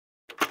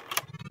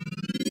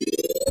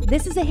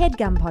This is a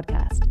HeadGum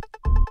podcast.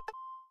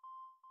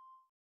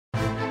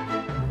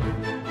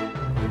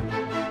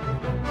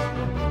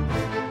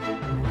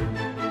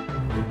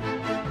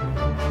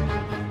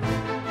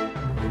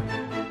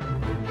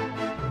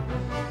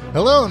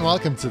 Hello and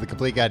welcome to the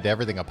Complete Guide to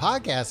Everything, a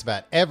podcast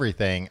about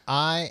everything.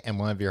 I am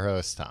one of your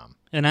hosts, Tom.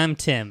 And I'm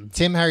Tim.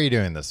 Tim, how are you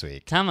doing this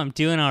week? Tom, I'm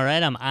doing all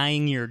right. I'm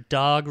eyeing your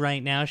dog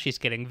right now. She's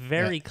getting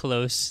very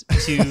close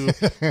to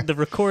the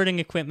recording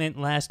equipment.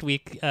 Last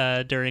week,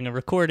 during a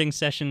recording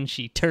session,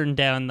 she turned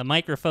down the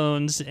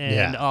microphones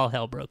and all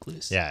hell broke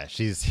loose. Yeah,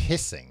 she's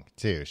hissing,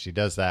 too. She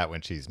does that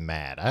when she's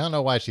mad. I don't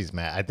know why she's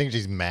mad. I think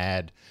she's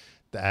mad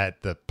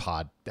at the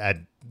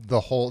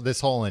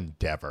this whole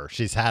endeavor.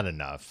 She's had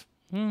enough.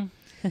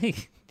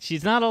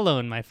 She's not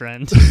alone, my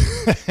friend.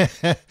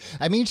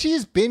 I mean,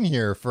 she's been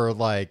here for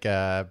like,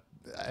 I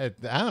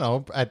don't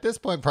know, at this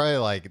point, probably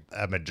like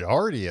a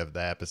majority of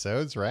the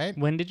episodes, right?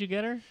 When did you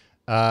get her?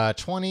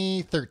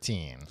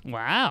 2013.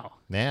 Wow.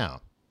 Now.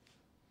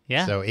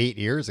 Yeah. So 8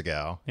 years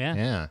ago. Yeah.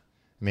 Yeah.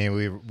 I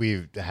mean,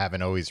 we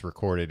haven't always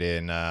recorded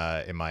in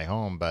my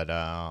home, but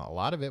a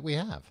lot of it we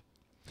have.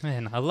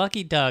 Man, a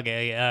lucky dog.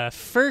 A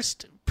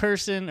first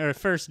person or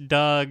first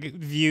dog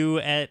view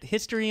at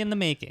history in the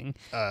making.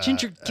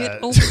 Ginger, get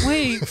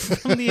away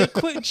from the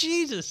equipment.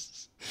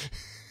 Jesus.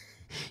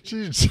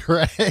 She's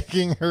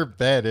dragging her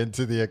bed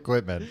into the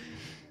equipment.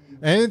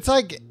 And it's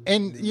like,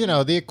 and you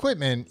know, the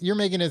equipment, you're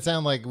making it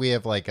sound like we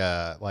have like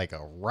a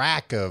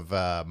rack of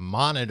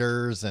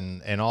monitors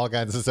and all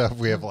kinds of stuff.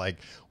 We have like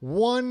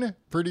one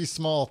pretty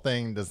small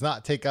thing, does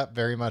not take up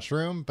very much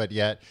room, but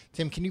yet,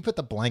 Tim, can you put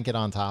the blanket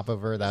on top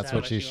of her? That's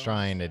what she's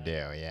trying to do.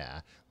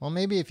 Yeah. Well,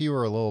 maybe if you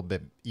were a little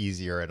bit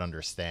easier at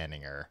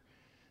understanding her,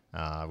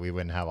 we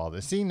wouldn't have all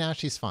this. See, now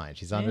she's fine.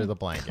 She's under the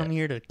blanket. I come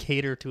here to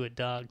cater to a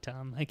dog,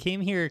 Tom. I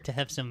came here to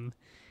have some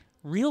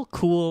real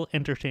cool,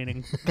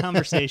 entertaining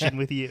conversation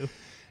with you.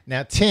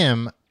 Now,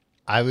 Tim,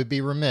 I would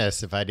be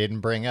remiss if I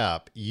didn't bring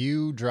up,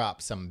 you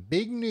dropped some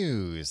big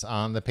news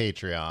on the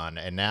Patreon,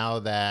 and now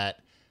that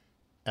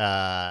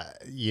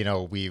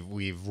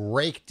we've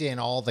raked in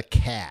all the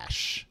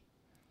cash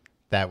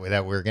that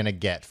we're gonna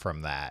get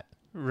from that.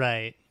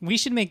 Right. We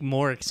should make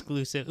more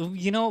exclusive.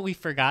 You know what we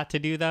forgot to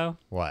do, though?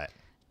 What?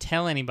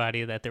 Tell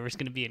anybody that there was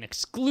going to be an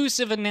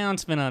exclusive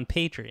announcement on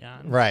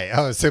Patreon. Right.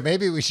 Oh, so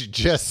maybe we should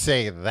just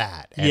say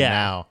that. And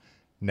now,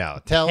 no.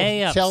 Tell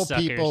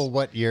people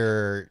what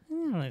your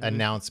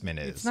announcement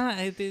is. It's not.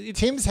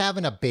 Tim's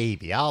having a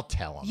baby. I'll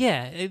tell him.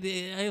 Yeah.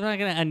 I'm not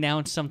going to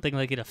announce something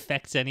like it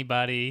affects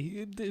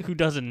anybody who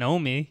doesn't know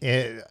me.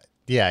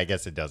 Yeah, I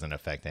guess it doesn't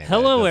affect anybody.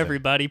 Hello,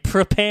 everybody.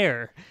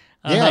 Prepare.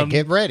 Yeah,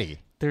 get ready.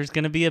 There's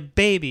going to be a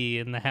baby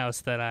in the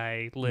house that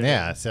I live in.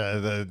 Yeah, so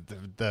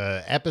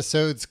the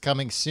episode's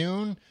coming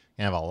soon.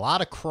 You have a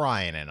lot of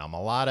crying in them, a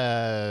lot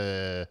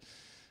of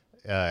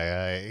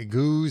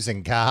goos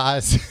and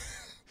gaws.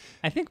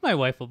 I think my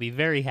wife will be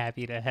very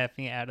happy to have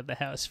me out of the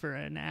house for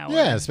an hour.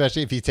 Yeah,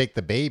 especially if you take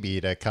the baby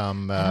to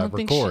come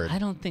record. I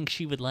don't think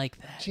she would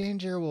like that.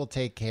 Ginger will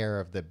take care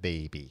of the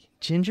baby.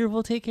 Ginger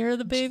will take care of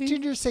the baby?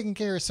 Ginger's taking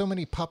care of so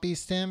many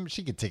puppies, Tim.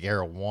 She could take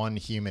care of one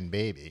human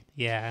baby.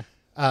 Yeah.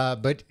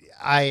 But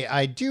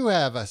I do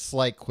have a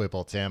slight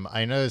quibble, Tim.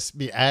 I noticed,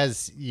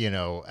 as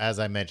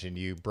I mentioned,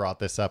 you brought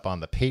this up on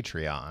the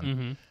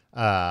Patreon.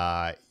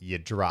 Mm-hmm. You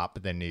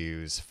dropped the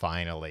news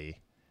finally,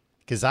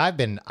 because I've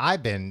been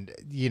having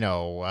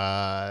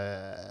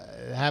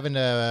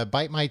to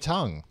bite my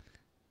tongue.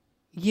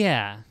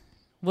 Yeah.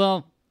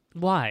 Well,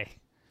 why?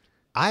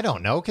 I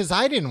don't know, because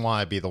I didn't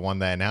want to be the one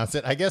that announced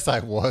it. I guess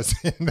I was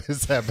in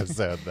this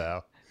episode,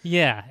 though.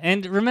 Yeah,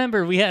 and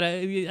remember, we had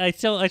I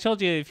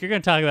told you, if you're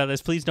going to talk about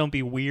this, please don't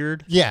be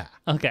weird. Yeah.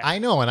 Okay. I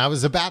know, and I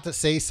was about to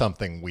say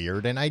something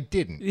weird, and I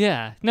didn't.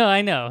 Yeah. No,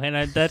 I know,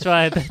 and that's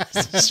why I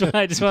just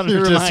wanted to remind you.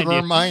 You're just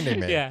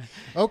reminding me. Yeah.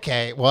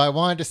 Okay, well, I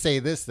wanted to say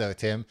this, though,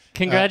 Tim.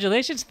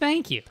 Congratulations.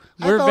 Thank you.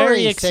 We're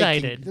very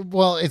excited.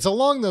 Well, it's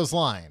along those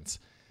lines.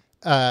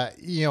 On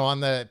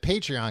the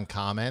Patreon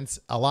comments,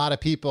 a lot of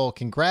people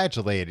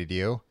congratulated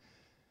you.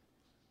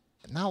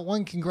 Not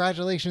one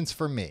congratulations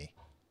for me.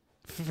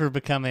 For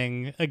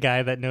becoming a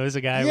guy that knows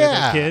a guy with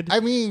a kid. I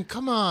mean,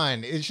 come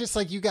on. It's just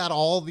like you got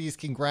all these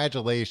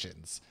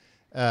congratulations.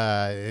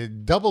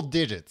 Double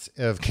digits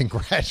of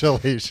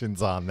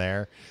congratulations on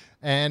there.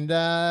 And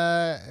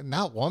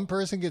not one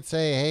person could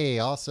say, hey,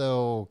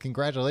 also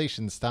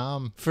congratulations,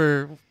 Tom.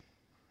 For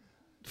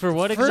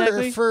what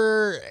exactly?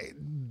 For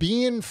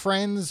being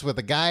friends with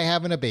a guy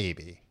having a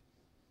baby.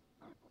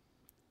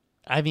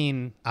 I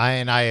mean...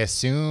 I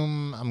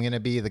assume I'm going to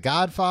be the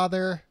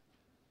godfather.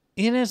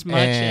 In as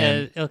much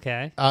as,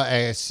 okay. I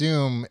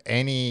assume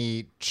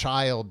any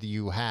child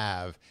you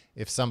have,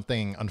 if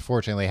something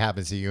unfortunately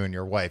happens to you and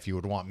your wife, you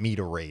would want me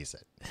to raise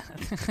it.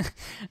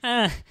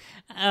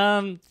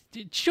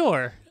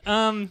 Sure.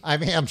 I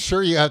mean, I'm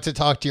sure you have to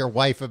talk to your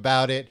wife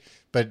about it,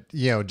 but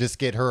just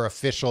get her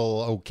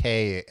official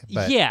okay.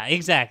 But yeah,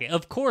 exactly.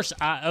 Of course,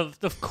 I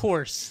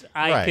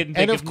right. couldn't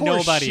and think of of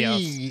course nobody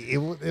else. it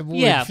would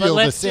Yeah, but feel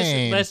the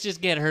same. let's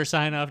just get her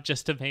sign off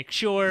just to make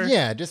sure.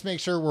 Yeah, just make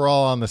sure we're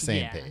all on the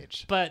same Yeah.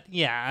 page. But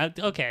yeah,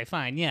 okay,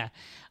 fine. Yeah.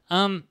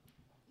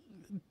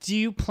 Do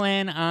you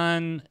plan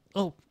on?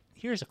 Oh,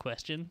 here's a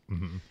question.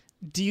 Mm-hmm.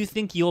 Do you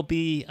think you'll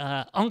be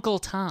Uncle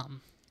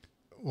Tom?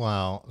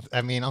 Well,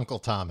 I mean, Uncle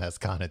Tom has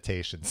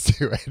connotations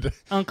to it.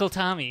 Uncle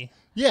Tommy.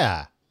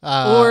 Yeah.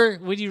 Or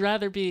would you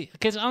rather be?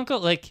 Because Uncle,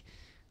 like,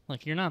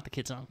 you're not the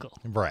kid's uncle.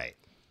 Right.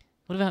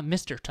 What about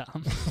Mr.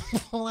 Tom?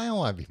 Well, I don't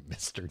want to be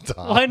Mr.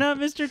 Tom. Why not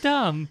Mr.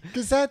 Tom?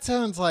 Because that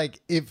sounds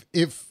like if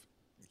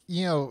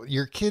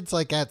your kid's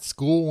like at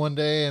school one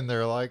day and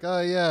they're like,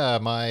 oh yeah,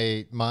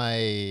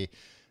 my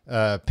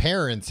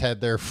parents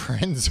had their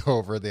friends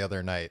over the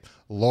other night,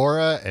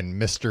 Laura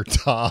and Mr.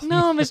 Tom.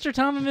 No, Mr.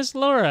 Tom and Miss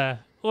Laura.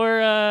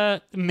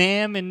 Or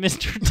Ma'am and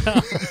Mr.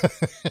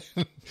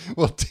 Tom.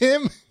 Well,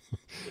 Tim,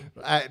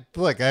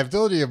 look, I've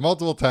told you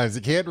multiple times,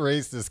 you can't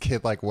raise this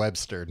kid like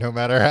Webster, no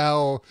matter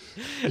how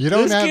you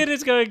don't This kid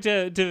is going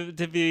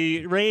to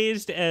be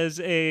raised as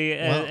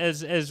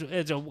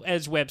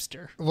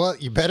Webster. Well,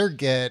 you better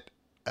get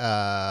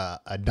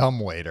a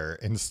dumbwaiter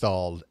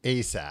installed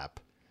ASAP.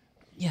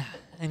 Yeah,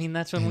 I mean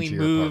that's when we Into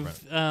your move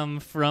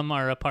from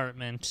our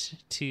apartment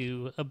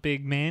to a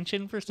big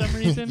mansion for some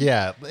reason.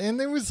 Yeah,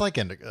 and it was like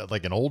an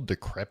old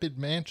decrepit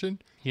mansion.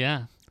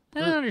 Yeah,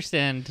 I don't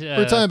understand.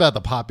 We're talking about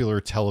the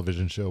popular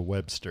television show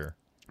Webster.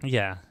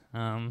 Yeah,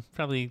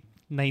 probably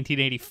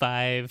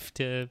 1985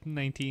 to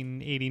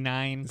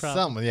 1989.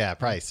 Probably.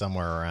 Probably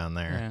somewhere around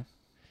there. Yeah.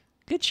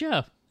 Good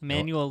show,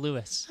 Emmanuel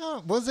Lewis.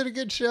 Oh, was it a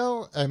good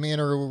show? I mean,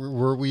 or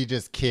were we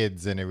just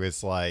kids and it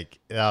was like,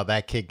 oh,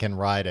 that kid can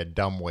ride a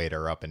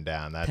dumbwaiter up and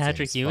down. That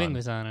Patrick seems Ewing fun.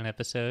 was on an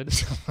episode.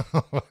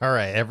 All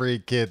right, every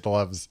kid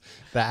loves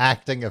the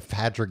acting of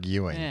Patrick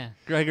Ewing. Yeah,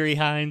 Gregory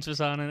Hines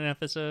was on an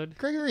episode.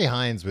 Gregory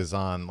Hines was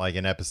on like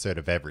an episode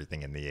of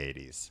everything in the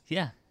 80s.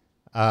 Yeah.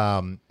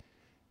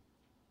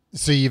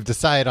 So you've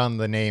decided on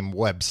the name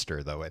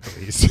Webster, though, at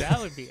least.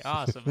 That would be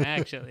awesome,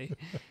 actually.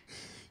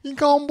 You can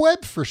call him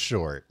Webb for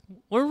short.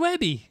 Or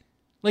Webby.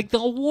 Like the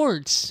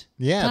awards.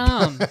 Yeah.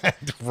 Tom.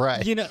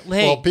 Right. Hey,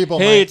 well, people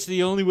hey, might... it's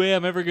the only way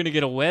I'm ever going to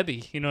get a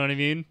Webby. You know what I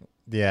mean?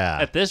 Yeah.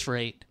 At this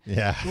rate.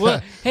 Yeah.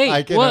 What? Hey,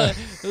 I can, what?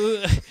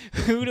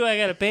 Who do I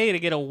got to pay to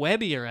get a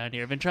Webby around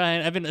here?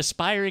 I've been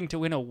aspiring to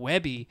win a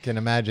Webby. Can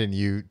imagine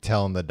you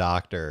telling the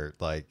doctor,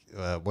 like,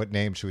 what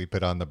name should we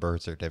put on the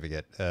birth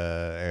certificate?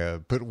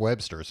 Put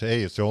Webster. Say,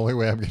 hey, it's the only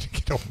way I'm going to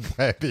get a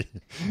Webby.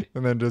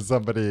 And then just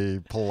somebody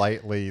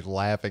politely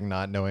laughing,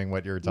 not knowing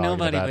what you're talking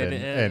Nobody about. would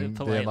and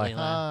politely being like,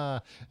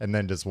 laugh. and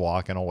then just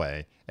walking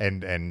away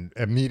and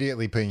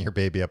immediately putting your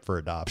baby up for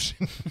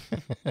adoption.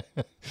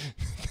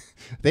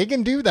 They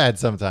can do that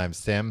sometimes,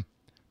 Tim.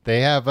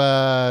 They have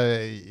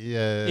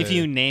If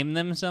you name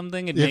them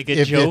something and make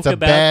a if joke it's a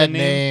about bad the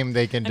name,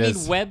 they can I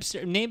just mean,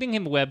 Webster. Naming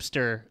him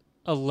Webster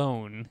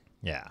alone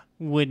yeah.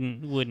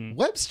 wouldn't.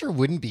 Webster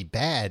wouldn't be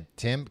bad,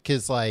 Tim,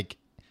 because like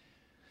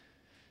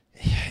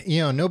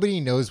nobody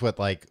knows what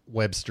like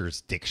Webster's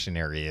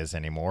dictionary is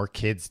anymore.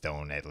 Kids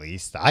don't, at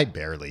least. I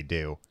barely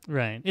do.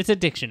 Right. It's a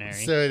dictionary.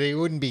 So they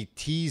wouldn't be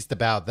teased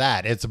about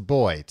that. It's a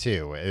boy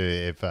too,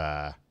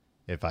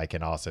 if I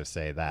can also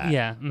say that.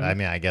 Yeah. Mm-hmm. I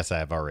mean, I guess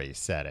I've already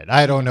said it.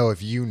 I don't know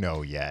if you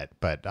know yet,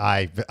 but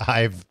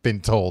I've been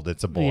told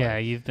it's a boy. Yeah,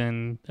 you've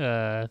been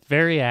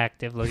very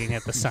active looking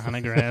at the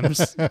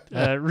sonograms,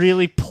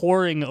 really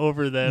poring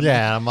over them.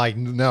 Yeah, I'm like,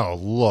 no,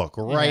 look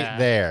right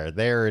Yeah.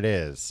 there it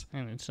is.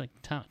 And it's like,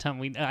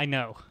 Tom, I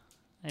know.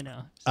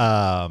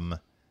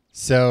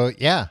 So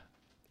yeah,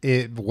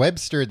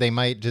 Webster. They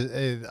might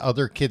just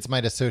other kids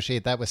might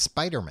associate that with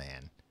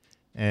Spider-Man,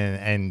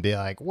 and be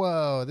like,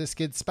 whoa, this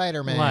kid's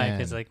Spider-Man. Why?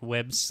 Because like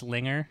web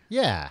slinger,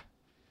 yeah,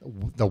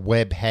 the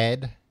web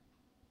head,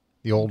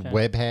 the old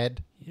web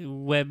head.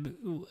 web.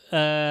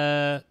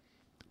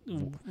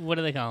 What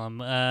do they call him?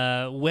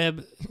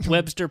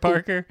 Webster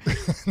Parker.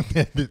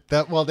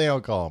 Well, they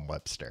don't call him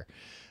Webster.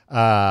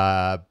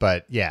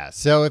 But yeah,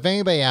 so if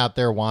anybody out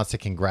there wants to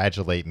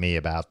congratulate me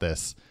about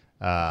this,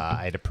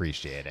 I'd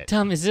appreciate it.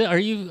 Tom, are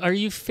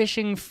you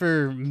fishing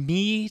for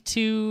me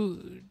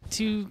to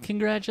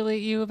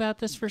congratulate you about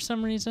this for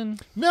some reason?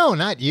 No,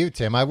 not you,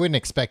 Tim. I wouldn't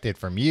expect it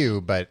from you,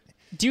 but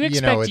Do you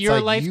expect it's your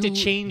like life to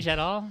change at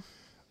all?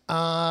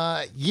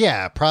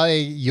 Yeah, probably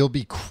you'll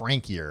be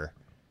crankier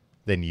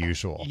than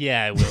usual.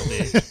 Yeah, it will be.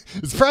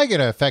 It's probably going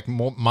to affect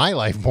my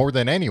life more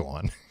than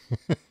anyone.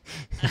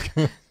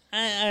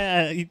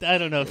 I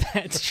don't know if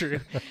that's true.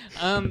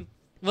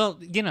 Well,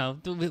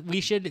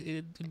 we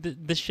should.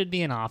 This should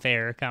be an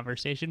off-air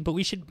conversation, but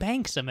we should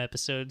bank some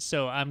episodes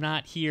so I'm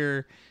not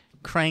here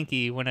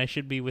cranky when I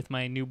should be with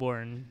my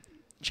newborn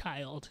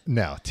child.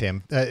 No,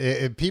 Tim.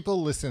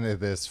 People listen to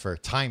this for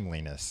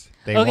timeliness.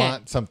 They Okay.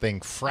 want something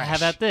fresh. How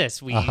about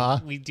this? We Uh-huh.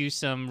 we do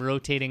some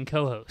rotating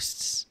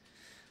co-hosts.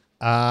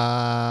 Who are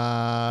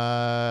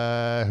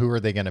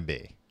they going to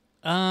be?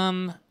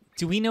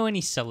 Do we know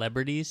any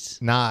celebrities?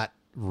 Not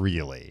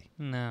really.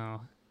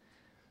 No.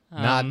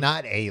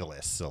 Not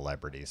A-list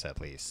celebrities, at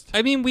least.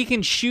 I mean, we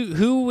can shoot.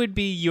 Who would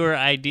be your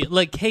idea?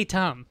 Like, hey,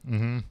 Tom.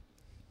 Mm-hmm.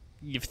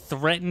 You've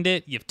threatened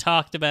it. You've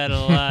talked about it a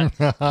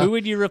lot. Who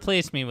would you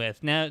replace me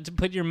with? Now, to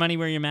put your money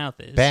where your mouth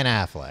is. Ben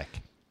Affleck.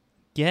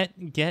 Get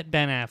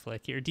Ben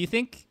Affleck here. Do you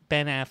think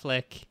Ben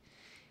Affleck...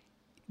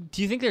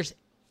 Do you think there's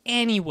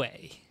any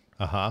way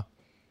Uh-huh.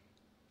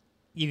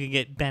 you could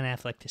get Ben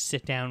Affleck to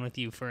sit down with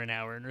you for an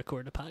hour and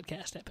record a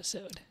podcast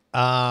episode?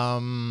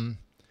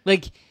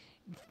 Like,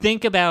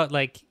 think about,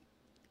 like,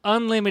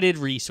 unlimited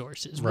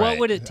resources. Right. What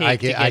would it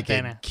take to get I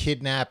Ben could Affleck?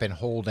 kidnap and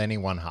hold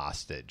anyone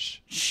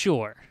hostage.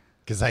 Sure.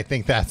 Because I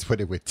think that's what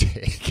it would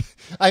take.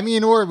 I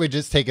mean, or it would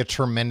just take a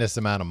tremendous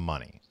amount of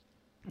money.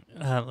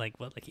 Like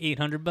what? Like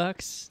 $800?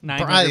 $900?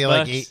 Probably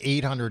like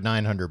 $800,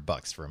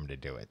 $900 for him to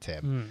do it,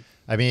 Tim.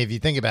 I mean, if you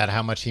think about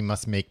how much he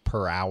must make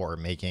per hour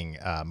making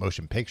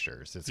motion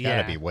pictures, it's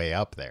got to be way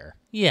up there.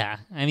 Yeah.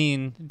 I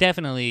mean,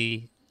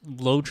 definitely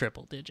low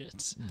triple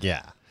digits.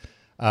 Yeah.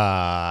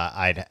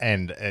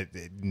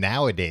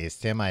 Nowadays,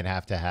 Tim, I'd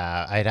have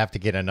to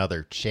get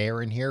another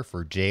chair in here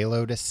for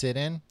J-Lo to sit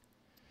in.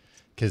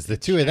 Because the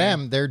two of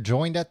them, they're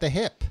joined at the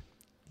hip.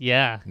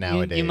 Yeah.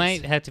 Nowadays. You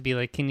might have to be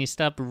like, can you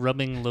stop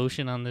rubbing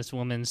lotion on this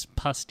woman's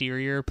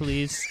posterior,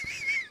 please?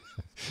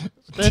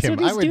 That's Tim, what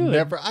he's I would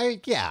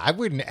doing. I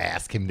wouldn't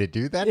ask him to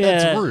do that. Yeah,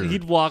 That's rude.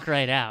 he'd walk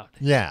right out.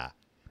 Yeah.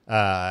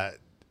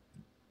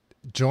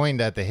 Joined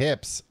at the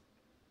hips,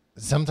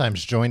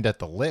 sometimes joined at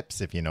the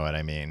lips, if you know what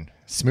I mean.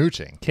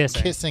 Smooching.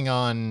 Kissing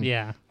on...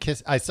 Yeah.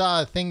 I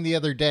saw a thing the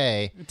other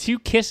day. Two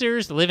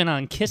kissers living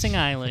on Kissing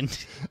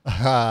Island.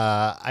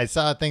 I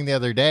saw a thing the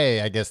other day.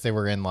 I guess they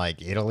were in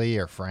like Italy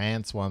or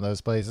France, one of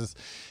those places.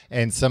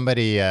 And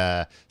somebody,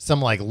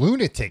 some like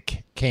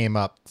lunatic came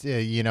up,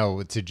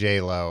 to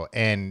J-Lo.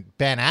 And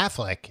Ben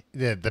Affleck,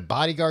 the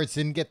bodyguards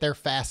didn't get there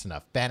fast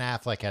enough. Ben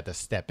Affleck had to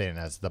step in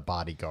as the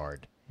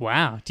bodyguard.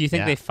 Wow. Do you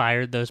think Yeah. they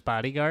fired those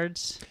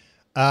bodyguards?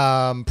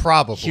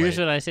 Probably. Here's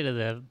what I say to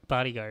the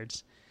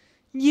bodyguards.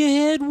 You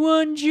had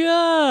one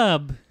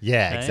job.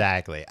 Yeah, Right?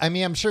 exactly. I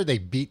mean, I'm sure they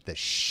beat the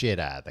shit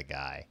out of the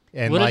guy.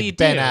 And What did like he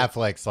Ben do?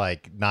 Affleck's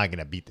like not going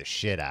to beat the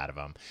shit out of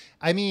him.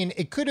 I mean,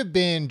 it could have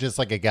been just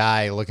like a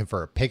guy looking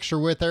for a picture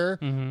with her,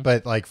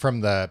 but like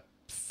from the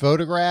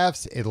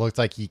photographs, it looked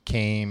like he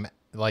came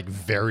like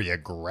very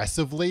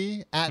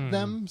aggressively at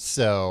them.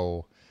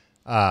 So,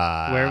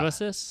 Where was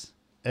this?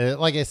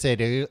 like I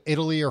said,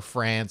 Italy or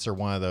France or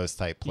one of those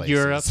type places.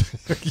 Europe.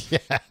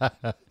 Yeah.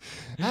 I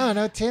don't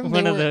know, Tim.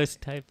 One of those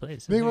type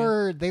places. They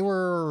yeah.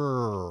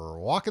 were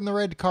walking the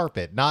red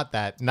carpet. Not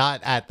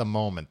at the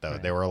moment though.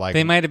 Right. They were like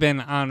they might have been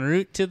en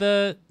route to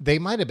the. They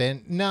might have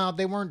been. No,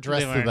 they weren't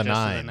dressed to the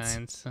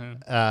nines.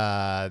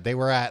 They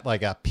were at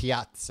like a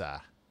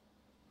piazza.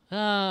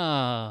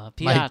 Oh,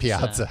 Piazza. Mike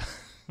Piazza.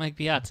 Mike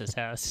Piazza's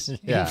house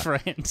Yeah. in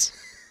France.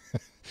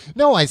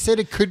 No, I said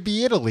it could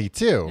be Italy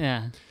too.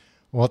 Yeah.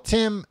 Well,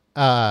 Tim,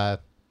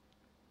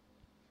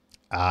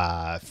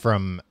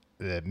 from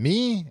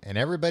me and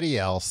everybody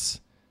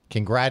else,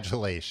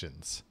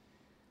 congratulations.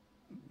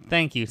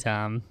 Thank you,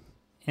 Tom.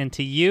 And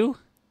to you,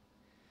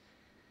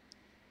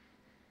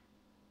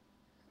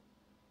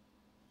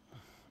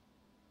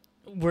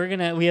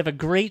 we have a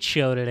great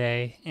show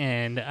today,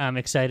 and I'm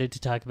excited to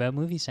talk about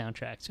movie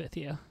soundtracks with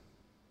you.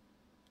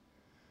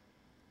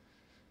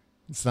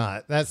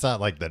 That's not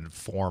like the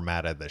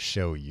format of the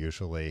show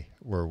usually,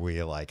 where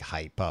we like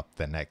hype up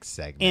the next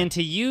segment. And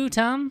to you,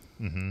 Tom,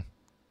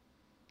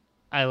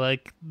 I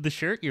like the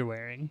shirt you're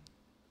wearing.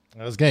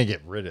 I was gonna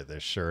get rid of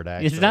this shirt.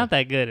 Actually, It's not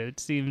that good. It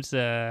seems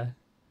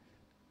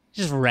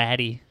just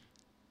ratty.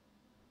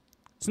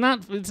 It's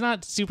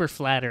not super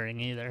flattering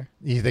either.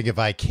 You think if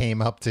I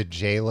came up to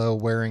J-Lo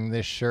wearing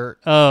this shirt,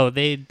 Oh,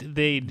 they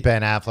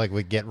Ben Affleck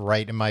would get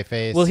right in my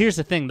face? Well, here's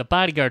the thing: the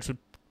bodyguards would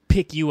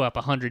pick you up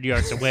 100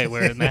 yards away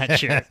wearing that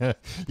shirt.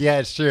 Yeah,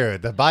 it's true.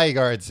 The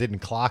bodyguards didn't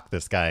clock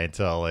this guy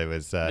until it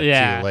was too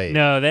late.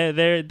 No,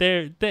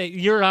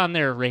 you're on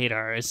their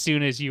radar as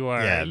soon as you are.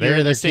 Yeah, You're in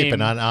they're the same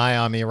keeping an eye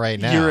on me right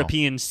now.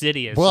 European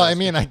city. As Well, those I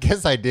mean, I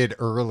guess I did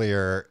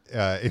earlier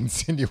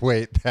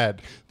insinuate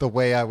that the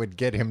way I would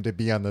get him to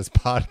be on this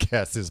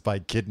podcast is by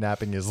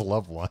kidnapping his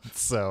loved ones.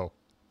 So,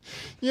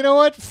 you know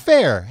what?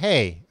 Fair.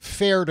 Hey,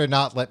 fair to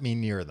not let me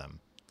near them.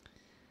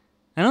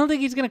 I don't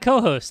think he's going to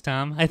co-host,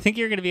 Tom. I think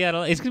you're going to be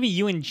it's going to be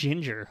you and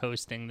Ginger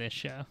hosting this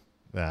show.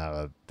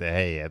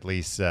 Hey, at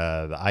least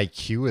the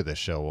IQ of the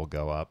show will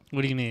go up.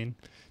 What do you mean?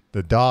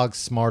 The dog's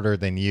smarter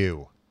than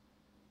you.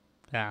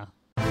 Yeah.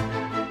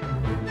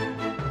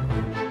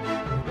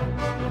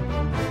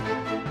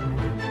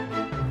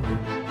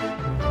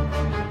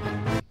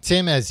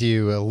 Tim, as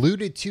you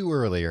alluded to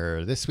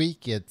earlier, this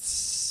week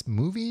it's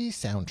movie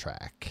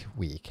soundtrack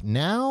week.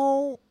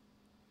 Now,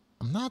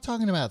 I'm not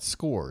talking about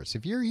scores.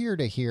 If you're here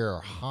to hear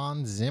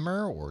Hans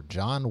Zimmer or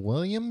John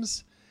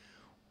Williams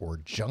or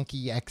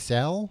Junkie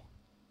XL,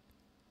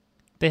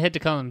 They had to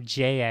call him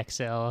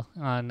JXL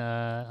on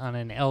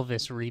an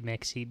Elvis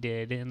remix he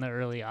did in the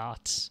early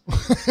aughts.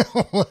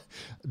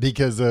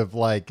 Because of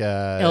like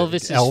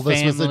Elvis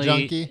family, was a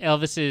junkie.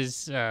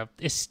 Elvis's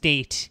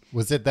estate.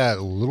 Was it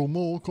that little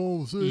mole?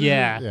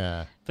 Yeah.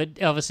 Yeah. But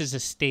Elvis's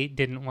estate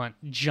didn't want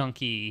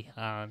junkie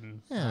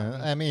on.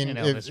 Yeah. I mean, an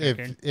Elvis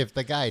record. if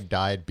the guy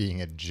died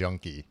being a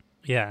junkie,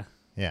 Yeah.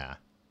 yeah.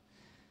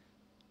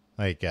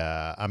 Like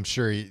I'm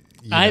sure.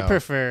 I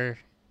prefer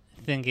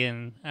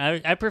thinking.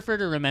 I prefer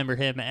to remember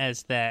him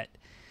as that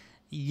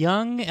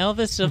young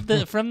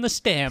Elvis from the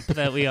Stamp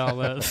that we all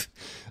love.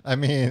 I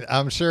mean,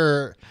 I'm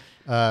sure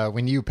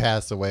when you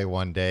pass away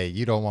one day,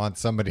 you don't want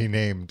somebody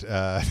named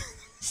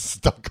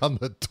Stuck on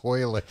the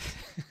Toilet.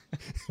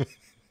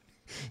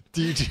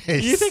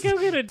 DJ. You think I'm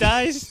gonna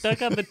die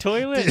stuck on the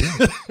toilet?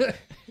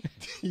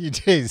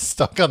 DJ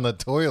Stuck on the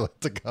Toilet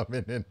to come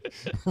in and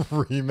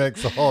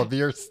remix all of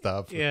your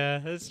stuff. Yeah,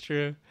 that's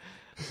true.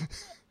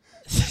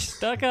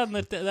 Stuck on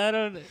the. I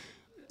don't.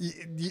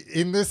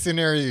 In this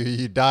scenario,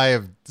 you die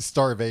of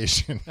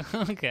starvation.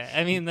 Okay,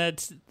 I mean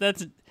that's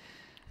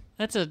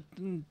a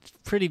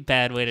pretty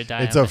bad way to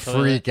die. It's on a the toilet.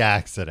 freak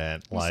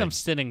accident. At least I'm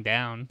sitting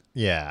down.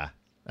 Yeah.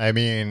 I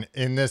mean,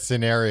 in this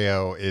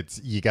scenario,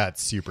 you got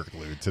super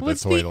glued to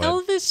Was the toilet.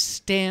 Was the Elvis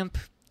Stamp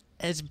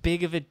as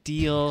big of a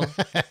deal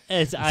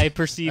as I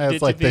perceived as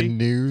it like to be? the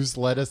news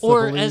led us to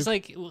or believe? as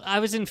like I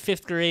was in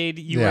 5th grade,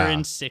 you Yeah. were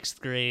in 6th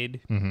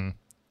grade. Mm-hmm.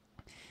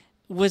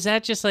 Was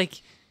that just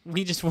like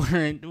we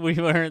weren't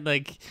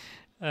like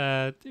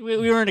we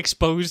weren't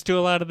exposed to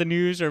a lot of the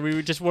news, or we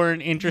just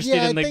weren't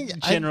interested in the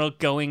general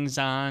goings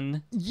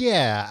on?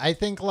 Yeah, I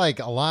think like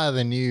a lot of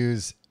the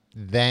news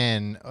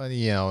then,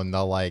 in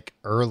the like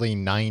early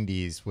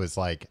 90s was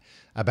like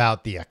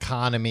about the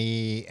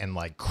economy and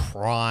like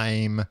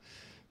crime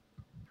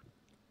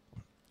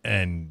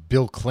and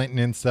Bill Clinton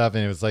and stuff,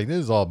 and it was like, this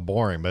is all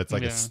boring, but it's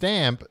like a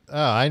stamp.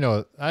 Oh, I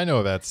know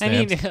that stamp. I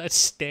mean,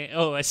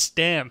 a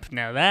stamp.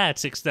 Now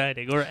that's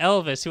exciting. Or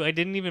Elvis, who I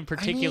didn't even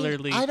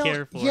particularly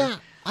care for. Yeah,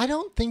 I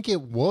don't think it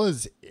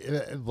was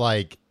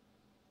like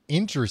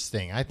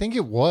interesting. I think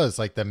it was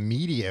like the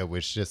media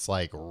was just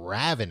like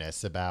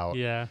ravenous about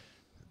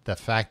the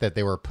fact that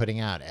they were putting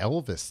out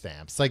Elvis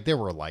stamps. Like there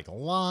were like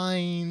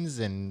lines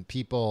and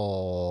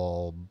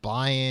people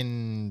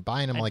buying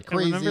them like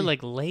crazy. I remember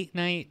like late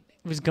night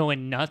was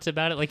going nuts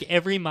about it. Like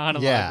every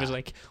monologue was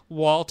like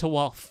wall to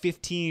wall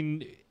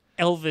 15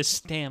 Elvis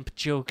stamp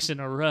jokes in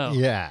a row.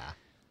 Yeah.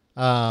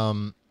 I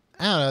don't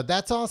know.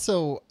 That's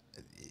also,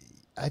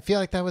 I feel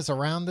like that was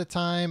around the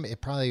time.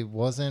 It probably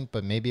wasn't,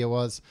 but maybe it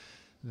was.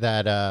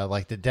 That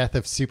like the Death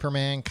of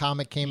Superman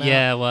comic came out.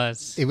 Yeah, it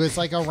was. It was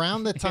like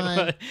around the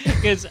time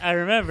because I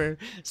remember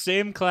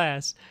same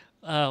class.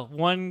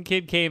 One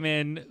kid came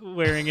in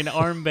wearing an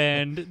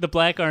armband, the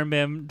black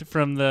armband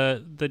from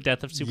the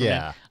Death of Superman.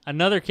 Yeah.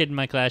 Another kid in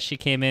my class, she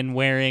came in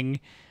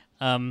wearing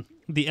the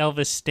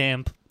Elvis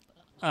stamp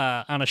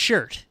on a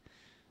shirt.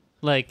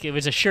 Like it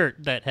was a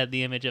shirt that had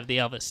the image of the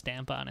Elvis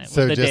stamp on it.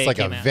 So just like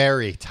a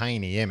very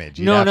tiny image.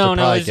 You'd have to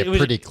probably get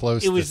pretty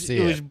close to see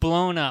it. It was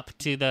blown up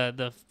to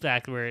the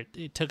fact where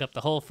it took up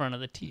the whole front of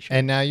the T-shirt.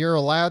 And now you're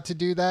allowed to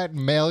do that?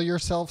 Mail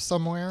yourself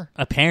somewhere?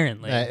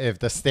 Apparently. If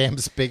the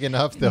stamp's big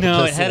enough, they'll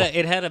no, just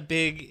it had a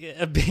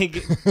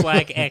big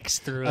black X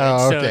through it.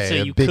 Oh, okay. So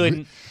you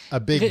couldn't.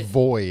 A big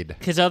void.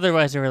 Because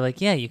otherwise they were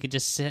like, yeah, you could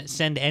just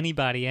send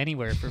anybody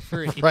anywhere for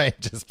free. Right,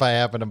 just by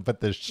having them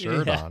put this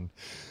shirt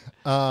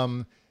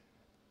on.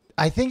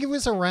 I think it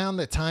was around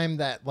the time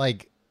that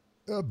like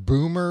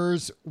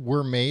boomers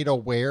were made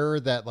aware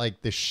that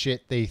like the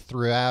shit they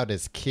threw out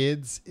as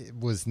kids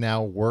was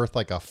now worth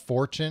like a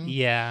fortune.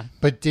 Yeah.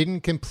 But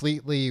didn't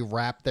completely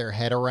wrap their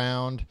head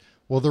around.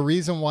 Well, the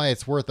reason why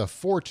it's worth a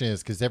fortune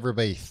is because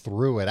everybody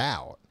threw it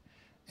out.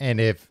 And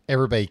if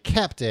everybody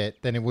kept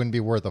it, then it wouldn't be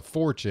worth a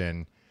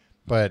fortune.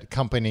 But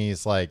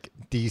companies like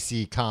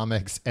DC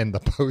Comics and the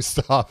post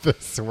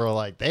office were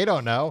like, they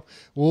don't know.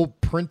 We'll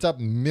print up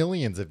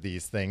millions of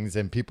these things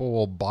and people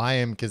will buy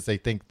them because they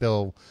think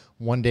they'll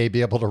one day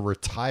be able to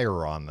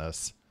retire on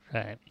this.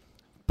 Right.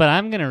 But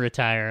I'm going to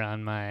retire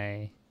on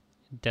my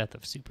Death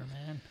of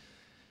Superman.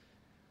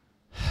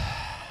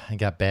 I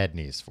got bad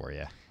news for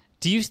you.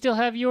 Do you still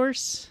have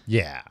yours?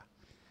 Yeah.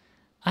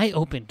 I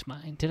opened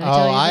mine. Did I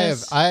tell you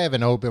this? I have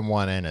an open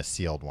one and a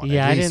sealed one.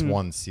 Yeah, At least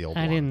one sealed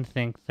one. I didn't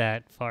think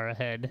that far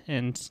ahead.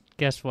 And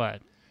guess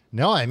what?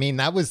 No, I mean,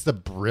 that was the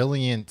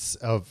brilliance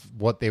of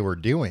what they were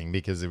doing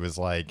because it was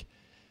like,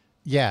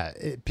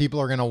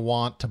 people are going to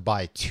want to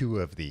buy 2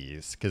 of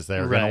these because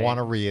they're going to want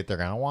to read it. They're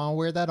going to want to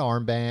wear that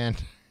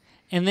armband.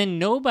 And then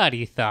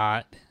nobody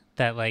thought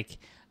that like,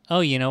 oh,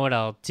 you know what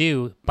I'll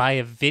do? Buy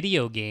a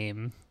video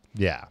game.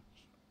 Yeah.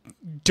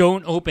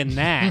 Don't open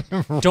that.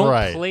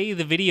 Don't play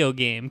the video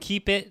game.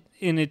 Keep it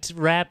in its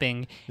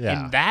wrapping,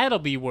 Yeah. and that'll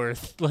be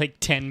worth like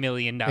 $10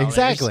 million.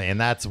 Exactly, and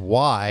that's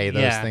why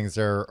those Yeah. things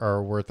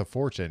are worth a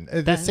fortune.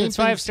 That's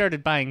why I've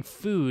started buying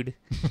food.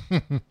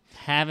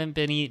 Haven't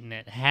been eating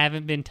it.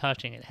 Haven't been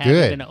touching it. Haven't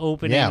Good. been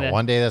opening it. Yeah,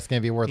 one day that's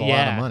going to be worth a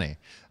lot of Yeah. money.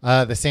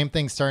 The same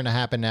thing's starting to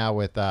happen now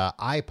with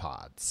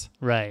iPods.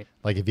 Right.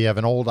 Like if you have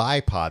an old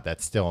iPod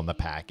that's still in the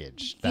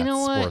package, that's know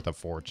what? worth a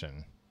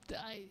fortune.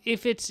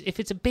 If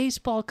it's a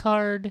baseball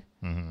card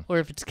Mm-hmm. or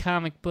if it's a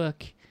comic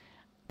book,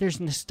 there's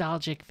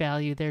nostalgic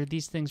value there.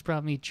 These things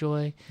brought me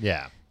joy.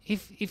 Yeah.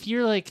 If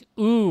you're like,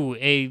 ooh,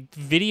 a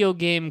video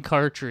game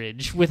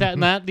cartridge without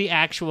not the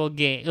actual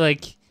game,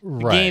 like the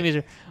Right. game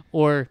is,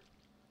 or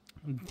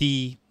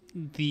the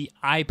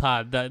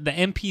iPod, the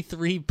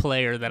MP3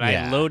 player that I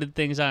Yeah. loaded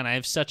things on. I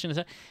have such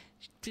an.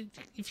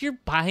 If you're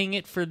buying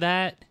it for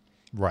that,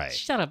 Right.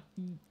 shut up.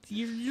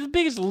 You're the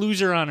biggest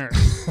loser on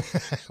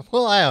earth.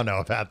 Well, I don't know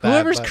about that.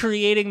 Whoever's but-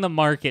 creating the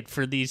market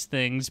for these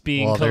things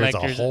being well, there's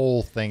collectors. a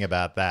whole thing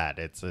about that.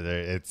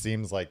 It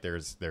seems like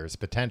there's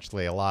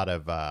potentially a lot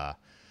of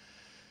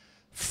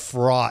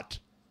fraught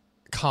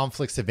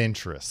conflicts of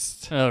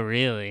interest Oh,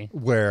 really?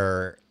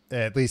 where,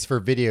 at least for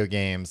video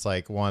games,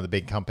 like one of the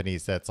big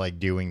companies that's like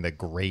doing the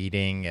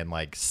grading and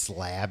like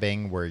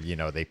slabbing, where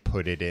they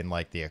put it in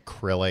like the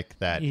acrylic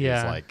that is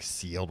Yeah. like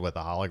sealed with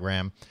a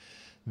hologram,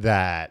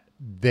 that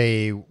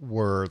they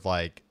were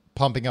like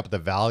pumping up the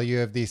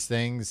value of these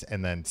things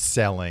and then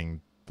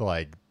selling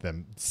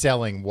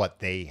what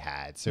they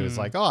had. So it's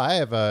like, oh, I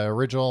have a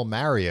original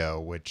Mario,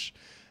 which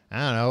I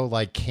don't know,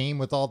 like came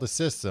with all the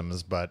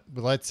systems, but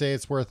let's say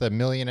it's worth $1.5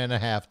 million.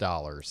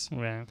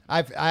 Right.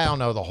 I don't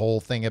know the whole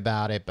thing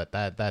about it, but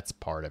that's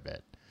part of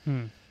it.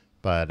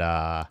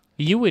 But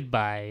You would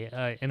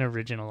buy an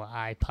original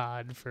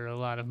iPod for a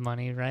lot of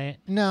money, right?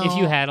 No. If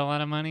you had a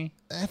lot of money.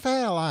 if I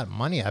had a lot of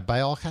money, I'd buy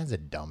all kinds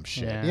of dumb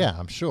shit. Yeah. Yeah,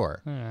 I'm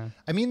sure. Yeah.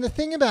 I mean, the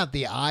thing about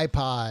the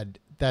iPod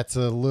that's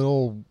a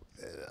little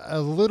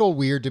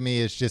weird to me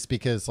is just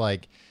because,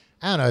 like,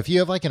 I don't know, if you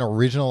have like an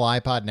original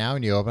iPod now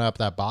and you open up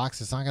that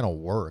box, it's not going to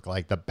work.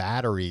 Like the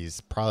battery's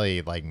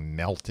probably like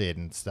melted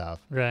and stuff.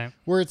 Right.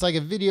 Where it's like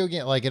a video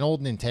game, like an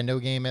old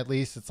Nintendo game at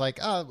least, it's like,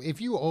 oh,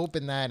 if you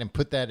open that and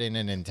put that in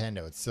a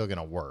Nintendo, it's still going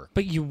to work.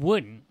 But you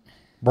wouldn't.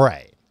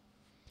 Right.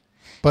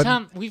 But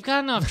Tom, we've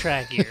gotten off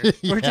track here.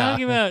 We're Yeah.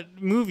 talking about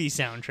movie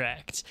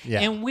soundtracks.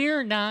 Yeah. And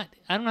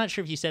I'm not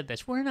sure if you said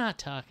this, we're not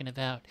talking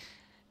about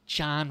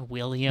John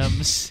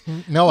Williams.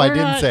 no, I We're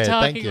didn't not say it.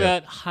 talking Thank you.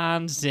 about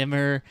Hans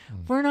Zimmer.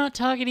 We're not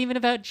talking even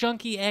about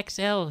Junkie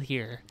XL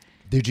here.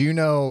 Did you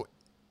know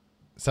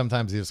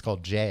sometimes it was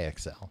called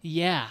JXL?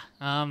 Yeah.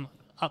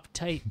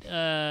 Uptight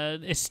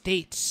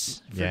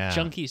estates for Yeah.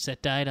 junkies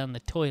that died on the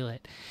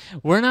toilet.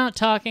 We're not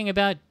talking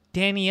about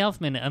Danny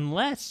Elfman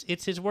unless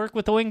it's his work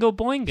with Oingo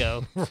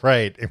Boingo.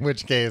 Right. In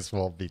which case,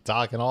 we'll be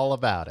talking all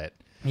about it.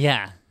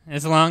 Yeah.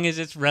 As long as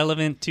it's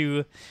relevant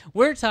to,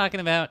 we're talking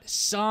about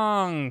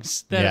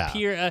songs that Yeah.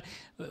 appear,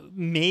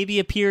 maybe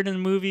appeared in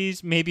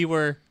movies, maybe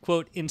were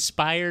quote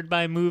inspired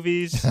by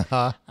movies. You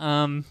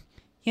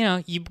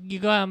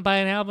go out and buy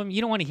an album.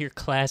 You don't want to hear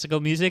classical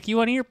music. You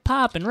want to hear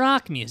pop and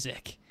rock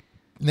music.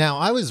 Now,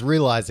 I was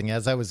realizing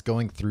as I was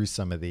going through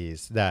some of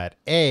these that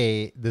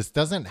A, this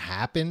doesn't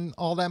happen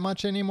all that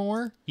much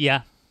anymore.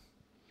 Yeah.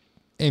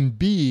 And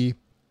B,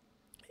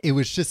 it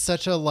was just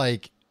such a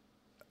like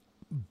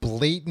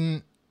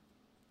blatant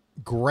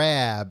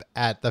grab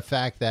at the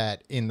fact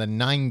that in the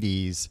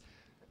 90s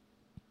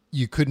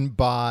you couldn't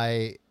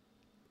buy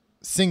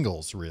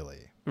singles really.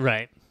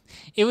 Right.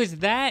 It was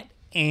that,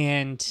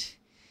 and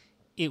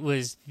it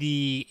was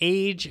the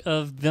age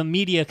of the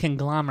media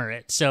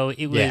conglomerate. So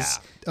it was Yeah.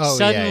 Oh,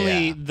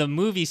 suddenly yeah. the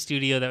movie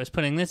studio that was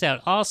putting this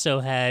out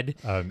also had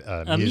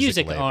A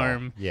music label.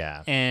 arm.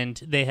 Yeah. And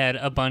they had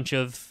a bunch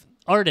of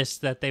artists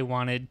that they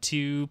wanted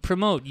to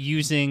promote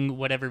using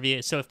whatever.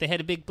 So if they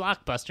had a big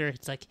blockbuster,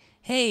 it's like,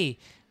 hey,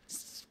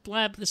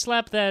 slap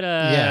that.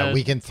 Yeah,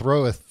 we can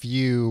throw a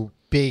few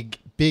big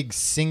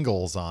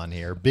singles on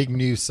here, big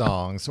new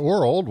songs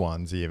or old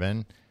ones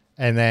even.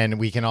 And then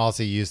we can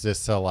also use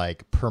this to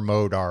like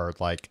promote our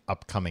like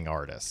upcoming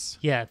artists.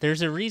 Yeah,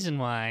 there's a reason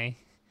why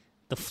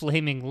the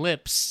Flaming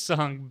Lips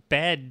song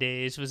Bad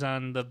Days was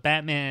on the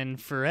Batman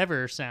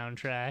Forever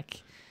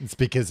soundtrack. It's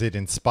because it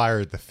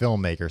inspired the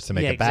filmmakers to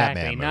make a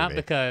Batman movie. Not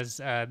because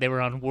they were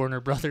on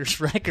Warner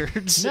Brothers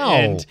Records.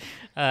 No.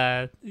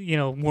 And,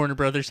 Warner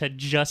Brothers had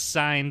just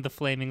signed the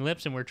Flaming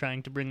Lips and were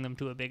trying to bring them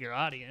to a bigger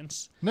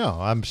audience. No,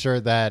 I'm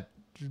sure that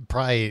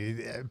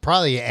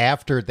probably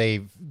after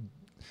they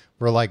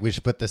were like, we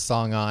should put this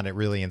song on, it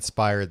really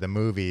inspired the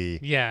movie.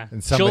 Yeah.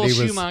 And somebody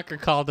Joel was, Schumacher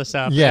called us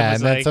up. yeah,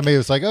 was and then like, somebody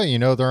was like,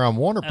 oh, they're on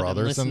Warner "I've been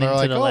Brothers, and listening they're to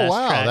like, the oh last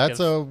wow, track that's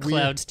of a weird,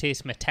 Clouds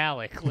Taste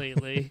Metallic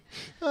lately."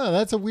 oh,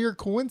 that's a weird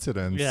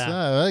coincidence.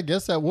 Yeah. I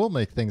guess that will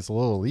make things a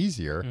little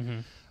easier.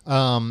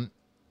 Mm-hmm.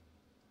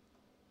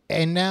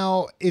 And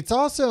now it's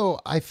also,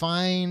 I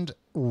find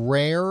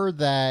rare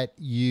that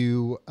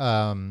you,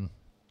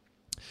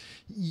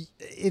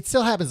 it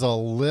still happens a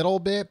little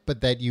bit,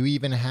 but that you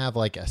even have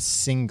like a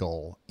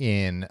single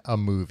in a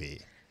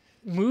movie.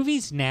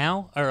 movies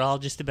now are all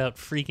just about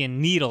freaking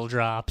needle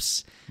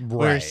drops.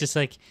 Where Right. it's just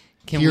like,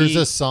 Here's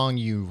a song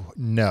you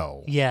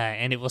know. Yeah,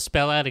 and it will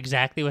spell out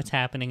exactly what's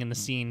happening in the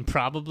scene,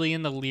 probably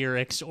in the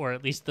lyrics or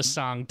at least the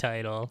song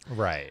title.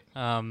 Right.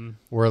 Um,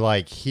 Or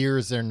like,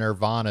 here's a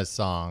Nirvana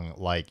song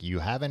like you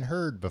haven't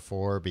heard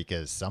before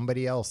because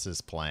somebody else is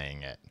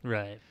playing it.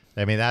 right.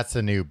 I mean, that's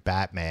the new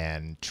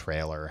Batman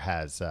trailer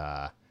has,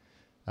 I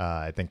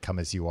think, Come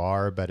As You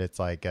Are, but it's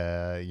like,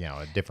 a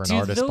different Do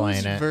artist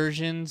playing those it.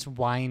 versions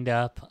wind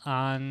up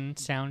on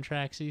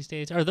soundtracks these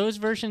days? Are those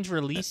versions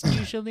released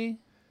usually?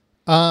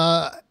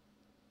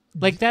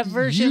 Like that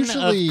version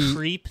Usually- of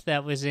Creep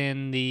that was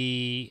in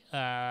the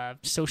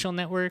Social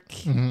Network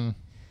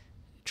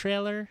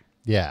trailer?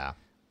 Yeah.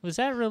 Was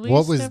that released?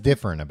 What was ever?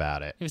 different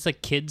about it? It was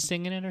like kids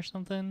singing it or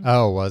something.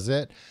 Oh, was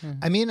it? Hmm.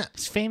 I mean,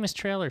 It's a famous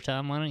trailer,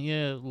 Tom. Why don't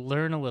you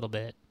learn a little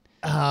bit?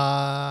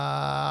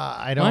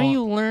 I don't. Why don't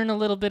you learn a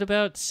little bit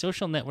about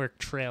Social Network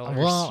trailers?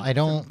 Well, I from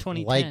don't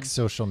 2010? like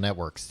social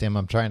networks, Tim.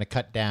 I'm trying to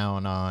cut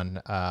down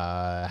on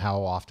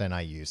how often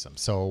I use them.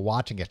 So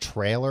watching a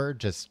trailer,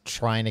 just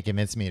trying to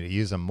convince me to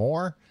use them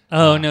more.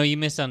 Oh no, you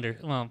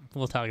Well,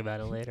 we'll talk about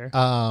it later.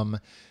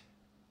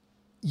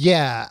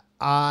 Yeah,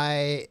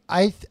 I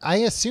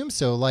assume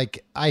so.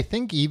 Like, I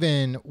think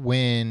even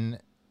when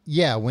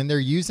they're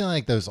using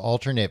like those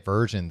alternate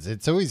versions,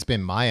 it's always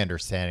been my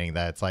understanding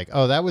that it's like,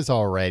 oh, that was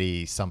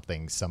already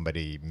something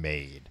somebody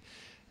made,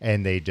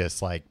 and they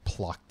just like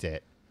plucked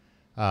it,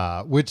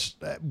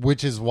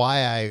 which is why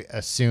I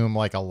assume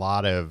like a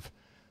lot of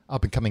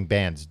up and coming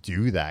bands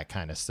do that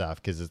kind of stuff,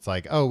 because it's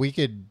like, oh, we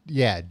could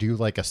do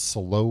like a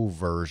slow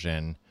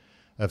version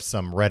of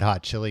some Red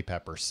Hot Chili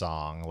Pepper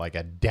song, like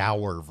a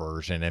dour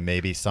version, and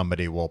maybe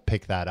somebody will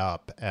pick that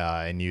up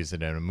and use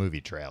it in a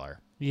movie trailer.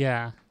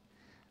 Yeah.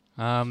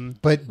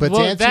 But to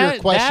answer your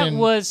question,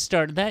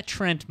 that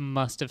trend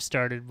must have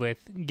started with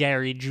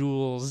Gary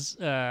Jules'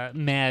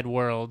 Mad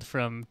World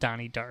from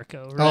Donnie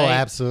Darko, right? oh,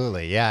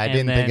 absolutely, yeah, I And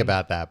didn't think then-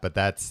 about that, but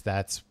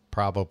that's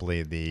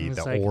probably the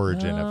It's like,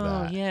 origin of oh,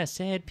 that. yeah,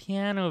 sad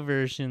piano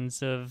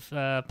versions of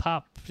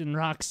pop and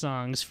rock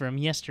songs from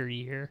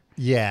yesteryear.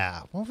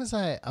 Yeah, what was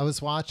I? I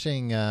was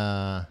watching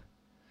The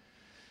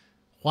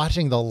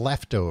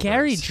Leftovers.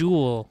 Gary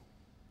Jules,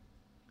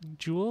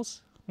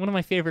 one of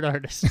my favorite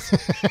artists.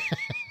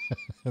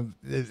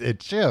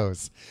 It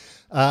shows.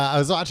 I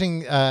was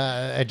watching.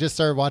 I just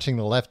started watching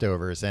The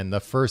Leftovers, and the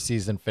first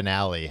season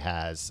finale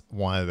has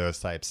one of those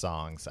type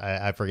songs.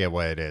 I forget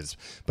what it is,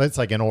 but it's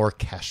like an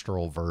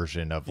orchestral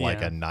version of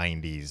like Yeah. a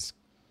 '90s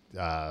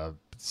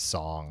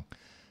song.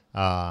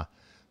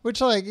 Which,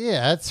 like,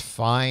 yeah, it's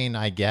fine,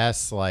 I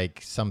guess.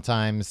 Like,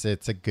 sometimes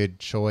it's a good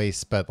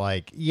choice, but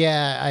like,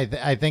 yeah,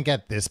 I think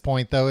at this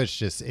point though,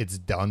 it's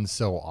done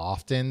so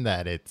often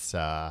that it's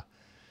I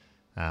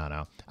don't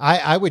know.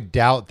 I would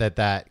doubt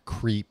that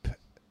Creep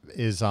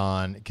is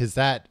on, because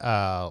that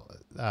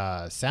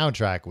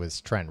soundtrack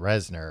was Trent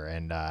Reznor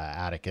and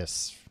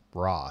Atticus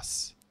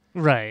Ross.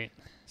 Right.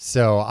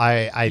 So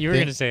I You were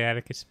think, going to say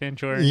Atticus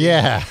Finch, or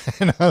yeah,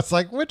 and I was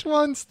like, which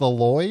one's the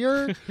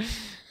lawyer,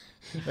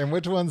 and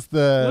which one's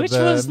the which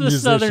was the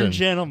Southern musician?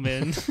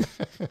 gentleman?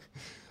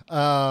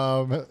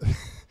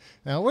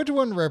 Now, which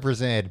one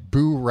represented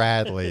Boo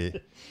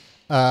Radley?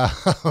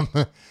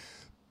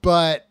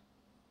 But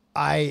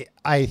I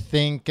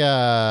think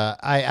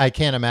I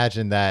can't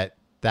imagine that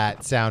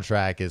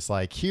soundtrack is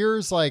like,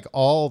 here's like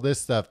all this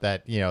stuff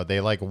that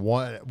they like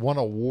won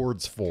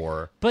awards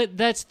for, But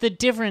that's the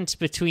difference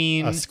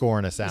between a score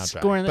and a soundtrack.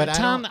 score and but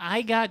Tom,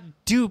 I got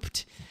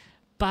duped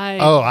by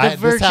this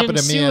Virgin happened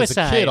to me Suicides.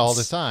 as a kid all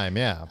the time.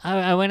 Yeah.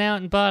 I went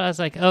out and bought. I was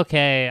like,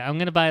 okay, I'm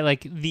gonna buy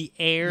like the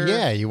Air.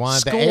 Yeah, you wanted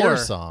score. the Air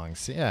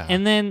songs. Yeah.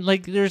 And then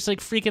like there's like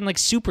freaking like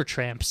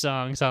Supertramp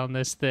songs on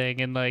this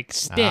thing and like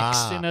Styx,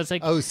 and I was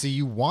like, oh, so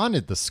you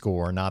wanted the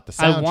score, not the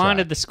soundtrack. I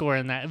wanted the score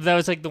in that. That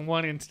was like the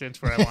one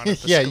instance where I wanted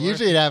the yeah, score.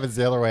 usually it happens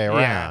the other way Yeah.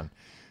 around.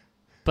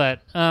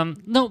 But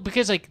no,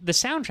 because like the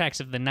soundtracks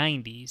of the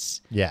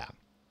 '90s, Yeah.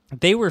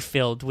 they were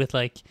filled with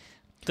like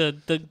the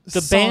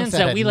Songs bands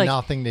that had we like.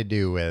 nothing to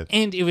do with,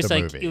 And it was the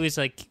like movie. it was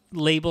like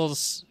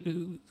labels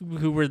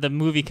who were the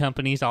movie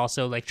companies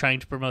also like trying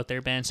to promote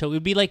their band. So it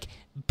would be like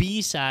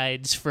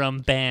B-sides from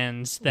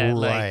bands that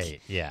right.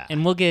 like, Yeah.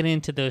 and we'll get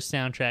into those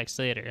soundtracks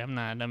later. I'm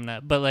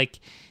not, but like,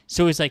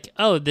 so it was like,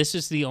 oh, this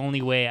is the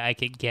only way I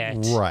could get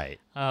right.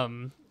 a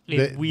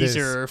Th- Weezer this-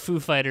 or Foo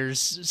Fighters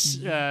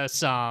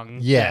song.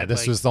 Yeah, that,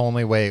 this like- was the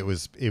only way it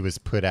was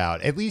put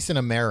out, at least in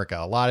America.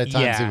 A lot of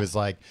times Yeah. it was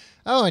like,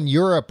 oh, in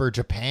Europe or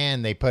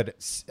Japan they put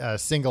a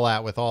single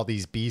out with all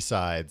these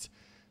B-sides,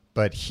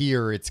 but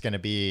here it's going to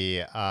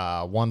be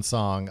one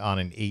song on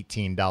an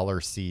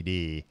 $18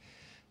 CD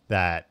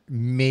that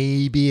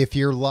maybe, if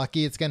you're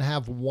lucky, it's going to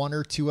have one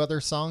or two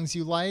other songs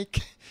you like.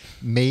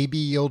 Maybe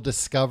you'll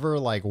discover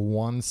like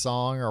one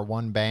song or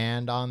one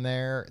band on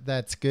there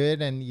that's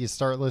good and you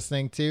start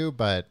listening to,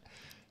 but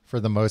for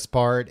the most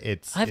part,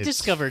 I've it's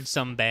discovered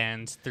some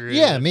bands through.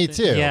 Yeah, me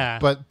too. Yeah,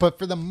 But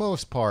for the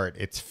most part,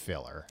 it's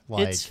filler.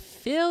 Like, it's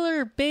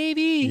filler,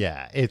 baby.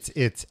 yeah,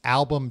 it's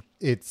album.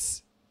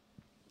 It's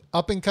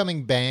up and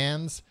coming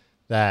bands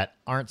that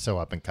aren't so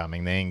up and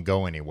coming. They ain't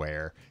go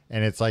anywhere.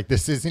 And it's like,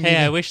 this isn't Hey,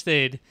 even... I wish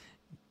they'd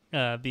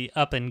be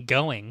up and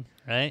going,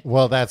 right?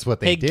 Well, that's what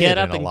they Hey, did get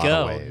up in a and lot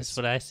go of ways. is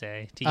what I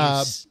say. To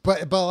use...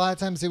 But a lot of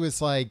times it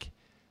was like,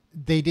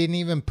 they didn't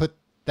even put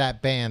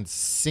that band's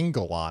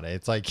single on it.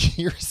 It's like,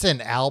 here's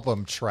an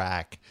album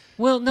track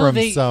from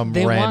some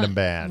random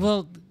band.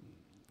 Well,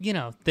 you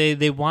know,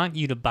 they want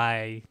you to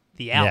buy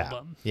the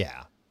album.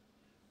 Yeah.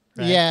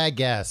 Right? Yeah, I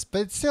guess.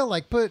 But still,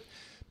 like, but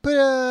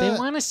they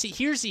want to see.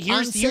 Here's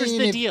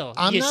the deal.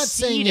 I'm You not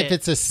saying seed if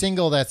it's a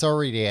single that's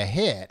already a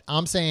hit.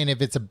 I'm saying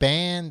if it's a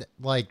band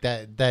like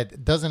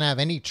that doesn't have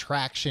any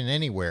traction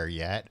anywhere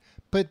yet,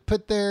 but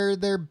put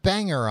their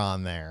banger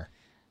on there.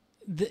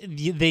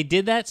 They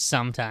did that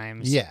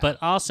sometimes, Yeah. but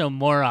also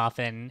more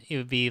often it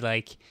would be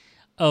like,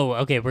 oh,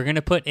 okay, we're going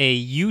to put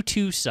a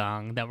U2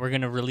 song that we're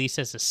going to release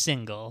as a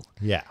single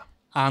Yeah.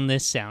 on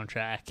this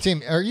soundtrack.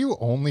 Tim, are you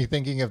only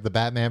thinking of the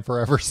Batman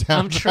Forever soundtrack?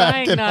 I'm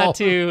trying and not all-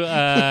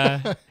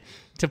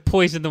 to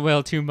poison the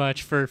well too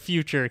much for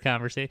future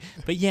conversation.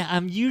 But yeah,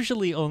 I'm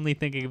usually only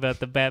thinking about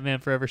the Batman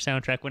Forever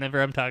soundtrack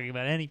whenever I'm talking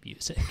about any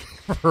music.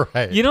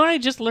 Right. You know what I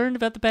just learned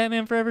about the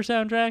Batman Forever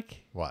soundtrack?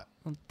 What?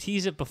 I'll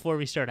tease it before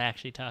we start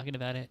actually talking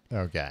about it.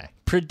 Okay.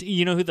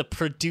 You know who the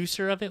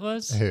producer of it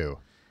was? Who?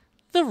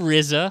 The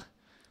RZA.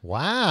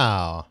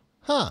 Wow.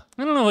 Huh.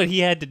 I don't know what he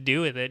had to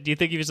do with it. Do you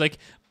think he was like,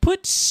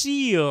 put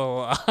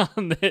Seal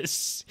on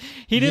this?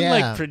 He didn't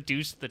Yeah. like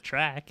produce the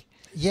track.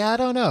 Yeah, I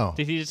don't know.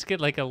 Did he just get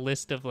like a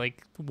list of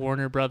like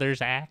Warner Brothers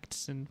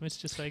acts and was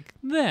just like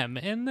them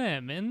and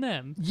them and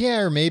them? Yeah,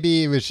 or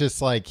maybe it was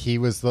just like he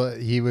was like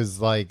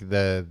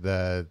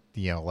the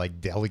like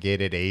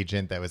delegated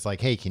agent that was like,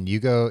 hey, can you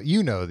go?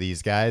 You know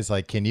these guys,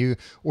 like, can you?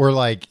 Or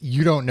like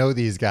you don't know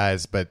these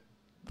guys, but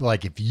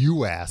like if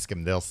you ask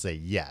them, they'll say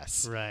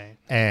yes. Right.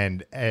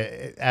 And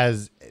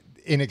as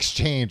in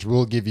exchange,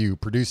 we'll give you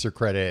producer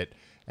credit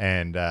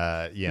and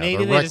Maybe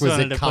the they just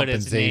wanted requisite to put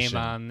his compensation.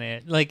 name on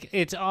it. Like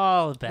it's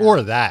all about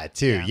Or that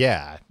too,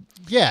 Yeah.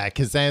 yeah,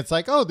 because then it's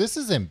like, oh, this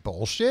isn't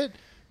bullshit.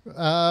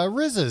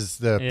 RZA's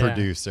the Yeah.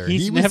 producer.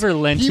 He's He was- never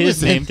lent he his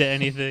was in- name to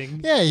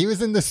anything. Yeah, he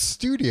was in the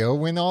studio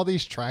when all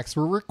these tracks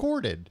were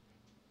recorded.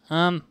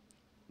 Tom,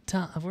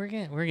 we're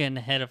getting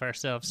ahead of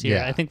ourselves here.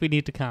 Yeah. I think we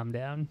need to calm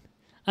down.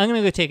 I'm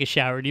gonna go take a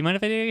shower. Do you mind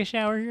if I take a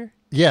shower here?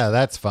 Yeah,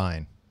 that's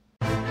fine.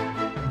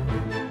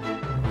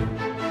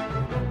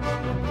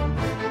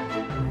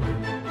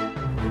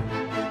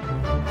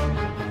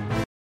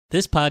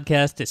 This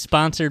podcast is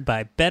sponsored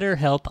by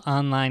BetterHelp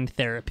Online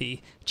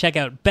Therapy. Check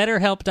out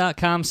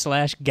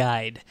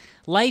betterhelp.com/guide.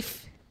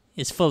 Life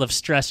is full of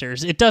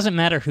stressors. It doesn't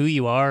matter who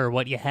you are or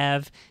what you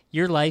have.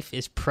 Your life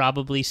is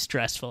probably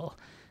stressful.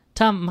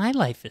 Tom, my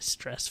life is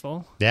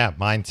stressful. Yeah,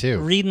 mine too.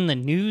 Reading the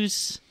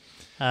news,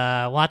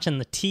 watching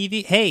the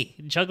TV. Hey,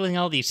 juggling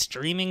all these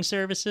streaming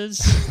services.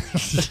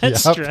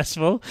 That's Yep.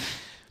 stressful.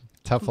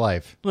 Tough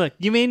life. Look,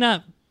 you may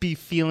not be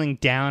feeling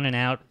down and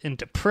out and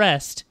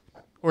depressed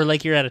or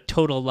like you're at a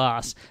total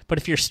loss, but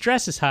if your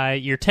stress is high,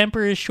 your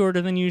temper is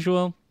shorter than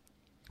usual,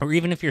 or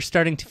even if you're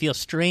starting to feel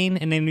strain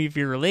in any of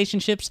your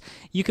relationships,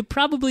 you could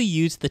probably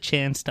use the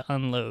chance to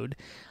unload.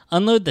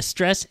 Unload the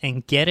stress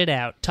and get it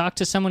out. Talk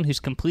to someone who's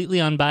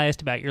completely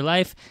unbiased about your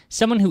life,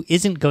 someone who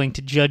isn't going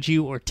to judge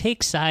you or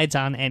take sides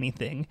on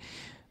anything.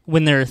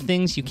 When there are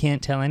things you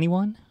can't tell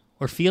anyone,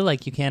 or feel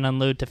like you can't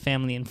unload to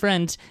family and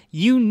friends,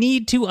 you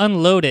need to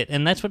unload it,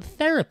 and that's what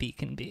therapy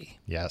can be.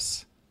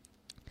 Yes.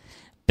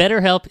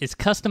 BetterHelp is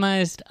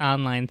customized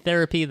online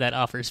therapy that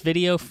offers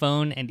video,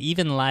 phone, and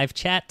even live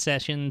chat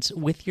sessions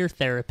with your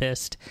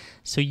therapist,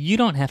 so you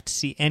don't have to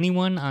see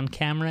anyone on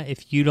camera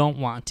if you don't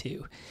want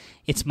to.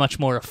 It's much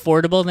more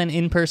affordable than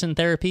in-person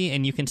therapy,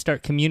 and you can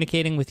start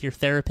communicating with your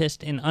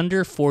therapist in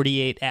under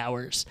 48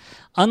 hours.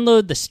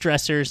 Unload the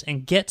stressors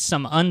and get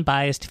some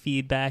unbiased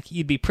feedback.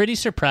 You'd be pretty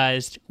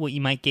surprised what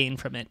you might gain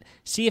from it.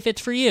 See if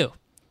it's for you.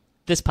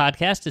 This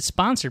podcast is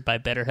sponsored by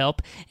BetterHelp,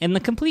 and the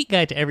Complete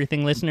Guide to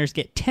Everything listeners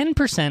get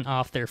 10%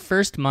 off their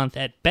first month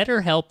at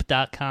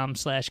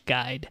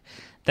betterhelp.com/guide.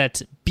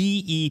 That's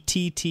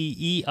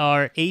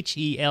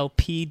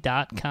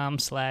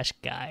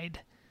BETTERHELP.com/guide.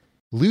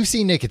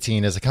 Lucy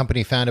Nicotine is a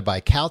company founded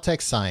by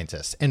Caltech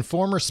scientists and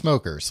former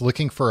smokers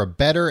looking for a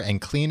better and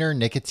cleaner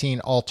nicotine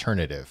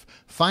alternative.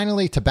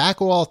 Finally,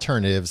 tobacco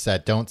alternatives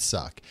that don't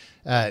suck.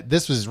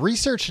 This was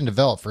researched and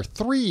developed for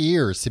 3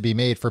 years to be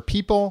made for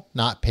people,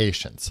 not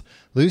patients.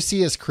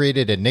 Lucy has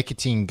created a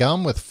nicotine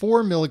gum with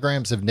 4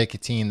 milligrams of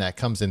nicotine that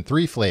comes in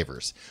 3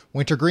 flavors: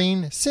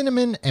 wintergreen,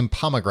 cinnamon, and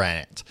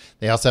pomegranate.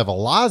 They also have a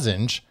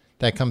lozenge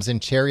that comes in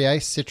cherry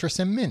ice, citrus,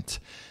 and mint.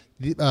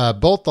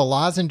 Both the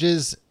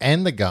lozenges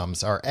and the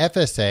gums are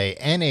FSA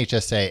and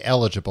HSA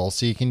eligible,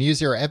 so you can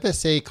use your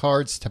FSA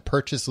cards to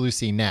purchase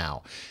Lucy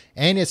now.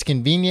 And it's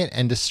convenient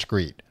and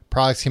discreet.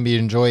 Products can be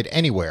enjoyed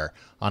anywhere,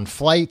 on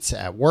flights,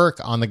 at work,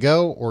 on the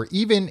go, or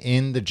even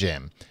in the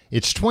gym.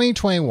 It's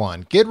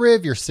 2021. Get rid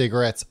of your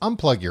cigarettes,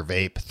 unplug your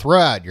vape, throw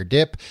out your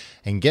dip,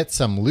 and get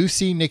some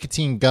Lucy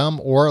nicotine gum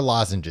or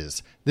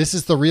lozenges. This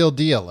is the real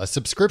deal. A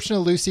subscription to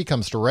Lucy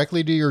comes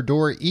directly to your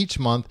door each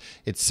month.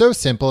 It's so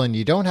simple, and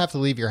you don't have to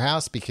leave your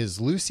house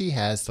because Lucy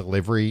has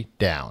delivery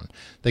down.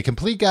 The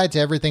complete guide to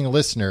everything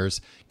listeners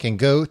can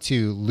go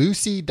to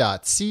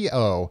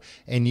lucy.co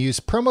and use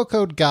promo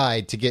code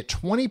GUIDE to get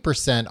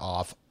 20%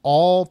 off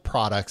all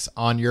products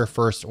on your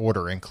first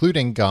order,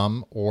 including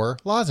gum or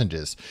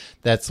lozenges.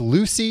 That's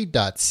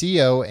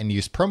lucy.co and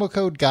use promo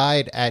code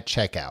GUIDE at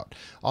checkout.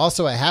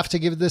 Also, I have to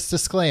give this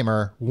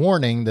disclaimer.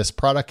 Warning, this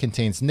product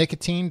contains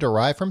nicotine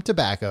derived from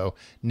tobacco.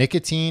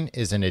 Nicotine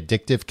is an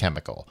addictive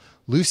chemical.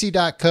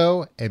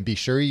 Lucy.co, and be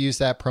sure you use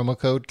that promo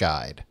code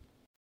GUIDE.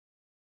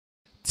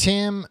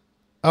 Tim,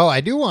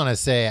 I do want to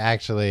say,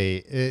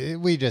 actually,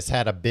 we just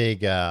had a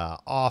big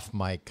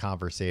off-mic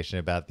conversation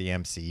about the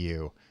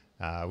MCU.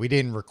 We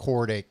didn't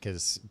record it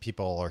because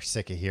people are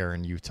sick of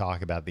hearing you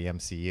talk about the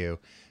MCU.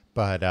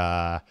 But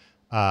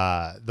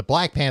the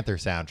Black Panther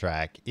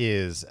soundtrack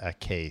is a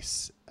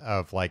case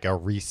of like a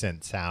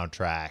recent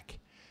soundtrack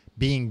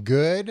being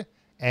good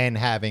and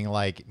having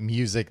like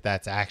music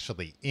that's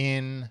actually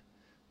in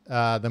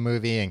the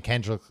movie. And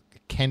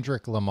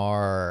Kendrick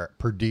Lamar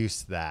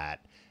produced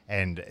that.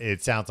 And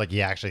it sounds like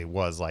he actually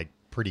was like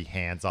pretty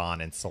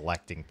hands-on in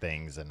selecting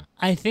things. And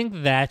I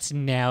think that's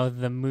now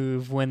the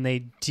move when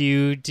they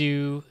do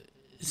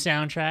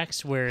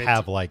soundtracks where it's,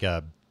 have like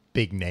a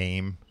big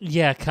name.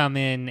 Yeah, come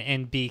in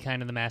and be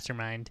kind of the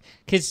mastermind.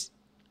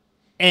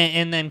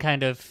 And then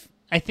kind of,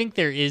 I think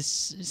there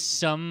is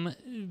some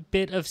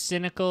bit of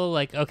cynical,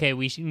 like, okay,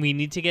 we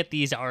need to get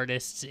these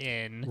artists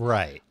in.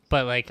 Right.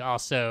 But like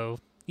also,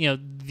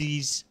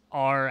 these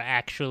are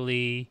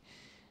actually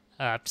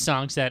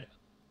songs that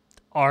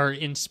are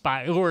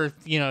inspired, or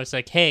it's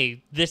like,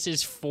 hey, this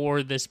is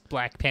for this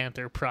Black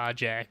Panther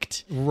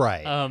project,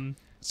 right?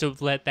 So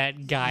let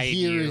that guide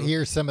you.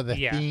 Hear some of the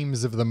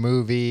themes of the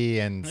movie,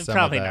 and some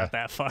probably of the, not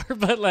that far,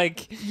 but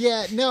like,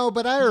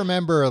 but I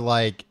remember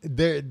like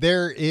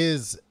there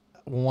is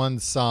one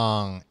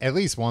song, at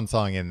least one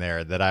song in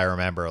there that I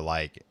remember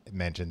like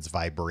mentions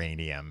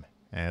vibranium.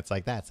 And it's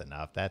like, that's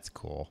enough. That's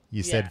cool.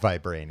 You said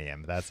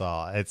vibranium. That's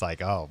all. It's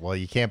like, oh, well,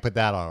 you can't put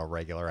that on a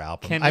regular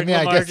album. Kendrick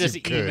Lamar just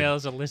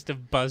emails a list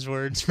of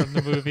buzzwords from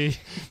the movie.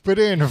 Put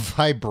in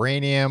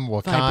vibranium,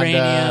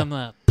 Wakanda.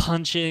 Vibranium,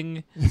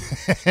 punching.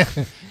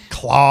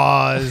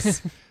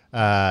 Claws.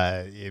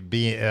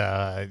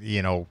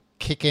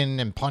 Kicking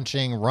and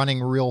punching,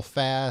 running real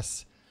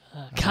fast.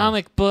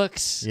 Comic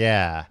books.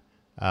 Yeah.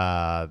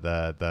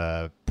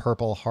 The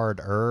purple heart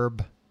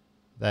herb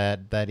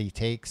that he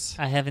takes.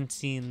 I haven't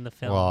seen the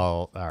film.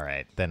 Well, all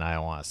right, then I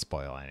don't want to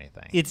spoil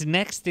anything. It's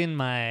next in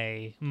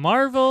my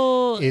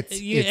Marvel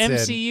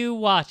MCU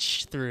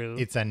watch through.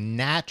 It's a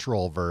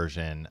natural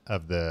version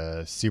of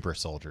the super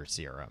soldier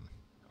serum.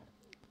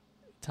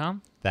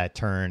 Tom? That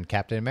turned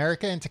Captain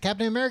America into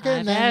Captain America.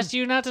 I've asked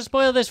you not to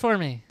spoil this for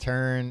me.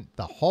 Turn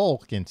the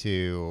Hulk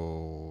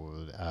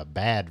into a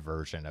bad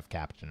version of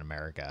Captain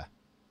America.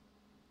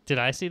 Did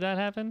I see that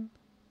happen?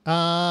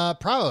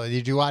 Probably.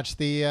 Did you watch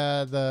the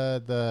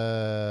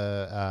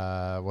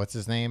what's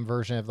his name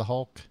version of the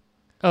Hulk?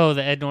 Oh,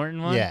 the Ed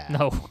Norton one? Yeah.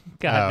 No.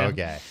 God. Oh,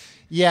 okay.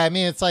 Yeah, I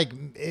mean, it's like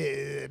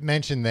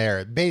mentioned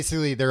there.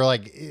 Basically, they're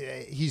like,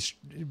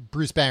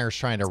 Bruce Banner's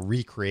trying to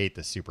recreate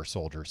the super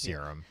soldier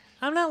serum.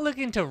 I'm not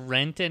looking to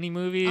rent any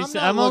movies.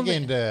 I'm not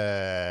looking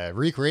to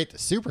recreate the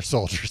super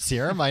soldier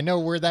serum. I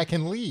know where that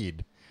can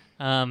lead.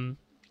 The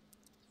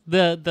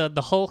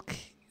Hulk.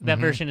 That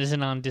version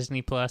isn't on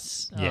Disney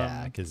Plus.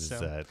 Yeah, because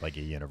it's like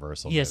a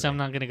Universal. Yes, movie. I'm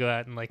not going to go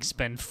out and like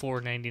spend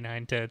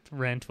 $4.99 to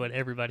rent what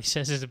everybody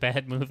says is a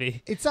bad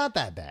movie. It's not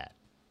that bad.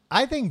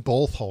 I think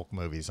both Hulk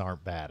movies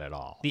aren't bad at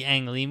all. The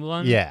Ang Lee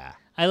one? Yeah.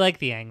 I like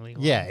the Ang Lee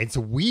one. Yeah, it's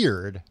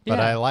weird, but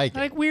I like it.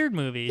 I like weird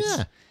movies.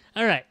 Yeah.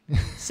 All right.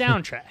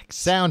 Soundtracks.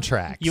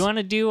 Soundtracks. You want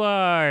to do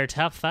our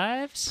top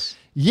fives?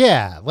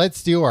 Yeah,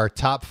 let's do our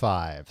top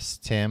fives,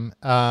 Tim.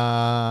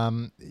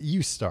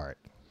 You start.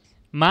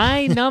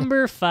 My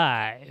number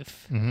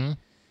 5. Mm-hmm.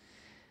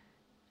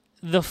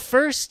 The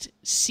first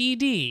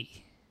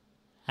CD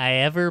I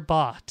ever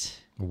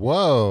bought.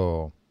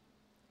 Whoa.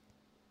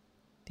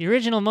 The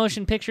original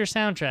motion picture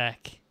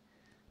soundtrack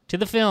to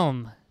the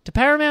film, to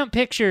Paramount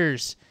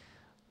Pictures,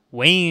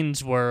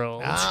 Wayne's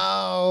World.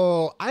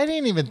 Oh, I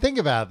didn't even think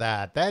about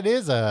that.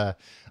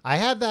 I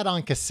had that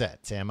on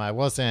cassette, Tim. I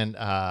wasn't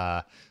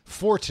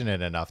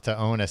fortunate enough to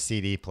own a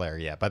CD player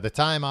yet. By the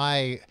time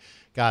I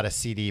got a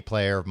CD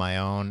player of my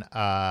own,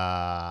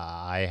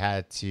 I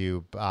had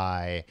to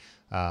buy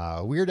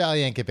Weird Al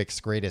Yankovic's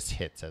Greatest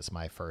Hits as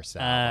my first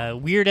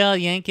album. Weird Al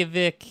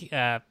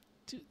Yankovic,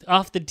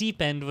 Off the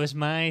Deep End was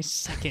my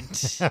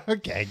second.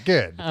 Okay,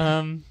 good.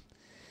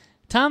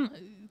 Tom,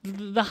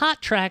 the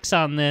hot tracks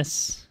on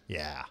this.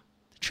 Yeah.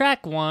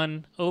 Track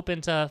 1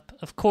 opens up,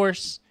 of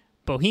course,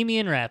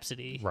 Bohemian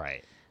Rhapsody.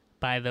 Right.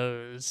 By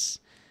those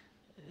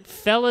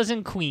Fellas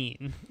and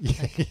Queen.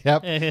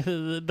 Yep.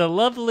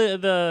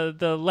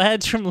 The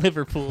lads from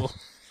Liverpool.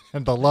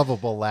 And the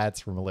lovable lads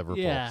from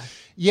Liverpool. Yeah.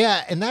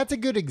 Yeah, and that's a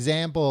good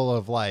example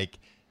of like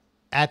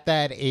at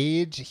that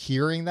age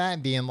hearing that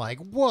and being like,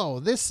 whoa,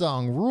 this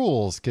song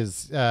rules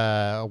because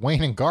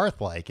Wayne and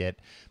Garth like it.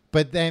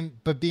 But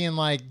being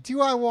like,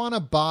 do I want to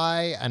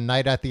buy A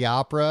Night at the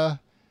Opera?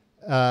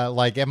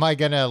 Like, am I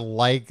going to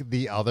like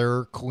the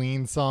other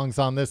Queen songs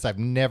on this? I've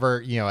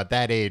never, at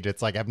that age,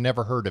 it's like I've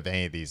never heard of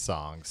any of these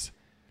songs.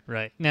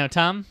 Right. Now,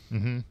 Tom,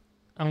 Mm-hmm.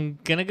 I'm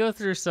going to go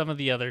through some of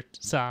the other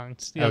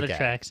songs, the other Okay.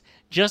 tracks.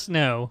 Just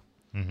know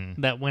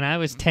Mm-hmm. that when I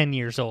was 10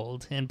 years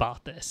old and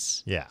bought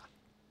this, Yeah.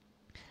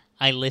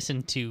 I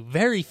listened to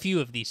very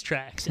few of these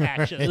tracks,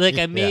 actually. Like,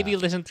 I maybe Yeah.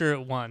 listened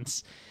through it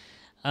once.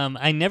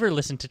 I never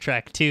listened to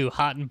track 2,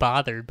 Hot and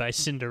Bothered by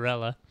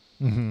Cinderella,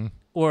 Mm-hmm.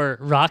 or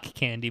Rock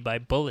Candy by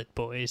Bullet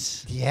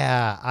Boys.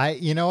 Yeah.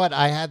 You know what?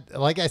 I had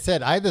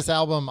this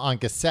album on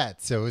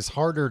cassette, so it was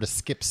harder to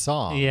skip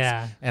songs.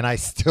 Yeah. And I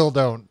still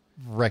don't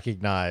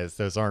recognize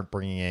those aren't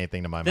bringing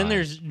anything to my Then mind.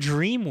 there's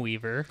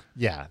Dreamweaver,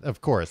 Yeah, of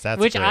course. That's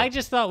which great. I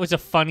just thought was a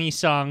funny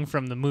song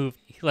from the movie.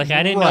 Like,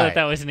 I didn't know Right.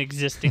 that was an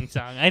existing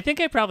song. I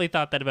think I probably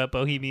thought that about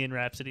Bohemian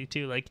Rhapsody,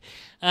 too. Like,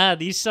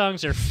 these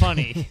songs are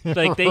funny.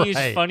 Like, they use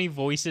Right. funny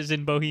voices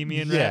in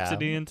Bohemian Yeah.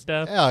 Rhapsody and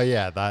stuff. Oh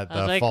yeah, the I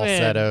was like,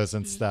 falsettos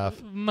and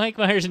stuff. Mike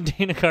Myers and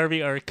Dana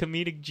Carvey are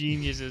comedic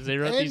geniuses. They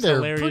wrote And these they're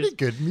hilarious... pretty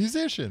good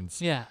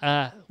musicians.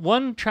 Yeah.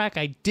 One track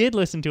I did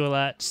listen to a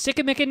lot,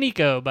 Sickamicka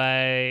Nico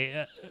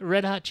by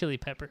Red Hot Chili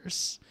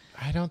Peppers.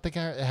 I don't think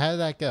how did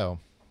that go?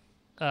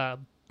 And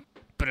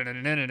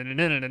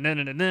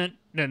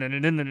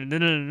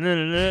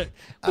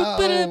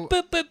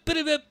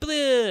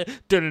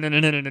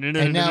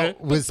now,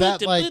 was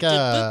that like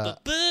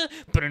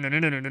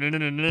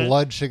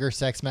Blood Sugar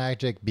Sex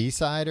Magic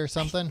B-side or I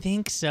something?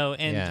 think so.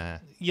 And Yeah.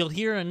 you'll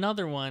hear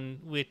another one,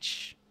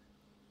 which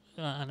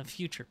on a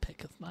future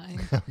pick of mine.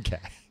 Okay.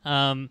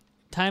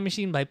 Time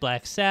Machine by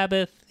Black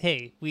Sabbath.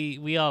 Hey,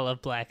 we all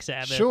love Black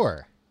Sabbath.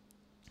 Sure.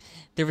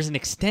 There was an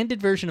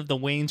extended version of the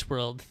Wayne's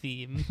World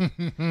theme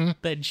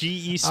that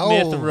G.E.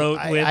 Smith wrote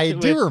with... I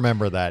do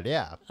remember that,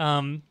 yeah.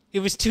 It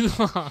was too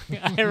long.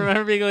 I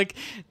remember being like,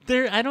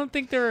 I don't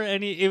think there were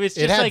any... It was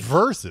just It had like...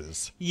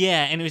 verses.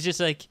 Yeah, and it was just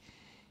like,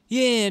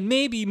 yeah, and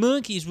maybe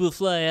monkeys will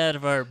fly out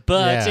of our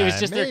butts. It was Yeah,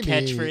 just their maybe.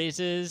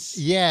 catchphrases.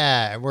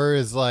 Yeah,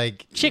 whereas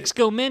like... Chicks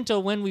go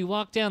mental when we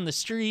walk down the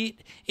street.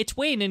 It's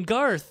Wayne and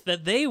Garth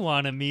that they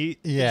want to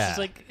meet. Yeah. It's just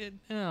like,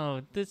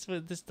 no, this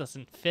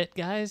doesn't fit,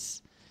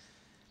 guys.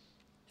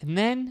 And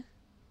then,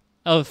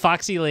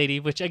 Foxy Lady,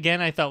 which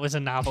again I thought was a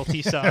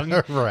novelty song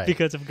Right.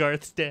 because of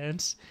Garth's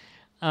dance.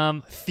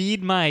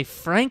 Feed My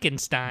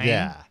Frankenstein.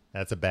 Yeah,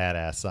 that's a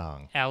badass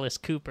song. Alice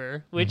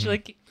Cooper, which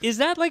like, is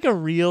that like a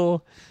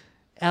real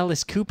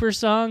Alice Cooper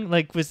song?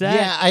 Like, was that?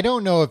 Yeah, I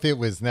don't know if it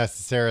was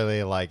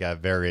necessarily like a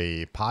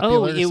very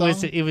popular it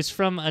song. It was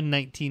from a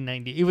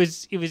 1990. It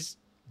was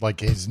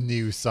Like his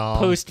new song.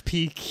 post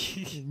peak.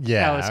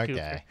 Yeah, Alice okay.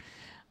 Cooper.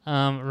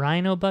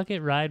 Rhino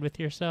Bucket, Ride With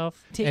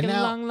Yourself. Take And a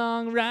now- long,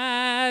 long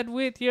ride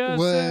with yourself.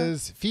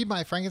 Was Feed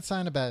My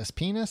Frankenstein about his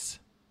penis?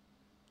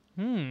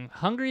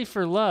 Hungry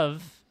for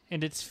Love,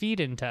 and it's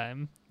feed-in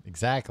time.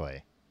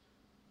 Exactly.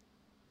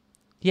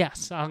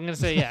 Yes, I'm gonna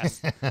say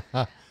yes.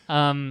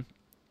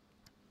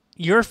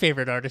 Your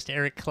favorite artist,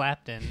 Eric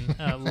Clapton,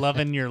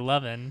 "Lovin' Your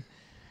Lovin'."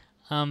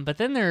 But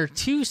then there are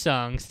two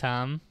songs,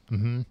 Tom.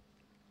 Mm-hmm.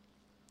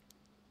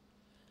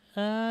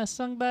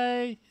 Sung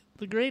by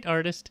the great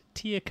artist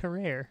Tia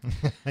Carrere.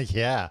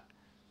 Yeah.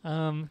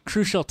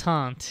 Crucial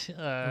Taunt.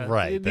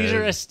 Right, These are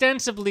the-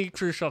 ostensibly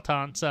Crucial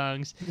Taunt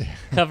songs.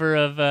 Cover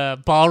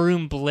of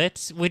Ballroom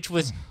Blitz, which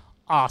was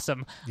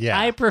awesome. Yeah.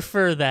 I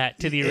prefer that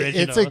to the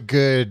original. It's a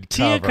good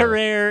Tia cover.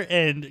 Carrere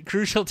and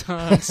Crucial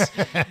Taunt's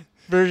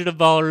version of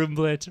Ballroom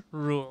Blitz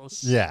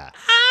rules. Yeah.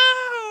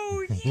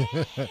 Ow!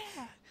 Yeah!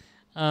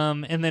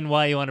 And then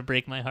Why You Want to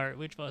Break My Heart,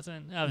 which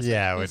wasn't.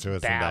 Yeah, which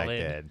wasn't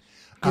ballad. that good.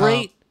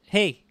 Great.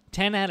 Hey,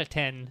 10 out of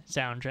 10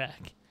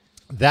 soundtrack.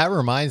 That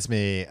reminds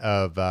me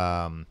of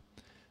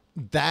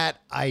that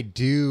I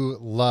do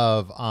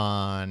love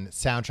on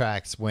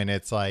soundtracks when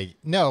it's like,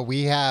 no,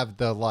 we have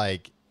the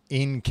like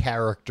in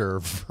character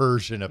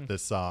version of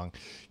this song.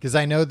 Because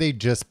I know they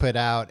just put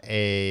out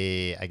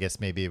I guess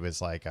maybe it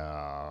was like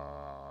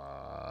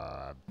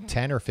a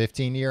 10 or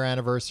 15 year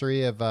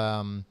anniversary of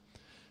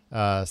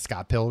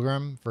Scott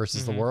Pilgrim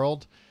versus the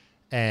World.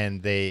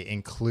 And they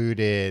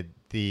included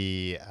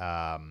the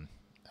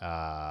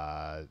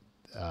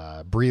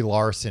Brie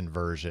Larson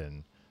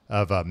version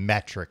of a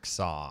metric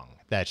song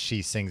that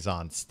she sings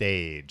on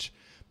stage.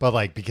 But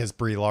like, because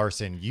Brie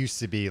Larson used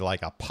to be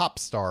like a pop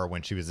star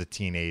when she was a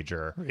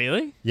teenager.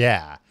 Really?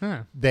 Yeah.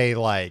 Huh. They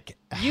like,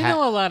 You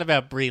know a lot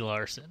about Brie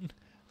Larson.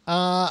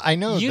 I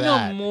know You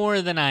that. know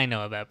more than I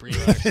know about Brie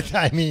Larson.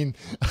 I mean,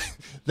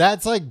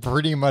 That's like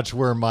pretty much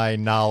where my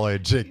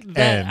knowledge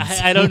ends.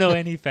 I don't know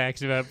any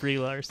facts about Brie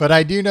Larson. But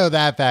I do know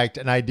that fact,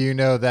 and I do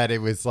know that it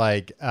was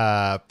like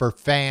for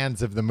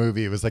fans of the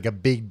movie, it was like a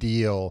big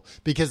deal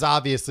because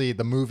obviously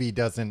the movie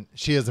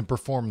she doesn't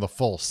perform the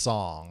full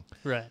song,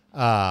 right?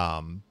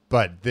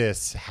 But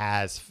this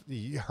has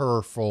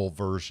her full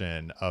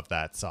version of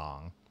that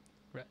song,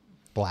 Right.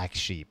 Black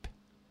Sheep.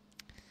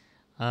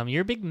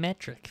 You're a big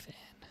Metric fan.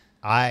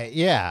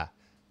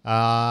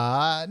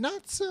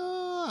 Not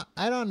so.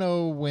 I don't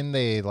know when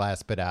they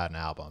last put out an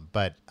album,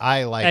 but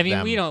I like. I mean,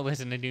 them. we don't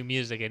listen to new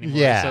music anymore.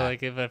 Yeah.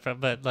 So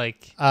but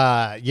like.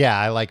 Yeah,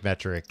 I like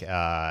Metric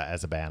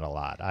as a band a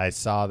lot. I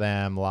saw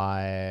them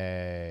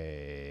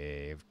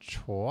live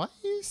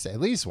twice, at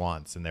least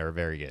once, and they were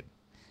very good.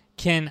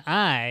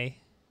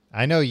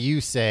 I know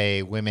you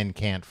say women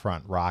can't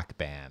front rock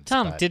bands.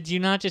 Tom, did you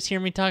not just hear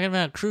me talking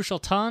about Crucial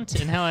Taunt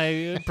and how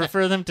I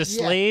prefer them to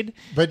Slade?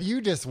 But you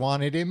just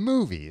wanted in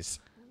movies.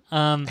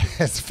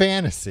 As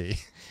fantasy.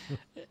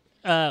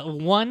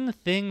 One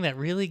thing that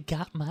really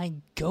got my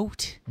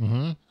goat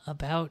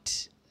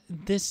about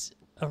this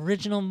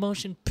original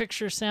motion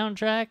picture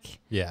soundtrack.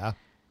 Yeah.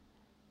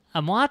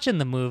 I'm watching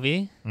the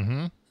movie.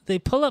 Mm-hmm. They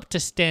pull up to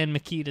Stan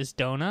Mikita's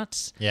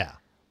Donuts. Yeah.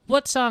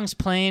 What song's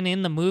playing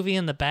in the movie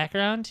in the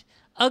background?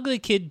 Ugly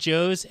Kid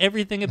Joe's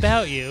Everything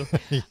About You.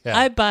 Yeah.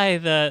 I buy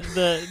the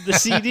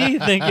CD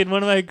thinking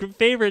one of my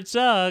favorite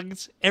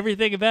songs,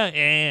 Everything About,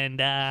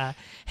 and I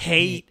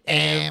hate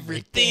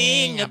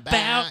everything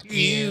about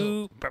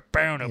you.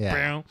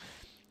 Yeah.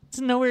 It's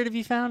nowhere to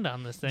be found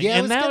on this thing. Yeah,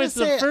 and that was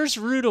the first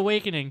rude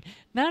awakening.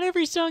 Not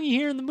every song you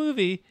hear in the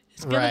movie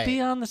is going to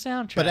be on the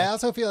soundtrack. But I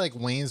also feel like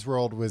Wayne's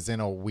World was in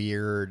a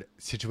weird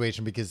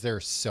situation because there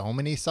are so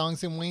many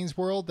songs in Wayne's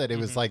World that it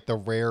was like the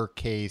rare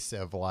case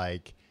of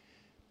like,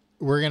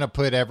 we're going to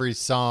put every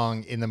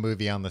song in the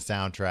movie on the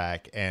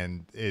soundtrack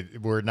and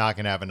we're not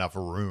going to have enough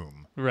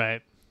room.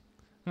 Right.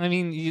 I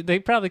mean, they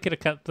probably could have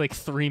cut like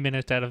 3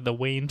 minutes out of the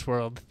Wayne's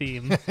World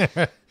theme.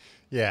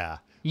 Yeah.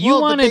 You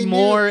wanted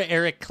more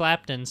Eric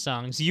Clapton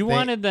songs. You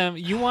wanted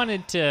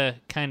to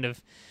kind of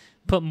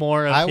put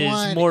more of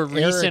his more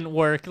recent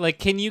work. Like,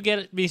 can you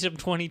get me some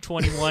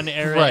 2021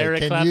 era right. Eric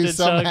Can Clapton you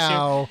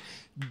somehow, songs?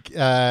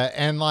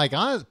 and like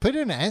put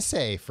an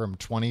essay from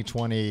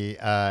 2020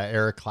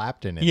 Eric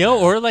Clapton in there.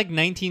 Or like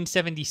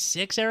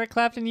 1976 Eric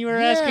Clapton you were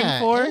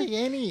asking for?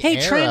 Hey,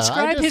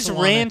 transcribe his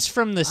rants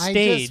from the stage.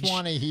 I just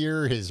want to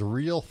hear his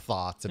real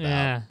thoughts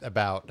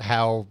about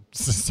how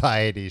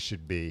society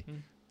should be.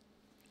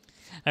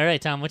 All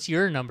right, Tom, what's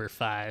your number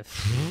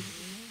 5?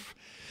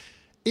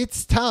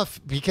 It's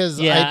tough because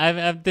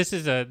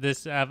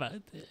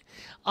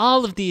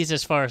all of these,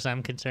 as far as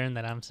I'm concerned,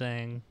 that I'm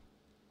saying,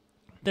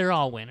 they're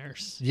all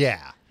winners.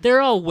 Yeah, they're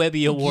all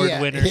Webby Award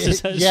winners.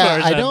 As far as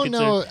I don't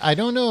know. I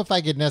don't know if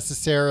I could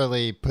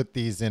necessarily put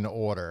these in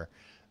order.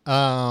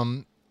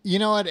 You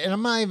know what? And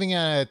I'm not even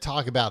gonna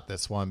talk about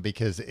this one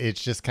because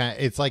it's just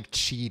it's like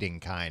cheating,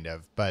 kind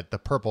of. But the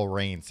Purple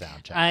Rain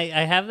soundtrack.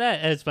 I have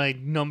that as my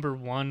number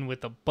 1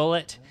 with a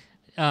bullet.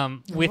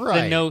 With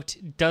the note,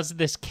 does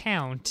this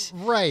count?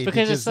 Right.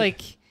 Because it's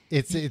like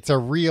it's a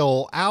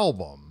real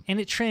album. And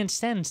it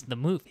transcends the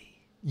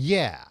movie.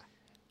 Yeah.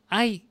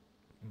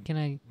 Can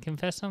I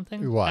confess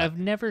something? What? I've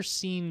never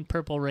seen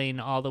Purple Rain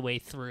all the way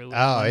through.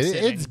 Oh,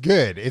 it's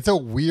good. It's a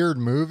weird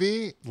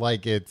movie.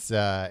 Like it's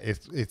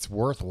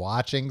worth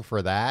watching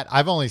for that.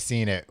 I've only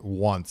seen it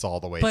once all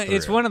the way through. But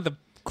it's one of the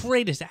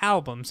greatest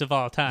albums of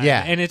all time.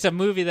 Yeah. And it's a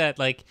movie that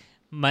like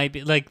might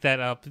be like that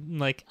up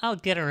like I'll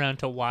get around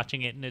to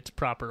watching it in its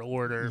proper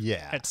order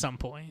at some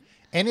point.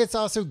 And it's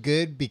also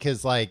good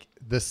because like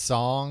the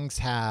songs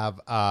have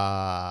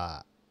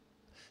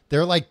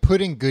they're like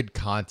put in good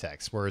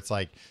context where it's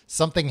like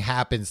something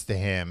happens to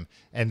him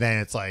and then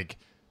it's like,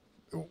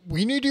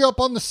 we need you up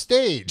on the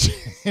stage.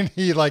 And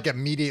he like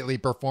immediately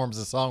performs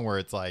a song where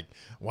it's like,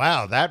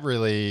 wow, that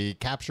really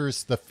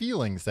captures the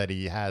feelings that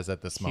he has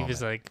at this moment. He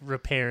was like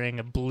repairing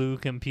a blue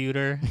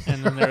computer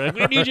and then they're like,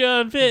 we need you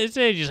on stage.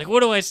 He's like,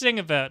 what do I sing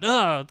about?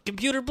 Oh,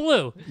 computer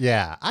blue.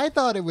 Yeah. I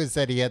thought it was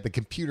that he had the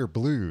computer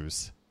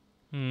blues.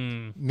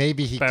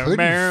 Maybe he couldn't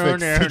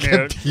fix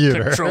the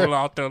computer. Control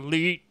Alt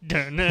Delete.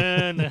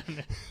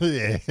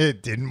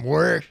 It didn't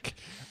work.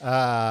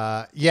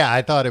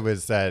 I thought it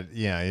was that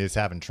he was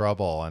having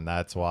trouble, and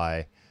that's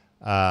why.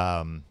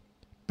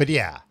 But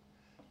yeah,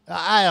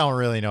 I don't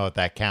really know if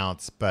that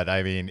counts. But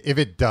I mean, if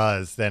it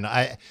does, then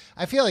I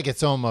feel like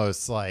it's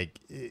almost like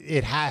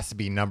it has to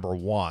be number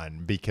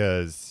 1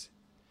 because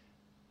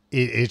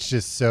it's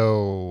just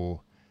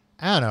so.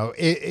 I don't know.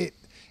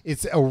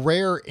 It's a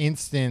rare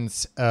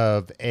instance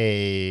of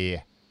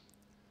a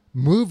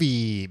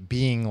movie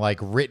being like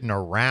written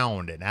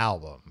around an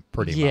album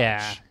pretty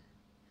much.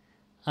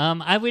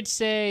 I would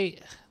say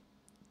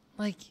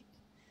like,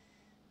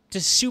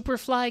 does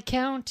Superfly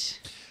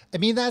count? I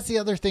mean, that's the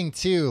other thing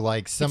too.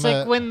 Like it's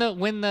like when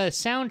the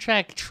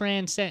soundtrack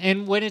transcends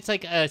and when it's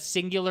like a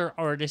singular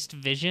artist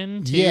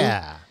vision too.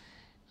 Yeah.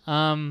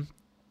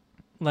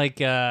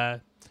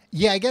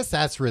 Yeah, I guess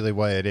that's really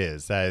what it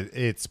is.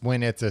 It's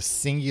when it's a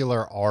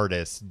singular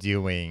artist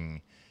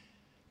doing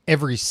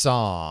every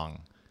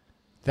song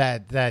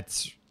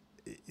that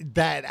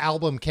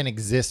album can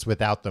exist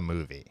without the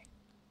movie.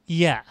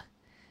 Yeah.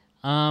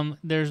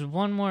 There's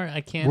one more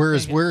I can't.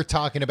 Whereas we're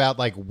talking about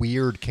like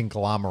weird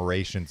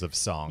conglomerations of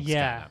songs.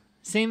 Yeah. Kinda.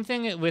 Same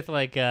thing with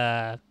like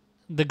the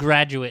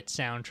Graduate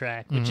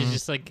soundtrack, which is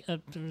just like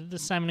the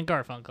Simon and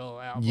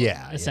Garfunkel album.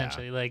 Yeah,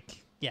 essentially.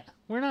 Like, yeah,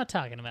 we're not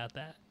talking about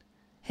that.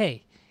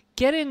 Hey,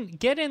 get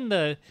in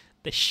the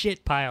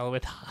shit pile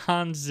with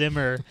Hans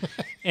Zimmer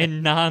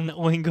and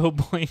non-Oingo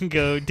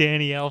Boingo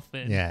Danny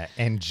Elfman. Yeah,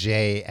 and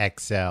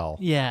JXL.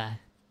 Yeah.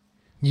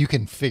 You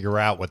can figure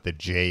out what the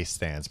J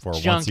stands for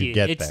Junkie. once you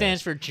get there. It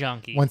stands for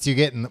junkie. Once you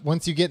get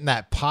in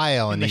that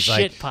pile, and the he's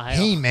shit like, pile.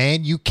 "Hey,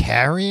 man, you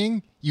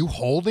carrying? You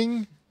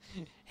holding?"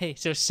 Hey,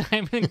 so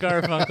Simon and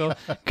Garfunkel,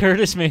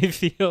 Curtis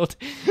Mayfield,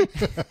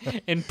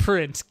 and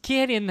Prince,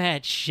 get in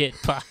that shit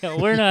pile.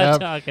 We're not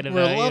talking about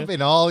We're you.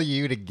 lumping all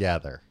you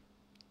together.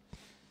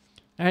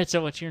 All right,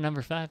 so what's your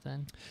number 5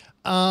 then?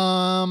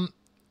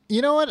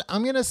 You know what?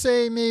 I'm gonna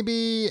say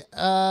maybe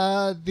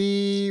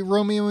the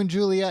Romeo and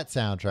Juliet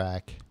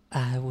soundtrack.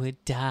 I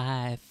would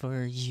die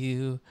for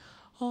you.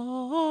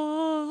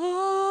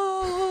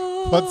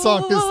 Oh. What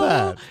song is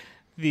that?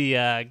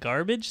 The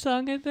Garbage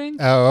song, I think.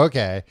 Oh,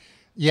 okay.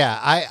 Yeah,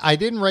 I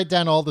didn't write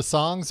down all the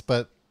songs,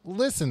 but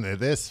listen to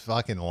this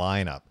fucking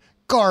lineup.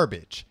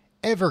 Garbage,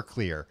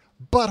 Everclear,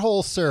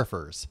 Butthole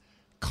Surfers,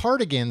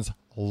 Cardigans,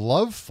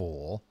 Love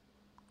Fool.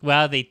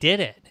 Wow, they did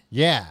it.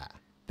 Yeah,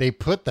 they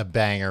put the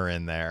banger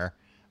in there.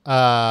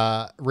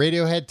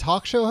 Radiohead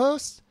Talk Show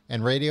Host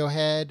and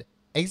Radiohead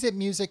Exit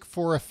Music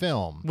for a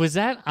Film. Was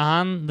that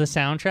on the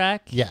soundtrack?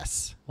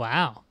 Yes.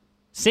 Wow.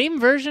 Same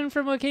version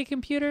from OK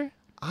Computer?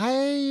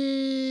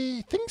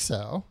 I think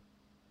so.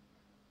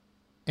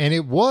 And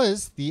it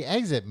was the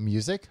exit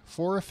music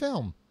for a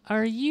film.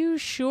 Are you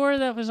sure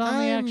that was on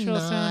the actual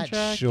I'm not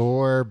soundtrack?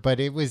 sure, but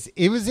it was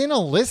in a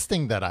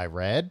listing that I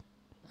read.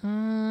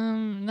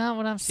 Not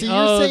what I'm See, seeing.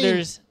 you're Oh, saying-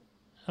 there's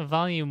a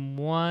volume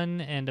 1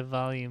 and a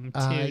volume 2.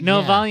 Yeah.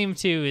 No, volume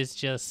 2 is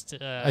just.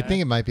 I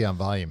think it might be on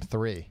volume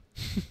 3.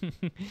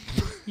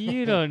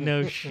 You don't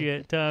know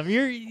shit, Tom.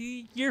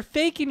 You're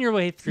faking your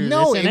way through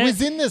No, this. it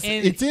was in this.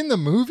 and- It's in the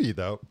movie,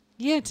 though.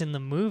 Yeah, it's in the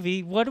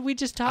movie. What did we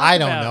just talk I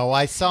about? don't know.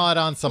 I saw it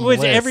on some Was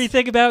list.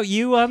 Everything About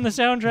You on the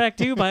soundtrack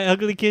too by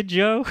Ugly Kid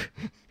Joe?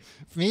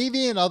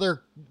 Maybe in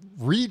other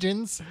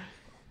regions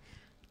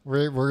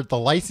where the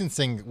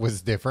licensing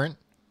was different.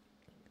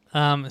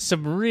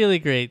 Some really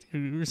great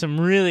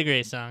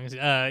songs.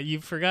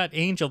 You forgot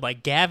Angel by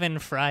Gavin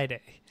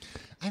Friday.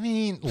 I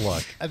mean,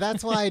 look,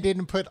 that's why I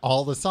didn't put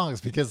all the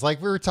songs, because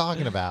like we were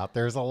talking about,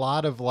 there's a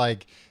lot of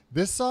like,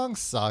 this song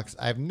sucks.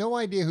 I have no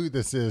idea who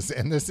this is,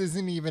 and this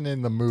isn't even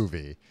in the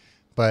movie.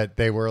 But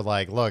they were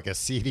like, look, a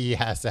CD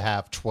has to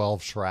have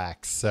 12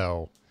 tracks,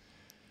 so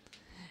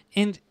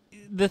And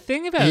the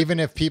thing about even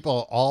if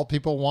all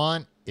people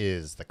want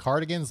is the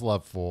Cardigans'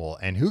 Love Fool,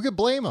 and who could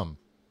blame them?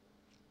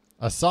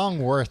 A song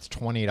worth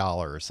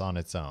 $20 on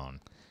its own.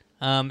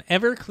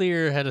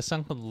 Everclear had a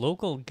song called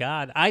Local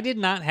God. I did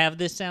not have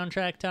this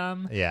soundtrack,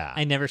 Tom. Yeah.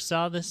 I never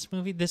saw this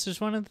movie. This was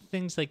one of the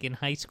things, like, in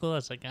high school, I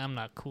was like, I'm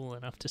not cool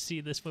enough to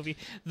see this movie.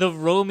 The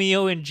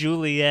Romeo and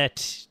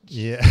Juliet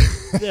Yeah.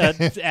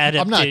 adaptation.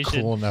 I'm not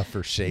cool enough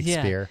for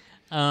Shakespeare.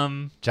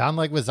 Yeah. John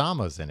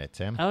Leguizamo's in it,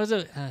 Tim. I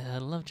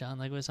love John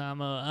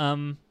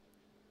Leguizamo.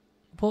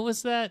 What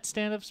was that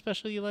stand-up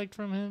special you liked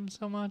from him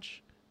so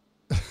much?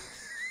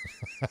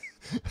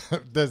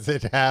 Does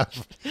it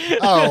have?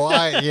 Oh,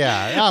 I'm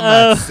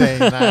not saying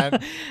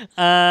that.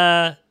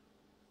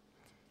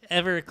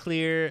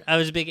 Everclear. I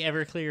was a big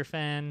Everclear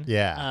fan.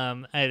 Yeah.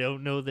 I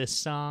don't know this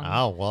song.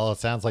 Oh, well, it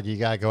sounds like you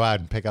got to go out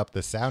and pick up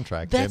the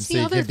soundtrack, That's Tim, the so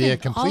you other can be a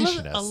thing.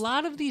 completionist. A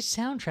lot of these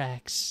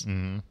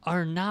soundtracks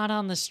are not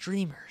on the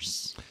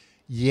streamers.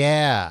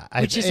 Yeah.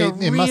 Which is it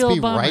must real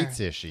be bummer. rights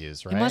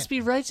issues, right? It must be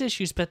rights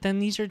issues, but then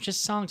these are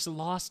just songs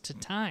lost to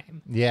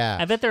time. Yeah.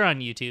 I bet they're on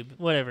YouTube.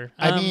 Whatever.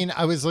 I mean,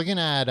 I was looking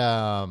at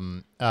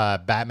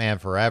Batman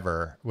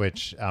Forever,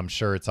 which I'm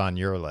sure it's on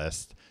your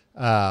list,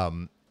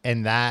 and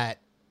that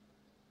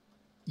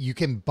you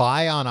can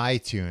buy on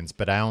iTunes,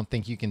 but I don't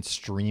think you can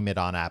stream it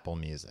on Apple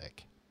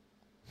Music.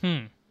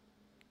 So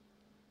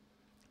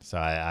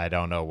I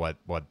don't know what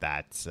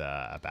that's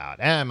about.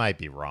 And I might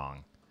be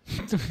wrong.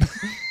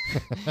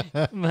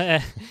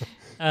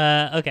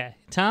 Okay,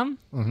 Tom.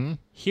 Mm-hmm.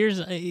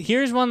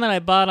 Here's one that I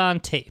bought on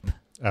tape.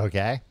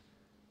 Okay.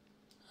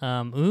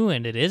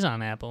 And it is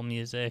on Apple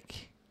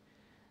Music.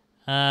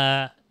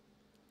 Oh,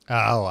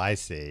 I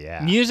see.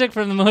 Yeah. Music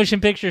from the motion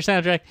picture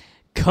soundtrack,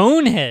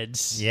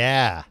 Coneheads.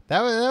 Yeah.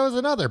 That was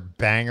another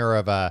banger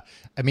of a.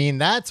 I mean,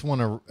 that's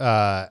one of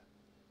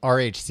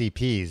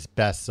RHCP's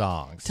best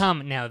songs.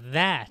 Tom, now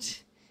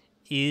that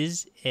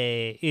is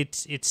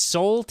it's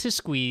Soul to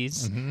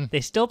Squeeze. Mm-hmm. They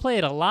still play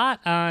it a lot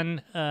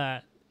on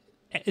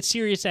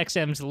Sirius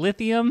XM's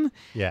Lithium.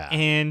 Yeah.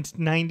 And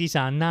 90s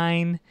on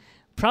 9.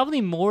 Probably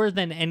more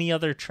than any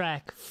other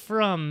track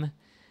from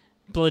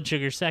Blood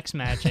Sugar Sex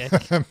Magic.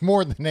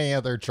 More than any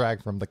other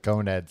track from the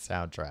Conehead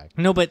soundtrack.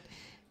 No, but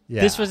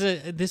Yeah. this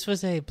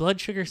was a Blood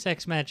Sugar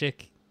Sex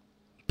Magic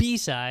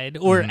B-side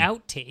or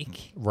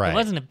outtake. Right. It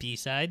wasn't a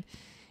B-side.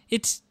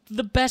 It's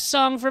the best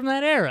song from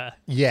that era.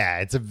 Yeah,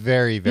 it's a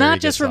very, very Not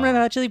good just from song. Red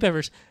Hot Chili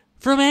Peppers,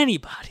 from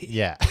anybody.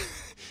 Yeah.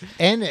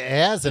 And it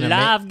has an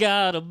I've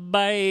got a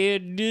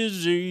bad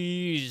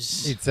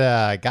disease. it's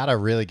got a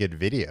really good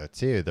video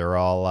too. They're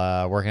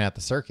all working at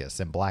the circus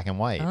in black and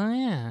white. Oh,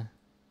 yeah.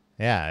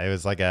 Yeah, it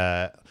was like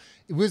it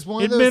was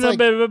one It's of those been like, a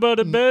bit about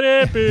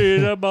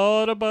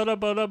a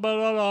bit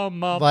on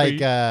my like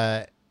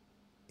feet.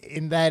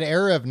 in that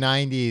era of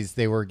 90s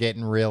they were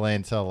getting real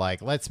into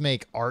like, let's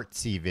make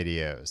artsy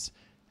videos.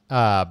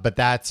 But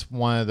that's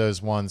one of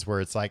those ones where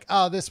it's like,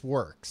 oh, this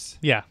works.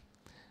 Yeah.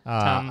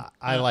 Tom,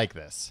 I like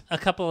this. A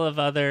couple of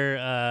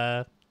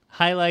other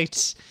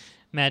highlights.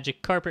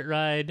 Magic Carpet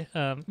Ride.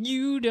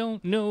 You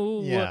Don't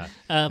Know. Yeah.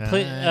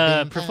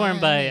 Performed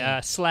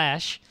by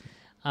Slash.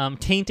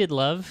 Tainted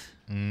Love.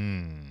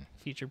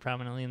 Featured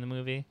prominently in the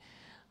movie.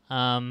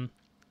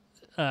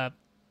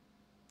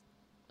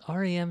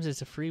 REM's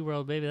It's a Free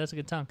World, Baby. That's a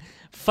good song.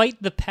 Fight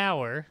the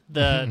Power,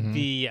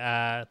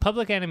 the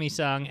Public Enemy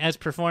song, as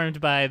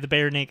performed by the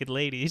Bare Naked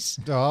Ladies.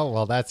 Oh,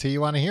 well, that's who you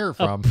want to hear A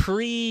from.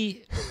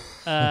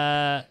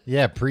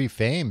 Yeah,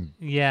 pre-fame.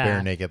 Yeah.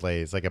 Bare Naked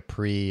Ladies, like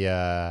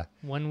a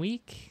 1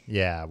 week.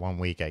 yeah, 1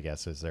 week, I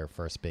guess, was their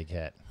first big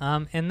hit.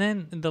 And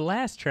then the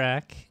last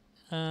track,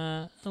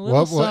 a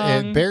little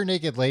song. Bare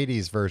Naked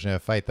Ladies version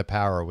of Fight the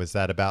Power, was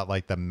that about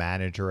like the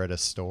manager at a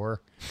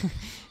store?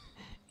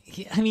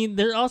 I mean,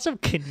 they're also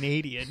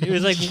Canadian. It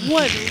was like,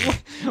 what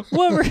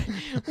are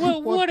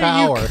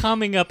power? you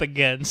coming up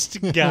against,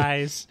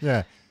 guys?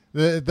 Yeah.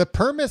 The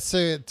permits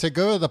to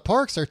go to the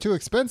parks are too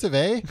expensive,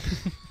 eh?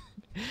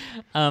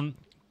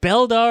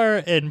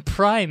 Beldar and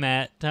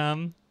Primat,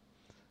 Tom.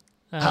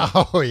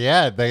 Oh,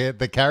 yeah,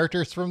 the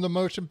characters from the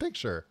motion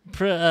picture.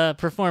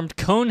 Performed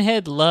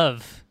Conehead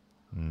Love.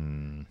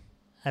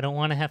 I don't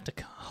want to have to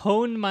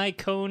hone my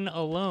cone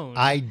alone.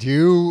 I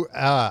do.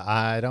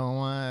 I don't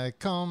want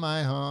to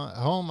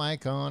hone my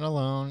cone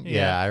alone.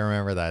 Yeah, I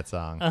remember that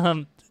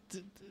song.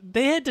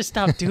 They had to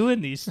stop doing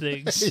these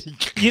things.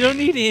 You don't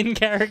need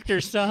in-character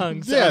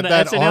songs. Yeah, on the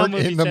that SNL aren't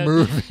movie in the set.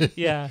 movie.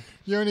 Yeah,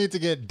 You don't need to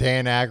get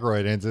Dan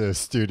Aykroyd into the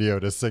studio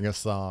to sing a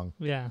song.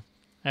 yeah.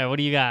 All right, what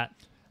do you got?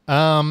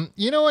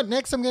 You know what?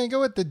 Next, I'm going to go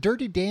with the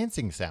Dirty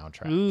Dancing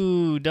soundtrack.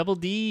 Ooh, double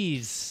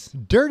D's.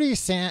 Dirty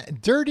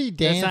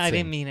Dancing. I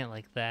didn't mean it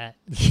like that.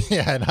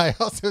 Yeah, and I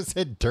also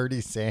said Dirty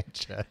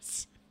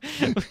Sanchez.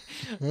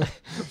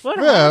 What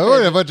Yeah,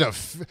 what a happened? bunch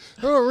of.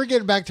 We're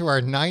getting back to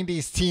our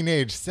 90s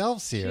teenage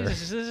selves here.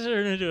 Jesus, this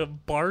turned into a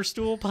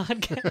Barstool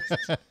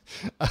podcast.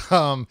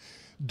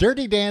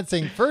 Dirty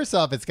Dancing, first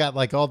off, it's got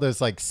like all those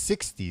like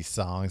 60s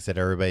songs that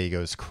everybody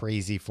goes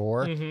crazy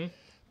for.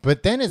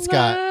 But then it's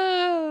got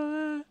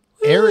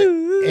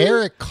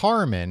Eric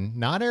Carmen,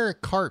 not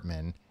Eric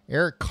Cartman,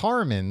 Eric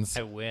Carmen's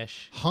I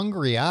wish.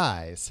 Hungry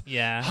Eyes.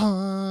 Yeah.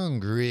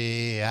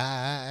 Hungry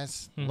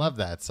Eyes. Love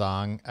that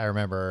song. I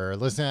remember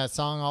listening to that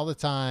song all the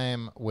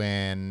time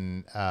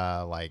when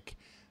like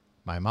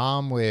my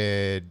mom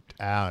would,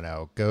 I don't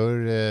know, go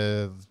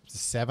to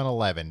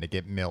 7-Eleven to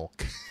get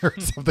milk or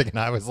something, and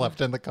I was left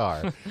in the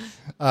car.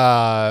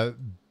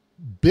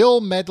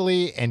 Bill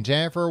Medley and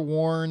Jennifer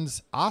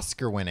Warnes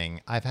Oscar winning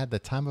I've Had the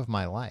Time of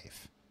My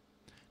Life.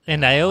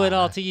 And I owe it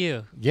all to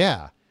you.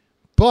 Yeah.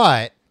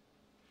 But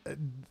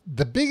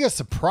the biggest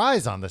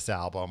surprise on this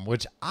album,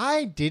 which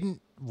I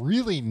didn't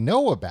really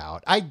know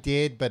about, I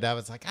did, but I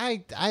was like,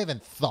 I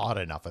haven't thought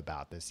enough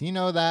about this. You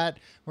know that?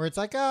 Where it's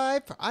like, oh,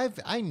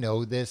 I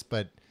know this,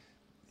 but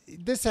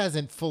this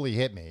hasn't fully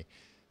hit me.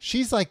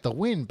 She's Like the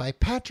Wind by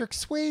Patrick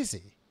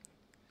Swayze.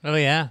 Oh,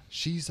 yeah.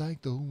 She's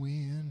like the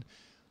wind.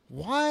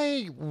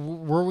 Why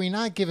were we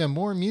not given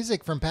more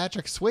music from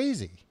Patrick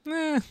Swayze?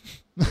 I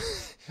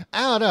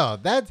don't know.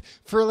 That's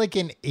for like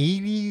an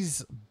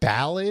 80s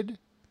ballad.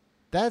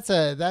 That's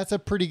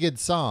a pretty good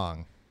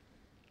song.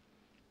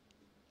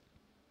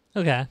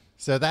 Okay.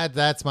 So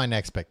that's my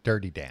next pick,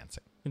 Dirty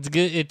Dancing. It's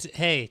good.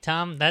 Hey,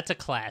 Tom, that's a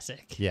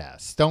classic. Yeah,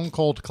 Stone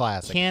Cold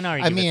classic. Can't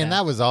argue I with mean, that.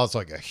 that was also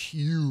like a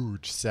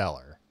huge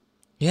seller.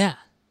 Yeah.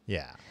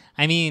 Yeah.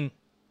 I mean,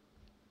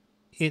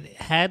 it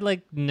had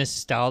like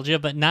nostalgia,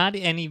 but not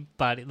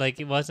anybody. Like,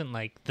 it wasn't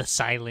like the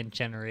Silent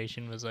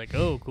Generation was like,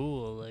 oh,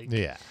 cool. Like,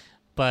 Yeah.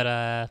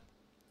 But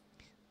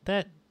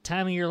that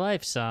Time of Your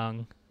Life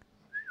song,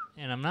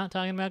 and I'm not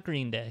talking about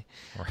Green Day.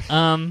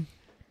 Tom,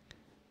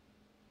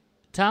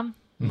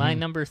 my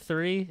number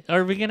 3.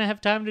 Are we gonna have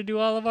time to do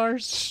all of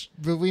ours?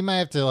 But we might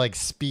have to like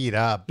speed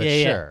up, but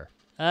Yeah, sure.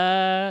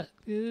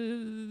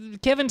 Yeah.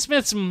 Kevin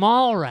Smith's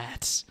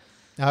Mallrats.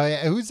 Oh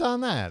yeah, who's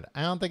on that?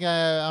 I don't think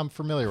I'm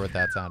familiar with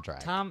that soundtrack.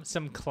 Tom,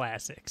 some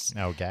classics.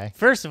 Okay.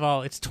 First of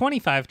all, it's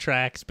 25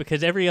 tracks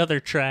because every other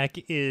track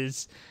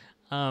is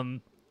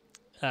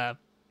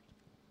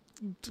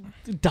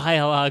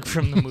dialogue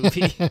from the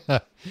movie.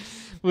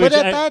 But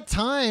at that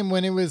time,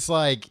 when it was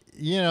like,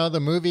 you know, the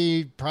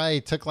movie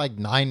probably took like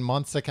 9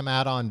 months to come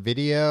out on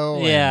video.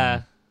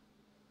 Yeah.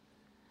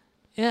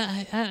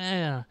 Yeah, I don't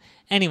know.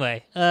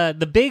 Anyway,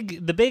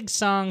 the big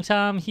song,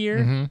 Tom,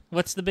 here.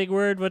 What's the big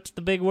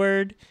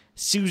word?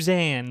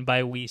 Suzanne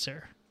by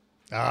Weezer.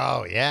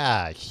 Oh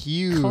yeah,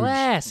 huge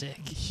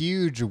Classic.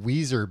 huge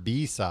Weezer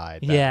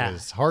B-side. That Yeah.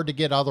 was hard to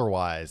get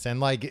otherwise, and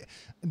like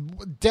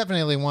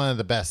definitely one of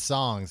the best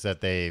songs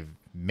that they've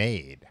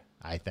made,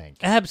 I think.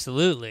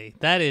 Absolutely.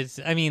 That is,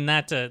 I mean,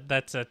 that's a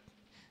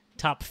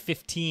top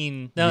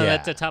 15. No, Yeah.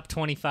 that's a top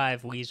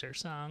 25 Weezer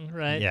song,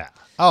 right? Yeah.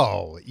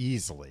 Oh,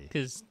 easily.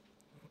 Because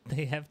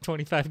they have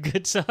 25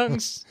 good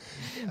songs.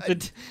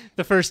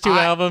 the first two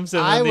albums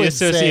and I then the would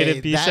associated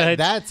say B-sides.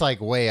 that's like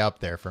way up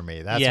there for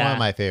me. That's one Yeah. of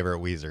my favorite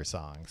Weezer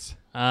songs.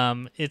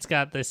 It's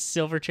got this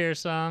Silverchair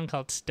song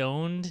called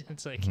Stoned.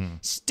 It's like, Mm-hmm.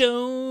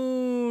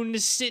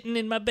 stoned, sitting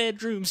in my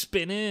bedroom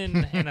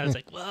spinning. And I was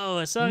like, whoa,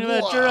 a song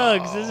about Whoa.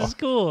 drugs. This is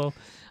cool.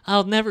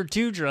 I'll never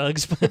do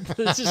drugs, but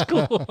this is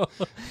cool.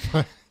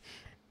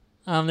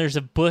 There's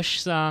a Bush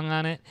song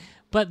on it.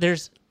 But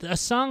there's a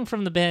song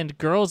from the band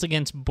Girls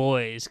Against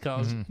Boys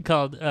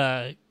called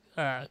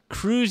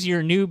Cruise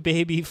Your New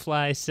Baby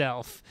Fly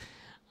Self.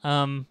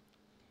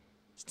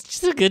 It's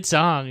just a good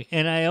song,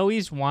 and I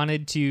always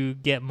wanted to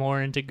get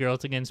more into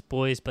Girls Against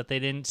Boys, but they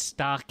didn't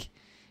stock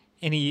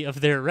any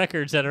of their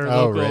records at our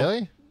Oh, local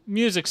really?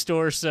 music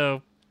store,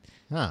 so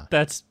Huh.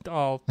 that's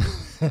all.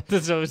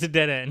 So it was a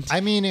dead end. I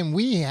mean, and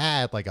we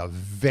had like a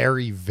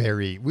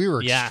we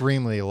were Yeah.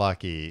 extremely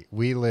lucky.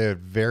 We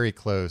lived very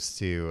close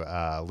to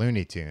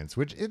Looney Tunes,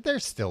 which they're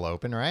still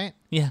open, right?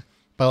 Yeah.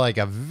 But like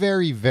a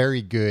very,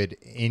 very good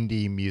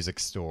indie music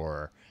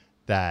store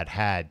that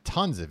had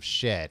tons of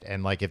shit.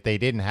 And like if they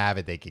didn't have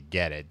it, they could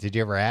get it. Did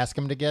you ever ask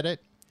them to get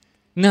it?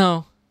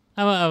 No.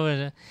 I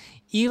would.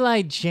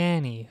 Eli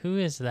Janney. Who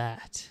is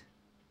that?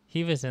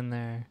 He was in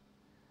there.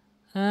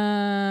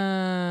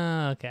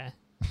 Okay.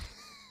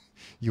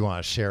 You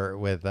want to share it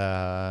with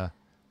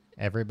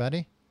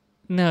everybody?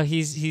 No,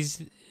 he's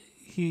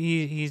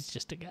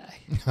just a guy.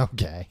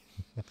 Okay.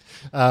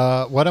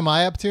 What am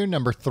I up to?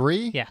 Number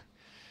 3? Yeah.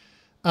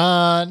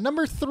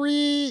 Number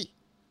 3,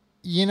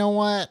 you know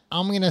what?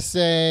 I'm going to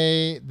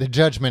say the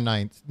Judgment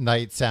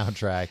Night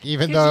soundtrack,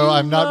 even 'Cause though you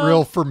I'm not love-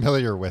 real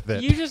familiar with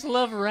it. You just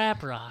love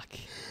rap rock.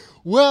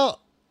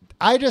 Well,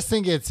 I just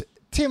think it's...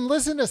 Tim,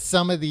 listen to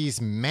some of these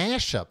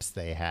mashups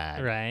they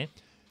had. Right.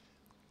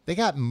 They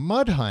got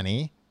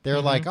Mudhoney. They're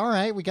Mm-hmm. like, all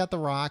right, we got The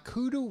Rock.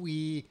 Who do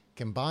we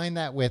combine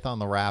that with on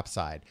the rap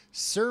side?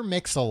 Sir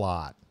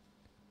Mix-a-Lot.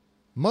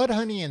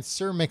 Mudhoney and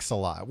Sir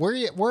Mix-a-Lot.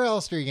 Where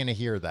else are you going to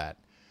hear that?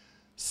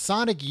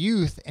 Sonic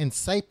Youth and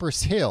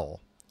Cypress Hill.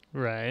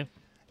 Right.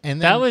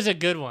 And then, That was a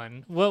good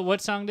one.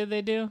 What song did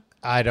they do?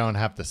 I don't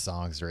have the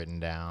songs written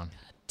down.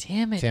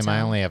 Damn it, Tim, I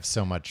Tom. only have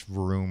so much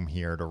room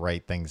here to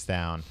write things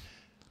down.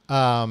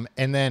 And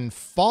then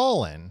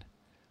Fallen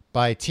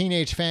by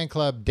Teenage Fan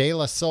Club, De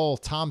La Soul,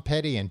 Tom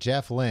Petty, and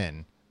Jeff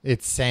Lynne.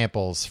 It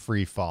samples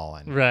Free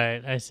Fallin'.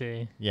 Right, I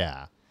see.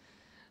 Yeah.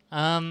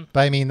 But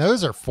I mean,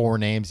 those are 4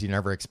 names you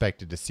never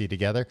expected to see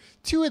together.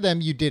 2 of them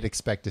you did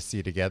expect to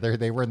see together.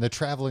 They were in the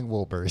Traveling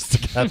Wilburys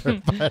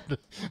together,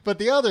 but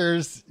the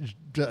others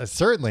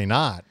certainly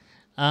not.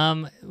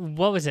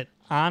 What was it?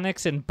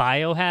 Onyx and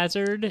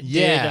Biohazard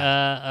did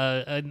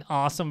an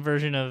awesome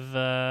version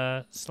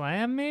of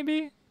Slam,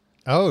 maybe?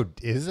 Oh,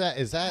 is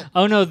that?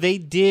 Oh no, they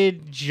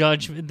did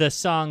the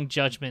song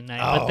Judgment Night,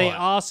 but they Oh.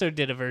 also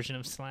did a version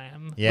of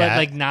Slam. Yeah. But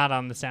like not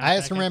on the soundtrack. I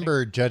just think.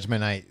 remember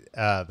Judgment Night,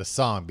 the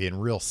song being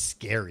real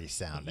scary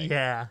sounding.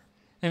 Yeah.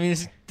 I mean,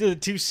 it's the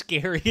 2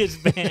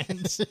 scariest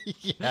bands.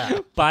 Yeah.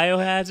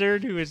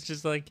 Biohazard, who was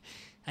just like,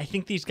 I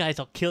think these guys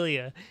will kill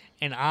you,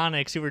 and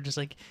Onyx, who were just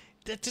like,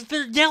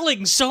 they're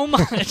yelling so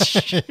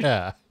much.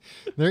 Yeah.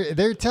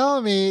 They're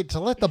telling me to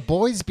let the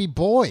boys be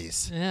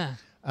boys. Yeah.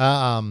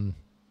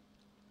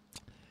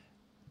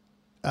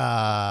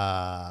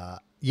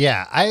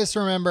 Yeah, I just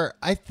remember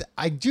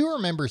I do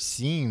remember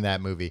seeing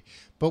that movie,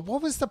 but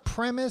what was the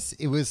premise?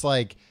 It was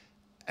like,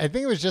 I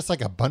think it was just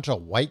like a bunch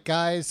of white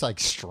guys like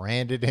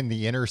stranded in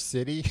the inner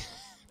city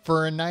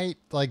for a night,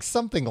 like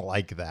something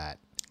like that.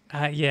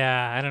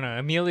 Yeah, I don't know.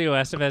 Emilio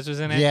Estevez was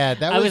in it. Yeah,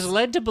 that I was was-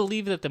 led to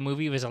believe that the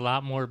movie was a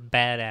lot more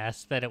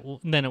badass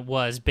than it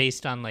was,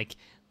 based on like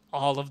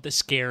all of the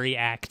scary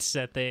acts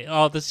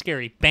all the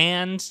scary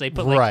bands. They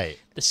put like Right.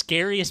 the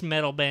scariest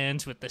metal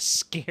bands with the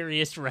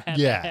scariest rap.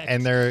 Yeah,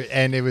 acts.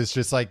 and it was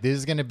just like, this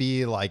is gonna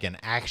be like an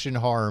action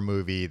horror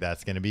movie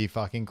that's gonna be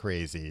fucking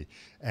crazy,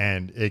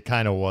 and it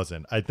kind of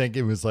wasn't. I think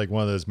it was like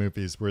one of those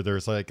movies where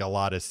there's like a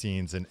lot of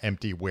scenes in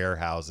empty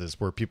warehouses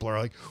where people are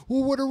like,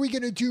 well, what are we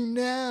gonna do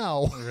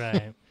now?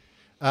 Right.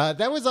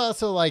 That was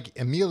also like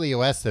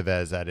Emilio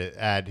Estevez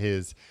at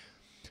his,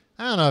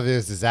 I don't know if it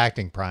was his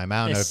acting prime.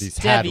 I don't know if he's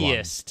had one.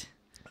 Steadiest.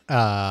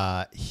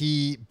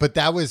 But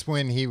that was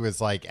when he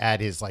was like at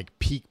his like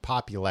peak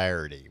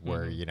popularity,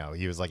 where Mm-hmm. you know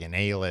he was like an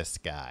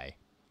A-list guy,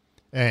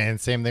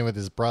 and same thing with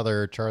his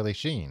brother Charlie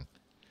Sheen.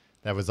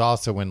 That was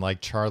also when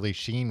like Charlie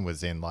Sheen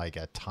was in like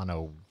a ton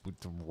of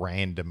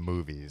random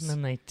movies. And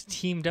then they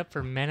teamed up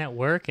for Men at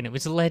Work, and it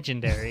was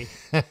legendary.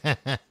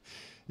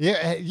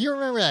 Yeah, you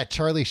remember that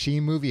Charlie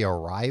Sheen movie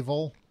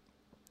Arrival?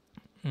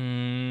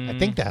 I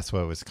think that's what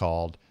it was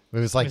called. It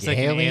was like, It was like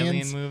an alien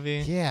aliens.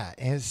 movie. Yeah,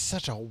 and it's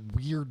such a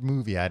weird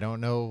movie. I don't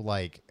know,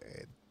 like,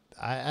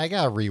 I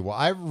gotta rewatch.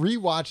 I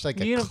rewatched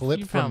like a clip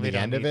you from probably the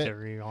don't end of need it. to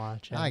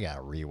rewatch it. I gotta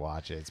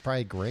rewatch it. It's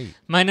probably great.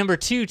 My number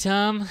 2,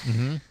 Tom.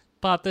 Mm-hmm.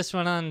 Bought this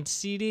one on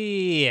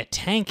CD.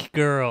 Tank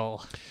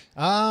Girl.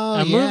 Oh,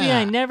 A yeah. movie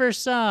I never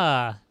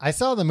saw. I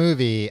saw the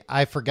movie.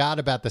 I forgot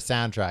about the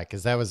soundtrack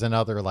because that was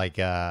another like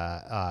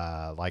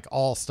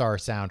all-star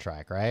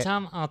soundtrack, right?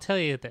 Tom, I'll tell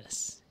you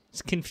this.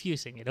 It's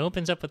confusing. It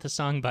opens up with a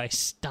song by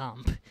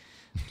Stomp.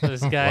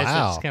 Those guys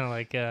Wow. are just kind of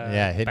like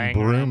Hitting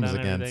banging around brooms on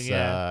everything. against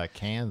Yeah.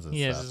 cans and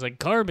Yes, stuff. it's like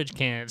garbage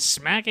cans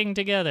smacking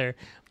together.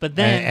 But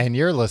then And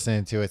you're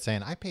listening to it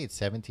saying, "I paid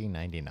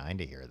 $17.99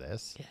 to hear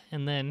this."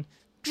 and then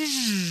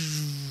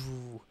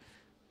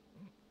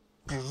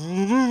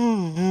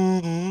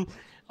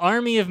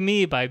Army of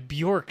Me by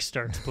Bjork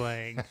starts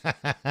playing.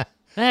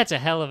 That's a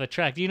hell of a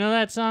track. Do you know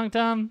that song,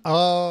 Tom?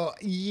 Oh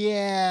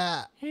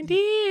yeah, And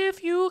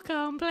if you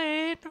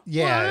complain,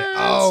 yeah. once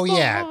Oh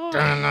yeah. more-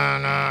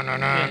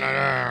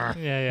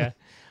 Dun-dun-dun-dun-dun-dun. yeah.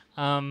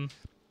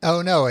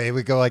 Oh no, it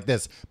would go like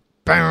this.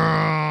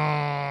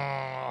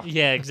 Yeah,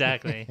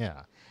 exactly.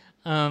 Yeah.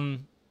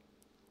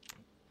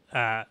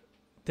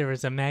 There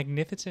was a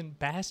Magnificent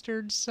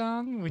Bastards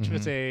song, which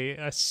was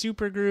a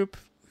super group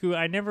who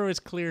I never was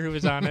clear who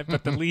was on it,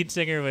 but the lead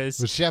singer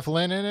was Was Chef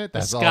Lynn in it?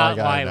 That's all I Scott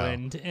gotta know.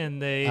 Weiland,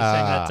 and they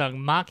sang that song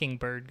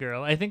 "Mockingbird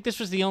Girl." I think this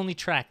was the only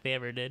track they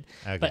ever did.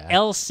 But Okay.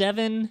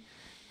 L7,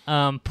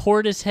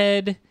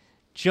 Portishead,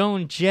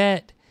 Joan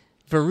Jett,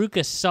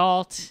 Veruca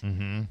Salt,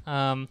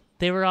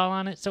 they were all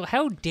on it. So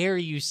how dare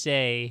you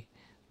say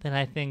that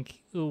I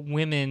think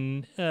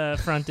women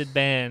fronted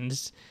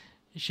bands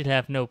should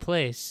have no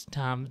place,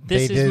 Tom?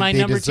 This is my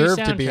number 2 deserve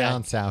soundtrack. to be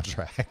on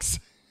soundtracks.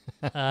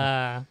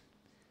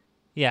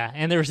 Yeah,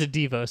 and there was a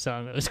Devo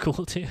song that was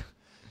cool too.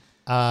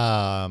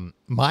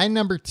 My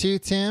number 2,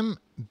 Tim,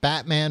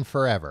 Batman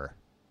Forever.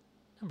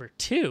 Number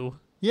 2?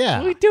 Yeah.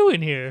 What are we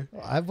doing here?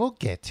 I will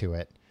get to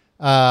it.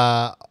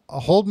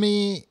 Hold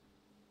Me,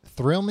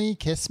 Thrill Me,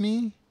 Kiss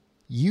Me.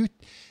 You,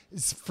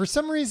 for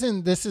some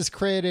reason, this is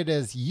credited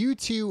as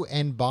U2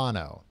 and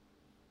Bono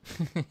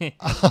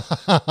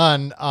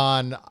on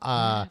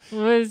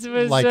Was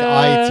like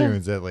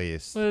iTunes at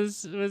least.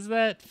 Was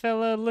that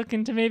fella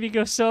looking to maybe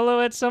go solo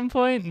at some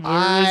point? Or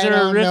I was there a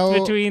don't rift know.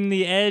 between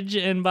the Edge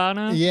and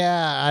Bono?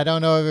 Yeah, I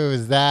don't know if it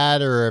was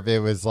that or if it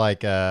was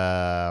like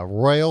a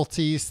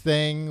royalties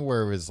thing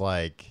where it was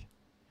like,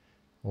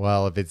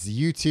 well, if it's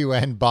U2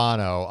 and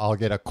Bono, I'll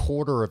get a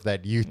quarter of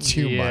that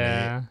U2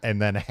 Yeah. money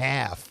and then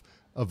half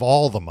of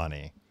all the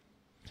money.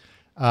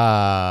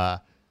 Yeah,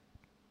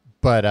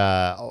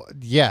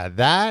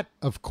 that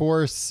of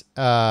course.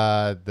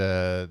 I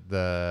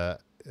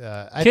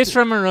Kiss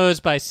from a Rose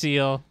by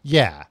Seal.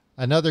 Yeah,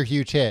 another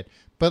huge hit.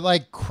 But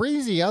like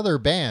crazy other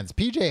bands,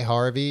 PJ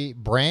Harvey,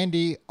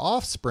 Brandy,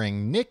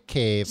 Offspring, Nick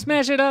Cave,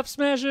 Smash it up,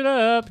 smash it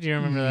up. Do you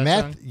remember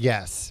that song?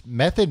 Yes,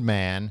 Method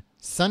Man,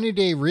 Sunny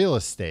Day Real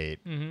Estate,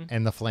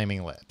 and The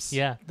Flaming Lips.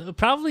 Yeah,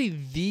 probably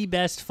the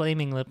best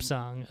Flaming Lip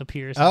song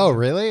appears. Oh,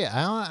 really?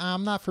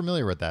 I'm not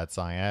familiar with that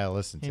song. I gotta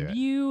listen to And it.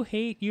 you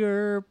hate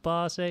your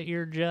boss at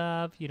your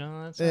job. You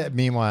know that song?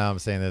 Meanwhile, I'm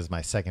saying this is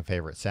my second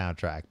favorite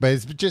soundtrack, but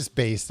it's just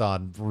based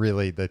on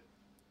really the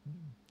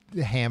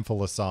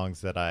handful of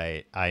songs that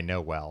I know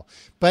well.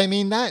 But I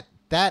mean that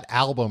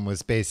album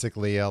was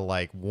basically a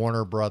like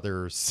Warner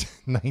Brothers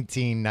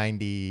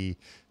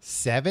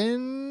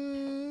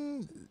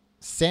 1997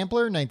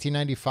 sampler,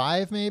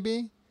 1995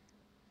 maybe.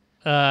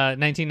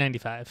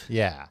 1995.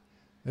 Yeah,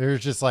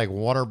 there's just like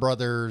Warner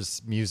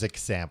Brothers music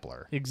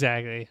sampler.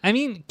 Exactly. I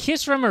mean,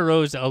 Kiss from a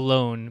Rose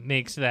alone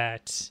makes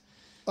that.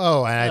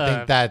 Oh, and I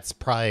think that's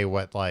probably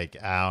what, like,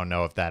 I don't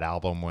know if that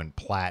album went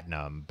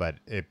platinum, but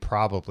it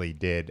probably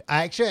did.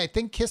 I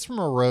think Kiss from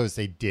a Rose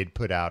they did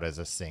put out as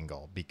a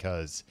single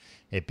because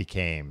it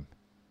became,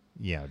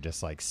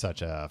 just like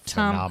such a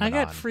Tom, phenomenon. I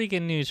got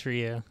freaking news for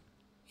you.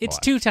 It's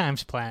What? 2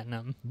 times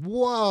platinum.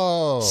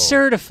 Whoa.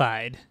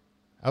 Certified.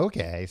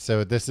 Okay,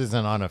 so this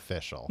isn't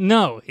unofficial.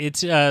 No,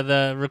 it's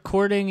the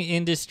Recording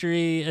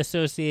Industry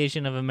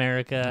Association of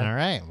America. All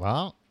right,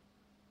 well.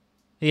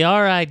 The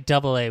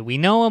RIAA. We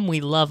know them. We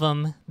love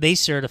them. They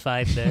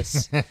certified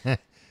this. There's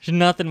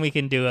nothing we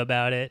can do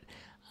about it.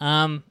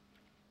 Yeah,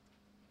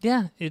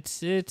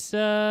 it's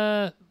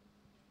and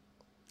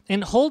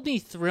Hold Me,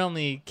 Thrill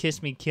Me,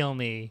 Kiss Me, Kill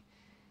Me.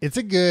 It's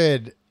a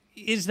good...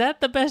 Is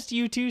that the best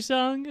U2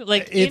 song?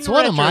 Like, It's in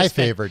one of my retrospect-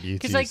 favorite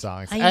 'cause, U2 like,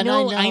 songs. I And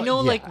know, yeah.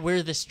 like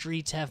Where the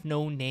Streets Have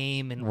No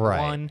Name and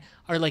Right. One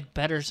are like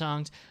better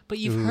songs, but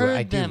you've Ooh, heard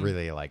I them. do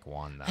really like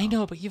One, though. I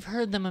know, but you've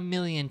heard them a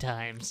million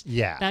times.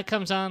 Yeah. That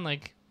comes on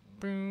like,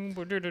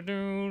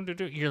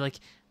 you're like,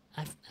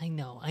 I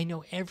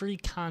know every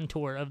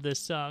contour of this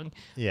song.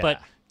 Yeah.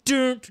 But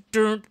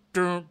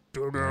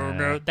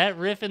that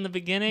riff in the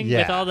beginning Yeah.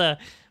 with all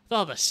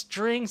the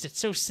strings, it's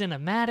so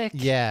cinematic.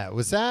 Yeah,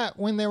 was that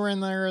when they were in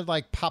their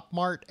like Pop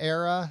Mart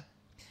era?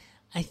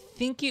 I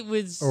think it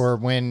was Or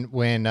when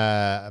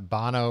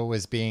Bono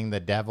was being the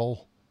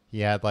devil, he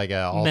had like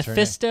a alternate.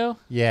 Mephisto.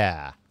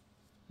 Yeah,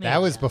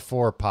 That was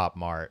before Pop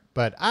Mart,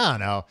 but I don't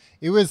know.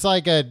 It was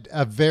like it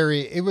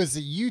was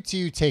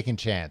U2 taking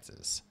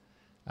chances,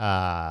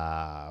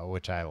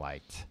 which I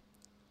liked.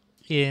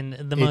 In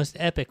the most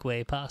epic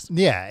way possible.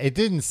 Yeah, it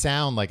didn't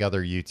sound like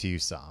other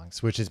U2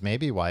 songs, which is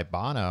maybe why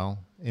Bono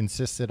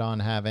insisted on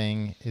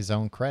having his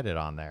own credit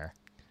on there.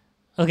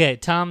 Okay,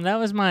 Tom, that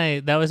was my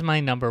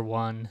number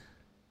one.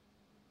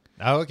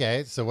 Oh,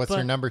 okay, so what's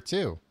your number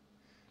two?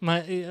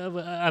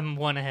 I'm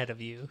one ahead of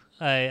you.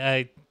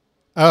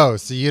 Oh,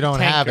 so you don't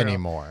Tank have Girl. any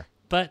more.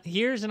 But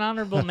here's an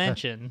honorable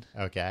mention.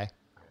 Okay.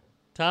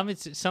 Tom,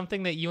 it's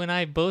something that you and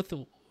I both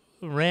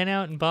ran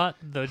out and bought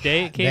the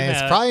day it came Then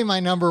out. it's probably my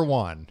number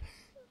one.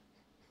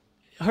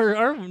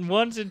 Our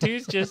ones and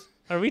twos just...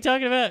 Are we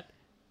talking about...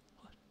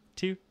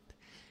 Two?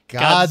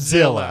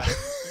 Godzilla.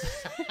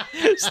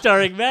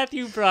 Starring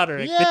Matthew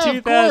Broderick, Yeah, the of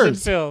 2000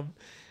 course. film.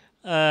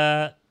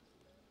 Yeah.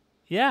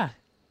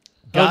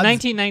 God's-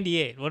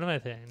 1998. What am I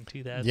saying?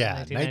 2000. Yeah,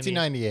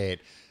 1998.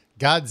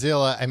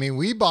 Godzilla. I mean,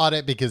 we bought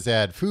it because it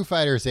had Foo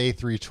Fighters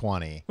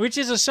A320. Which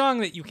is a song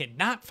that you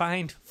cannot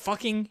find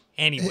fucking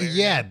anywhere.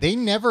 Yeah, they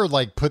never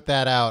like put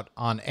that out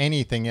on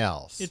anything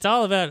else. It's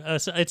all about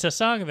it's a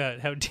song about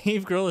how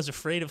Dave Grohl is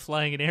afraid of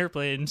flying in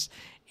airplanes,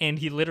 and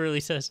he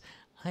literally says,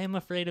 "I am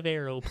afraid of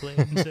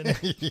aeroplanes." And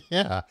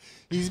Yeah,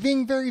 he's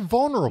being very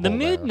vulnerable. the there.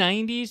 mid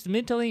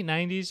to late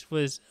 90s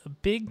was a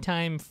big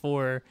time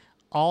for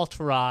alt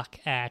rock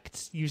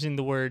acts using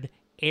the word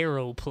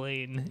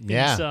aeroplane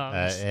in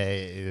songs.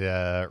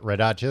 Red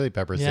Hot Chili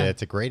Peppers Yeah. said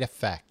it's a great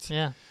effect.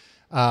 Yeah.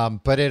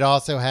 But it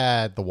also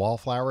had the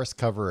Wallflowers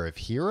cover of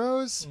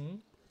Heroes.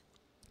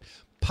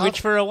 Puff- Which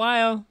for a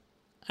while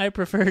I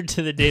preferred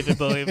to the David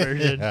Bowie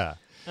version. yeah.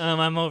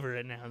 I'm over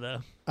it now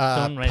though.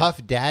 Don't write-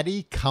 Puff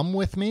Daddy, Come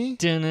With Me.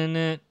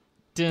 Dun-dun-dun,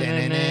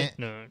 dun-dun-dun,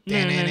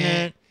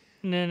 Dun-dun-dun.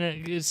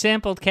 dun-dun-dun.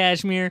 Sampled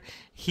Kashmir.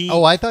 He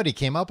Oh, I thought he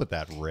came up with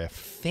that riff.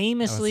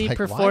 famously I was like,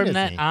 why performed does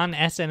that he? on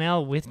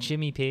SNL with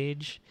Jimmy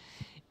Page.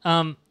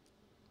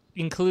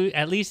 Include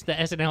at least the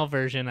SNL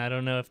version. I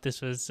don't know if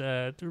this was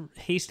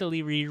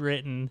hastily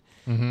rewritten,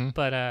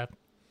 but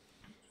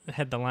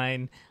had the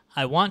line,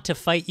 "I want to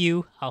fight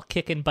you, I'll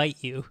kick and bite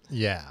you."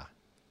 Yeah.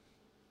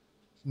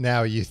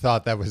 Now you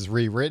thought that was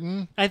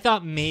rewritten? I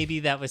thought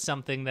maybe that was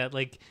something that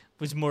like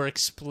was more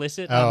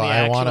explicit Oh, on the I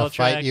actual want to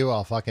track. fight you.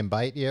 I'll fucking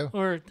bite you.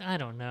 Or I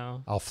don't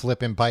know. I'll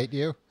flip and bite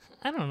you.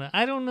 I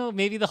don't know.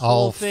 Maybe the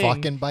whole I'll thing.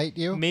 fucking bite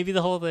you. Maybe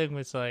the whole thing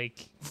was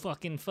like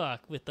fucking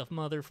fuck with the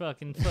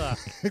motherfucking fuck.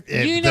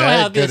 It- You know that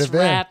how could this have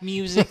been. rap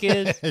music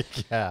is.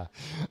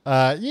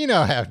 Yeah. You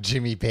know how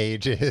Jimmy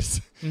Page is.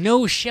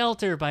 No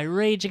Shelter by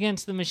Rage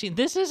Against the Machine.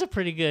 This is a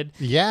pretty good.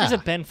 Yeah. This is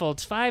a Ben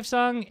Folds 5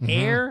 song.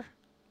 Air.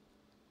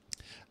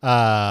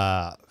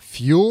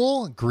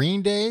 Fuel,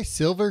 Green Day,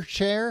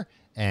 Silverchair,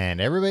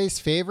 and everybody's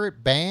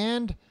favorite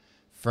band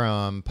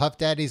from Puff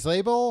Daddy's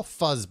label,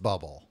 Fuzz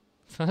Bubble.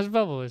 Fuzz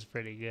Bubble was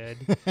pretty good.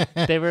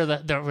 They were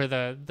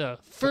the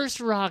first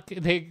rock.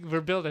 They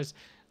were billed as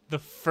the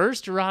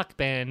first rock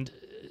band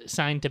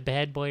signed to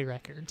Bad Boy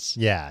Records.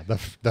 Yeah,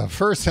 the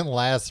first and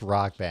last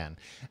rock band.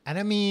 And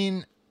I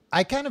mean,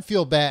 I kind of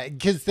feel bad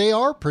because they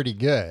are pretty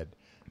good.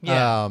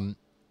 Yeah.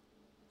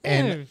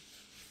 And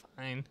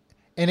Fine.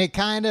 and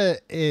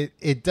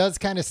it does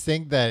kind of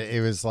stink that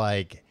it was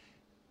like,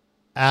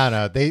 I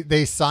don't know,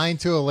 they signed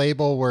to a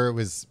label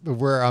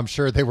where I'm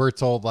sure they were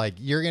told like,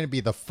 you're going to be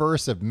the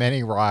first of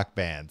many rock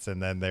bands,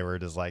 and then they were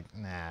just like,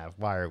 nah,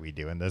 why are we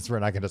doing this? We're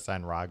not going to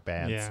sign rock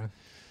bands. Yeah.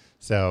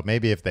 So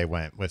maybe if they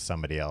went with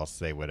somebody else,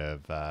 they would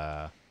have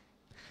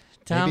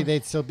Tom, maybe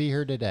they'd still be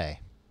here today.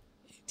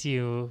 do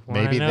you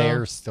want Maybe to know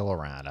they're still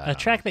around. I a don't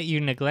track that you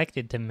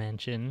neglected to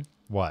mention know.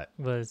 What?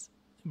 was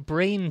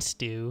Brain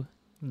Stew,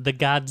 the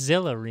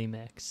Godzilla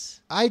remix.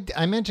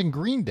 I mentioned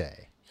Green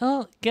Day.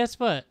 Oh, guess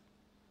what?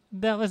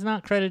 That was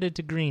not credited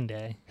to Green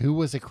Day. Who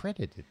was it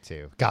credited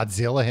to?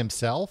 Godzilla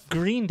himself?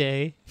 Green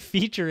Day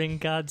featuring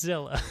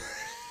Godzilla.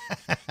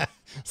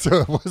 So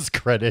it was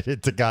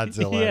credited to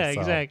Godzilla Yeah,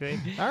 himself. exactly.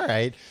 All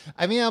right.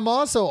 I mean, I'm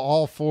also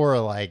all for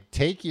like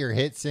take your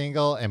hit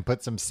single and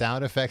put some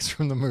sound effects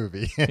from the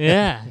movie.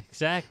 Yeah,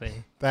 exactly.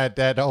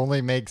 that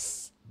only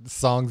makes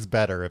songs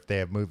better if they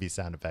have movie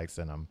sound effects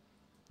in them.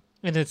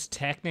 And it's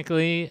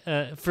technically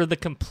for the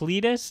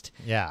completist.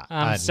 Yeah.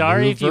 I'm a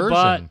sorry new if you version.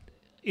 bought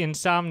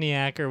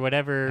Insomniac or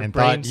whatever and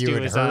Brain thought you Stew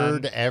had is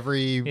heard on.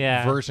 every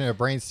Yeah. version of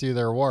Brain Stew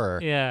there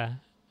were. Yeah.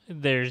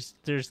 There's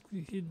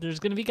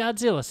gonna be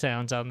Godzilla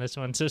sounds on this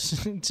one.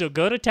 So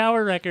go to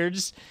Tower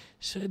Records.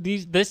 So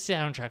this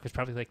soundtrack was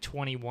probably like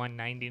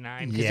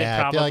 $21.99 because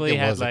Yeah, it probably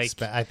had was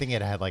like I think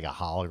it had like a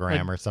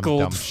hologram or some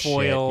gold dumb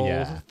foil shit.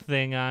 Yeah.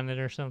 thing on it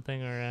or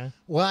something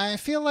Well, I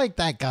feel like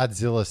that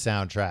Godzilla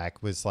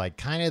soundtrack was like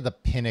kind of the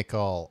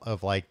pinnacle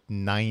of like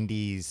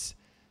 90s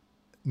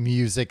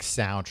music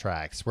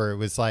soundtracks where it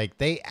was like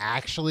they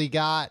actually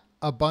got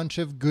a bunch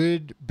of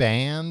good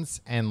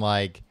bands and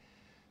like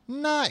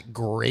not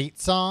great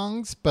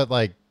songs, but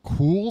like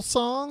cool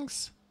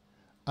songs.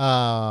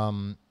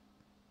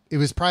 It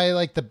was probably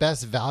like the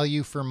best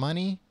value for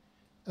money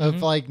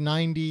of like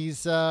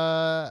 90s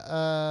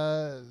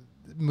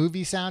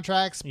movie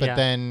soundtracks, but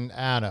then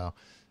I don't know.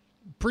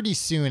 Pretty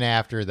soon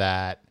after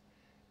that,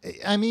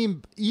 I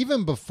mean,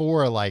 even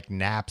before like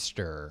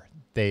Napster,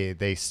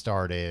 they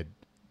started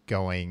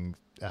going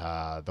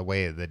the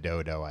way of the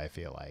dodo. I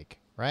feel like,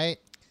 right?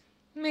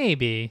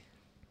 Maybe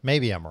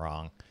I'm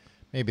wrong.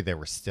 Maybe they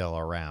were still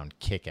around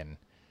kicking,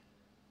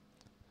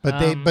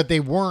 but they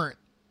weren't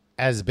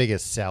as big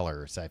as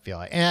sellers. I feel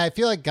like, and I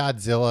feel like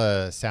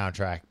Godzilla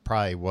soundtrack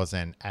probably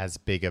wasn't as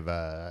big of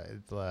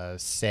a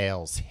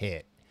sales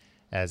hit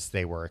as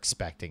they were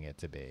expecting it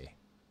to be.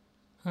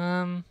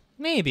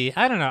 Maybe,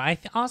 I don't know. I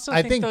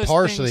think those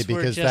partially things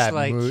were because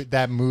just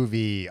that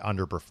movie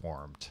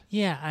underperformed.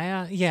 Yeah,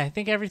 I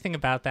think everything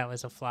about that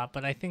was a flop.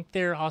 But I think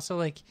they're also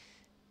like,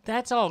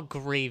 that's all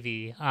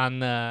gravy on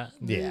the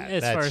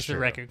as far as the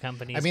record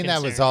companies. I mean,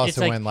 that was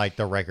also when like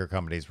the record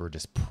companies were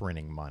just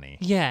printing money.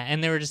 Yeah,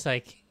 and they were just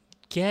like,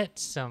 get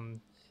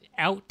some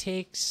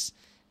outtakes,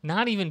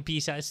 not even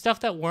B-side stuff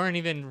that weren't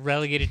even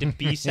relegated to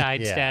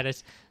B-side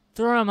status.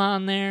 Throw them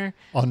on there.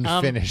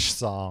 Unfinished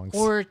songs.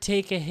 Or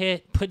take a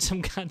hit, put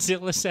some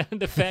Godzilla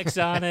sound effects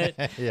on it.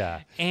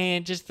 Yeah.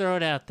 And just throw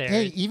it out there.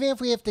 Hey, even if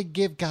we have to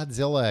give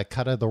Godzilla a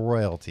cut of the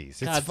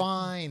royalties, it's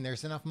fine.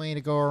 There's enough money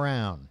to go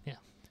around. Yeah.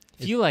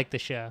 If you like the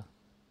show,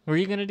 were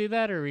you going to do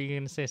that or were you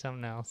going to say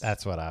something else?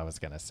 That's what I was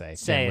going to say.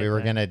 We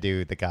were going to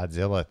do the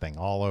Godzilla thing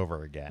all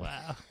over again.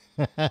 Wow.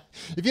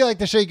 If you like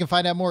the show, you can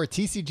find out more at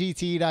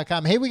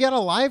tcgt.com. Hey, we got a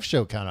live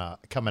show coming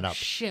up.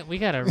 Shit, we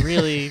got to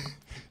really...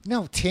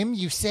 No, Tim,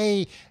 you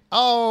say,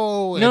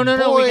 no, we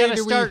got to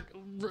start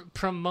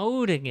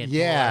promoting it.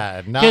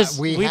 Yeah,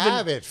 we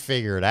have it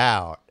figured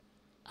out.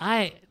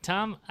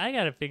 Tom, I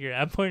got to figure it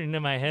out. I'm pointing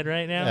to my head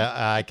right now.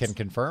 I can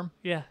confirm.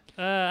 Yeah,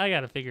 I got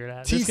to figure it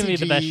out. This is going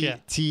to be the best show.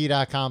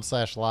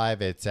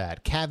 TCGT.com/live. It's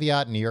at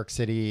Caveat, New York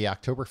City,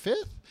 October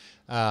 5th.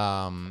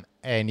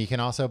 And you can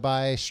also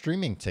buy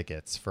streaming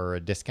tickets for a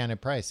discounted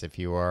price if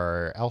you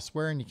are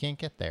elsewhere and you can't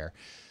get there.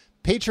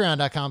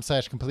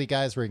 Patreon.com/complete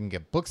guys, where you can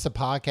get books, a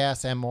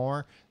podcast, and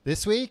more.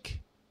 This week,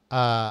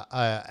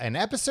 an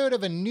episode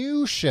of a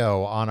new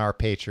show on our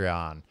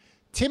Patreon.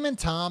 Tim and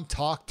Tom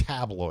talk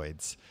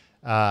tabloids.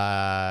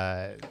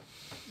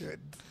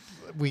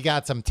 We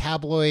got some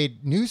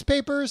tabloid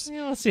newspapers.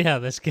 Yeah, we'll see how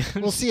this goes.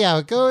 We'll see how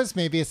it goes.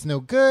 Maybe it's no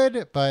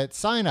good, but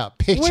sign up.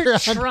 Patreon. We're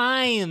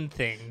trying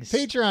things.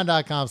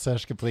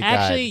 Patreon.com/complete guide.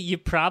 Actually, you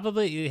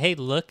probably,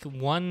 look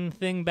one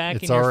thing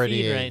back in your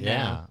feed right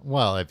now.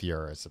 Well, if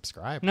you're a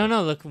subscriber. No,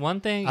 look,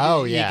 one thing.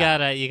 Oh, you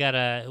yeah. You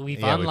gotta,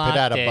 we've we unlocked put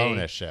out a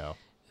bonus show.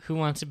 Who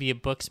Wants to Be a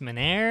Booksman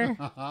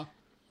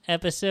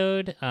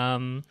episode.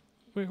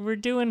 We're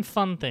doing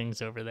fun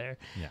things over there.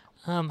 Yeah.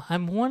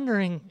 I'm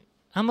wondering,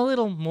 I'm a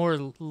little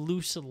more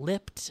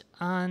loose-lipped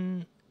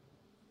on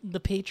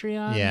the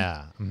Patreon.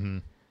 Yeah. Mm-hmm.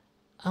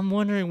 I'm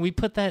wondering, we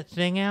put that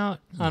thing out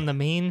on the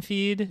main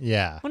feed.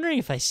 Yeah. Wondering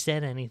if I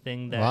said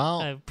anything that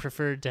I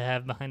preferred to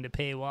have behind a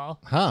paywall.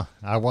 Huh.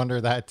 I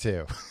wonder that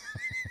too.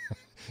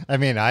 I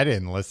mean, I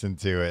didn't listen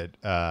to it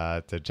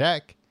to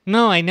check.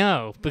 No, I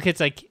know,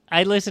 because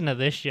I listen to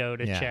this show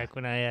to check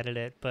when I edit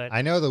it, but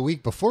I know the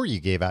week before you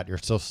gave out your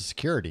social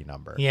security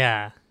number.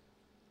 Yeah.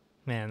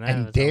 Man,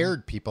 and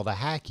dared people to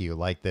hack you,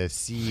 like the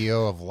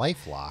CEO of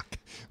LifeLock,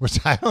 which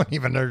I don't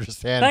even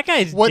understand that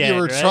guy's what dead, you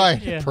were right?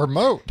 trying to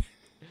promote.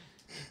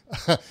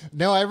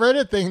 No, I read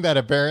a thing that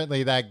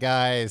apparently that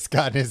guy has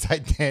gotten his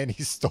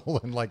identity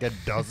stolen like a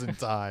dozen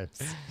times.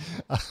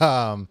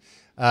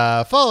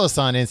 Follow us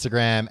on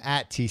Instagram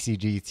at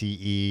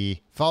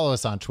TCGTE. Follow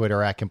us on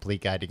Twitter at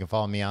Complete Guide. You can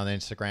follow me on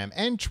Instagram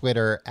and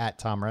Twitter at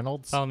Tom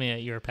Reynolds. Follow me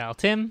at your pal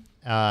Tim.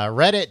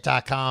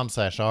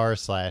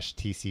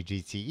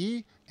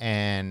 Reddit.com/r/TCGTE.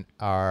 And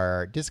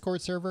our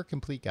Discord server,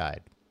 Complete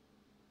Guide.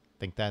 I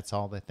think that's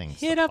all the things.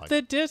 Hit up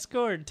the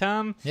Discord,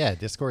 Tom. Yeah,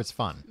 Discord's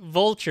fun.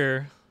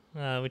 Vulture,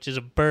 which is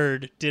a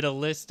bird, did a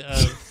list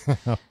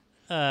of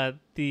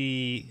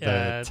the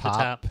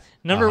top.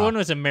 Number one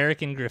was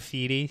American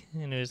Graffiti,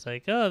 and it was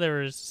like, oh, there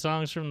were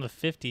songs from the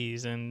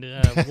 50s, and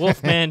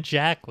Wolfman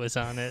Jack was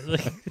on it.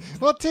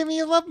 Well, Timmy,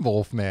 you love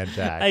Wolfman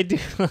Jack. I do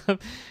love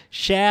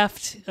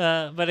Shaft,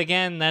 but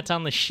again, that's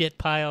on the shit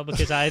pile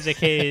because Isaac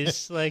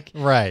Hayes,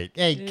 right.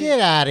 Hey, get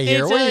out of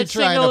here. What are you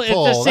trying to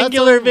pull? It's a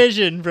singular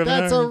vision from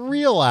That's a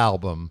real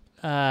album.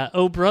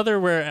 Oh, brother,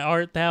 where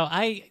art thou?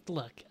 I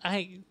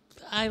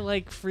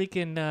like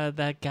freaking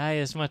that guy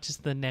as much as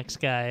the next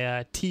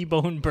guy,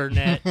 T-Bone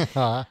Burnett.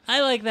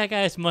 I like that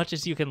guy as much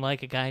as you can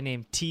like a guy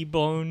named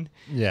T-Bone.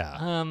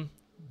 Yeah.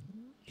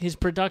 His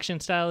production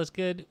style is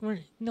good.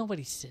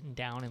 Nobody's sitting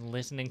down and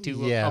listening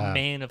to a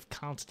man of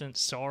constant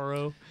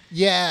sorrow.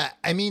 Yeah,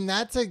 I mean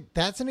that's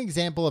an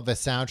example of a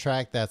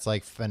soundtrack that's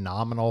like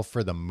phenomenal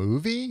for the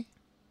movie,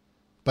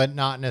 but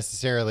not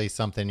necessarily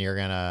something you're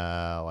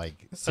gonna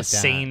like sit down.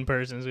 Sane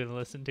person's gonna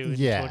listen to in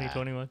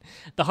 2021.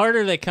 The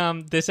Harder They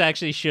Come. This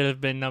actually should have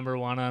been number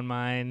one on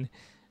mine.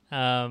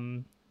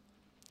 Ska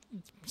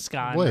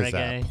and what reggae. Is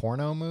that, a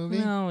porno movie?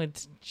 No,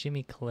 it's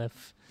Jimmy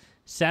Cliff.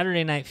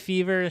 Saturday Night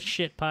Fever,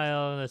 shit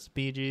pile. That's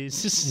Bee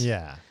Gees.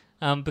 Yeah.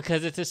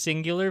 Because it's a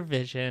singular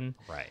vision.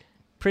 Right.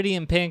 Pretty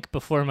in Pink,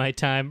 before my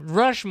time.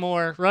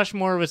 Rushmore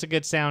was a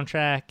good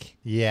soundtrack.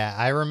 Yeah,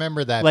 I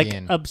remember that Like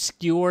being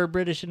obscure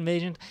British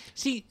invasion.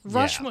 See,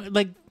 Rushmore,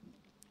 like,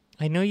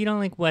 I know you don't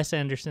like Wes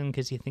Anderson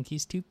because you think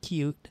he's too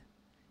cute.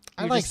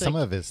 I like some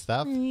of his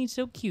stuff. He's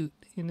so cute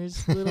in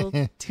his little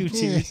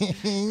tutus.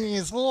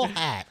 His little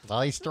hat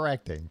while he's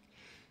directing.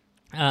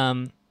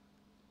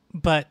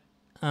 But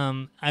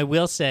I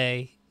will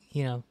say,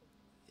 you know,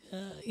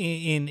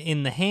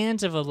 in the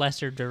hands of a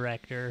lesser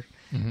director,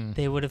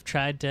 they would have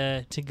tried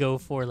to go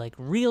for like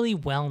really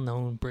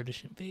well-known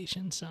British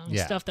invasion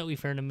songs, stuff that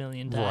we've heard a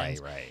million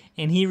times. Right.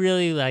 And he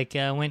really like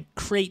went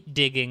crate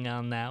digging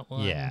on that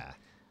one. Yeah.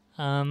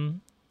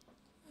 Something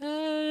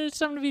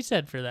to be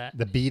said for that.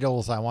 The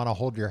Beatles, I Want to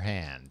Hold Your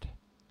Hand.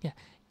 Yeah.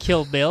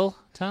 Kill Bill,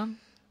 Tom?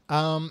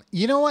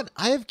 You know what?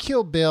 I have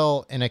Kill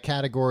Bill in a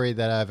category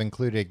that I've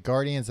included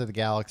Guardians of the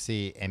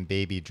Galaxy and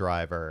Baby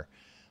Driver,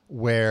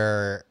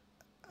 where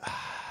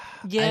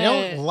Yeah. I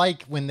don't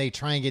like when they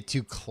try and get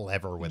too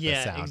clever with the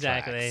soundtracks. Yeah,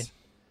 exactly.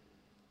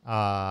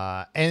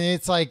 And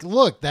it's like,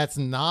 look, that's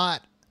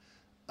not...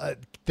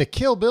 the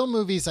Kill Bill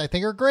movies, I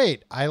think, are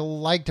great. I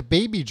liked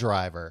Baby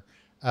Driver.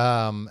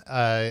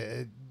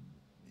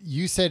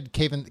 You said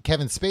Kevin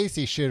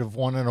Spacey should have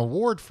won an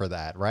award for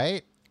that,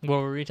 right?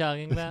 What were we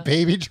talking about?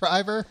 Baby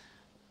Driver?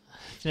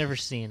 I've never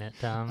seen it,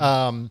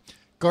 Tom.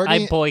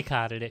 I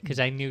boycotted it because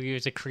I knew he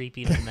was a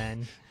creepy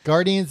man.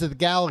 Guardians of the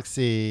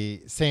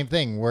Galaxy, same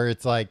thing, where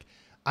it's like,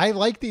 I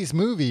like these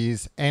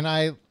movies and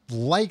I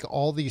like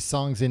all these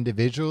songs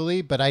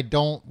individually, but I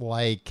don't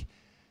like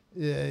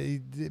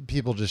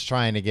people just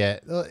trying to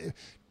get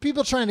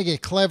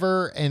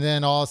clever, and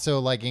then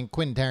also like in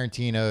Quentin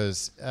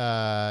Tarantino's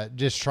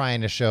just trying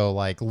to show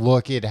like,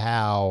 look at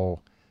how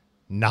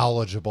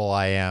knowledgeable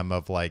I am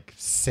of like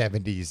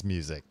 70s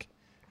music.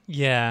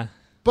 Yeah.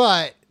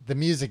 But the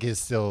music is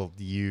still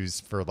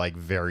used for like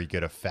very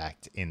good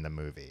effect in the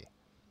movie.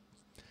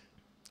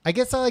 I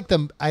guess I like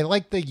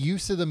the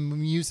use of the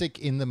music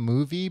in the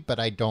movie, but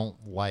I don't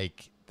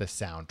like the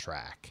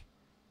soundtrack,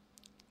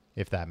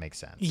 if that makes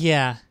sense.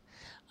 Yeah.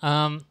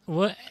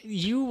 What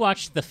you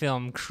watched the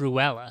film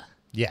Cruella?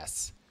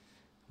 Yes.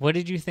 What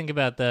did you think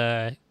about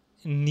the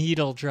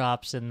needle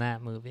drops in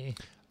that movie?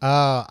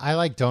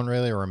 I don't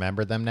really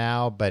remember them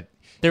now, but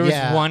there was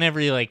one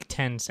every like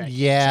 10 seconds.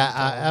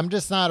 Yeah, I'm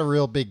just not a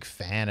real big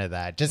fan of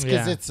that. Just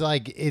because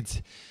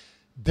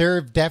there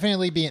have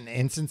definitely been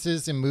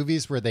instances in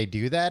movies where they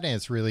do that and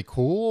it's really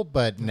cool,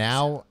 but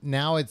now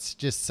it's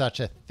just such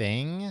a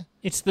thing.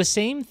 It's the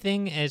same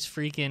thing as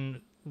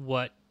freaking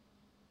what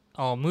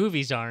all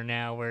movies are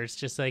now, where it's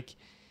just like,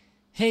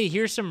 hey,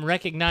 here's some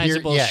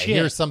recognizable shit.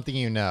 Here's something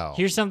you know.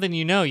 Here's something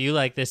you know. You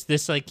like this.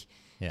 This like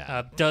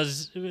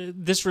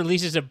this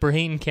releases a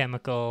brain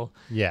chemical.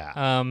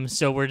 Yeah.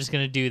 So we're just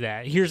gonna do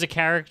that. Here's a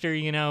character,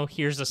 you know.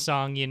 Here's a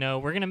song, you know.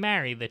 We're gonna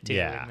marry the two,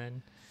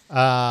 and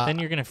then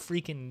you're gonna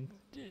freaking.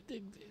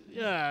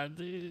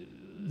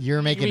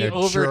 You're making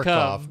a jerk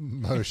off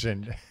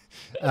motion.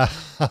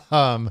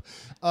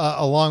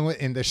 Along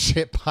with in the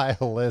shit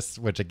pile list,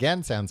 which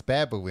again sounds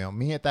bad, but we don't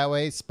mean it that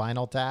way.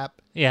 Spinal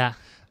Tap. Yeah.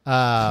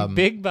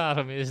 Big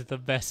Bottom is the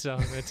best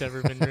song that's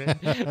ever been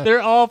written.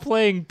 They're all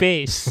playing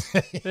bass.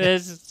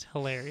 It's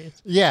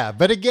hilarious. Yeah,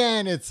 but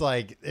again, it's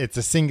like it's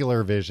a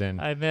singular vision.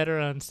 I met her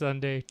on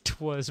Sunday.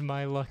 'Twas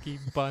my lucky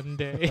bun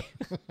day.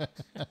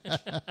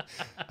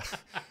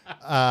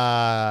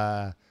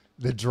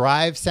 The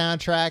Drive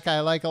soundtrack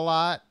I like a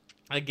lot.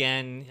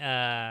 Again,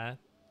 oh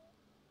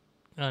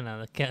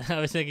no, I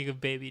was thinking of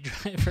Baby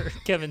Driver.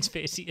 Kevin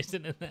Spacey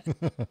isn't in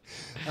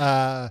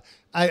that.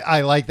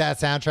 I like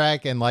that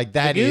soundtrack, and like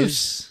that the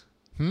is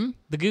Goose.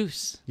 The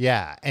Goose.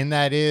 Yeah, and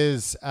that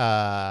is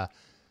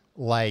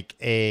like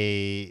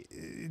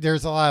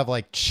there's a lot of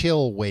like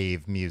chill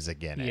wave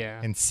music in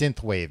it, and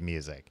synth wave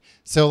music.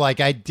 So like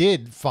I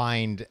did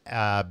find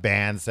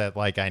bands that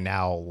like I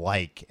now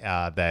like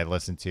that I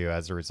listen to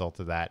as a result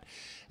of that.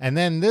 And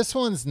then this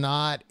one's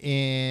not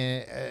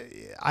in.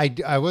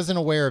 I wasn't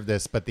aware of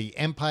this, but the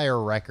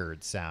Empire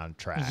Records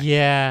soundtrack.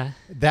 Yeah,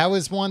 that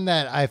was one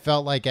that I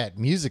felt like at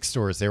music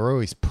stores they were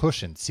always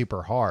pushing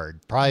super hard.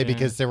 Probably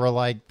because they were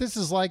like, "This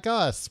is like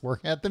us. We're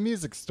at the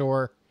music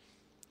store."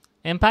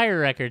 Empire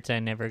Records I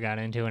never got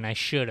into, and I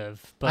should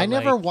have. But I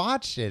never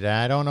watched it. And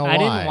I don't know why. I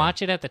didn't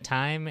watch it at the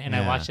time, and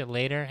I watched it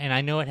later, and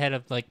I know it had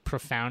a like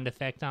profound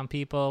effect on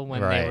people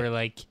when they were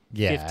like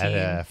 15.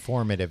 At a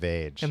formative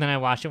age. And then I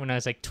watched it when I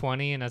was like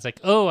 20, and I was like,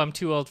 "Oh, I'm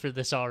too old for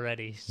this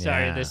already."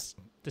 Sorry, this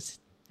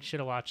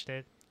should have watched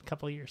it a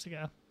couple of years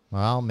ago.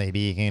 Well, maybe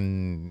you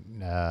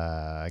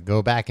can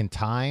go back in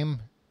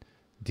time,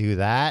 do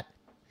that.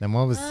 Then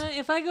what was?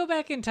 If I go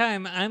back in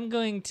time, I'm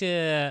going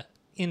to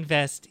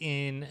invest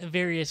in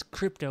various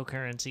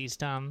cryptocurrencies,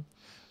 Tom.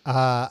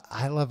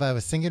 I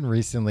was thinking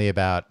recently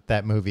about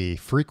that movie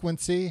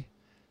Frequency.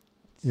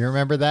 You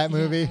remember that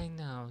movie? I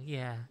know,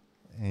 yeah.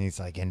 And he's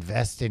like,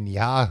 invest in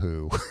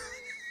Yahoo.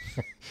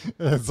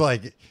 It's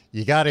like,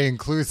 you got to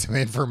include some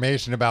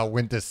information about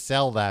when to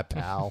sell that,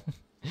 pal.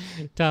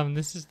 Tom,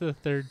 this is the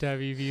third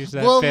time you've used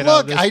that bit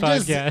on this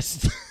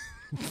podcast.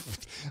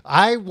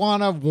 I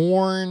want to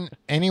warn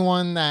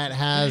anyone that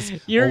has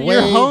You're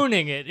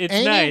honing it. It's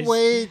any nice.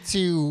 way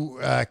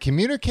to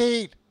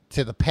communicate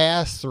to the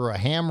past through a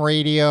ham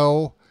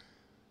radio.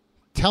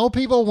 Tell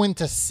people when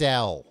to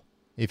sell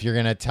if you're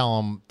going to tell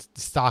them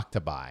stock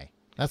to buy.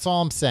 That's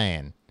all I'm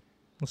saying.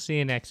 We'll see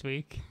you next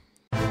week.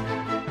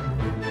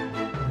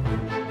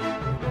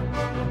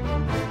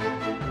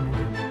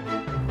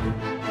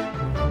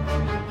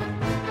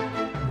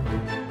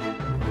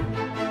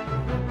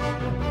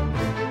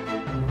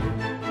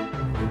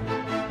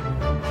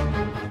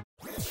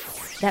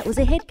 That was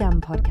a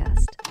HeadGum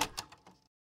podcast.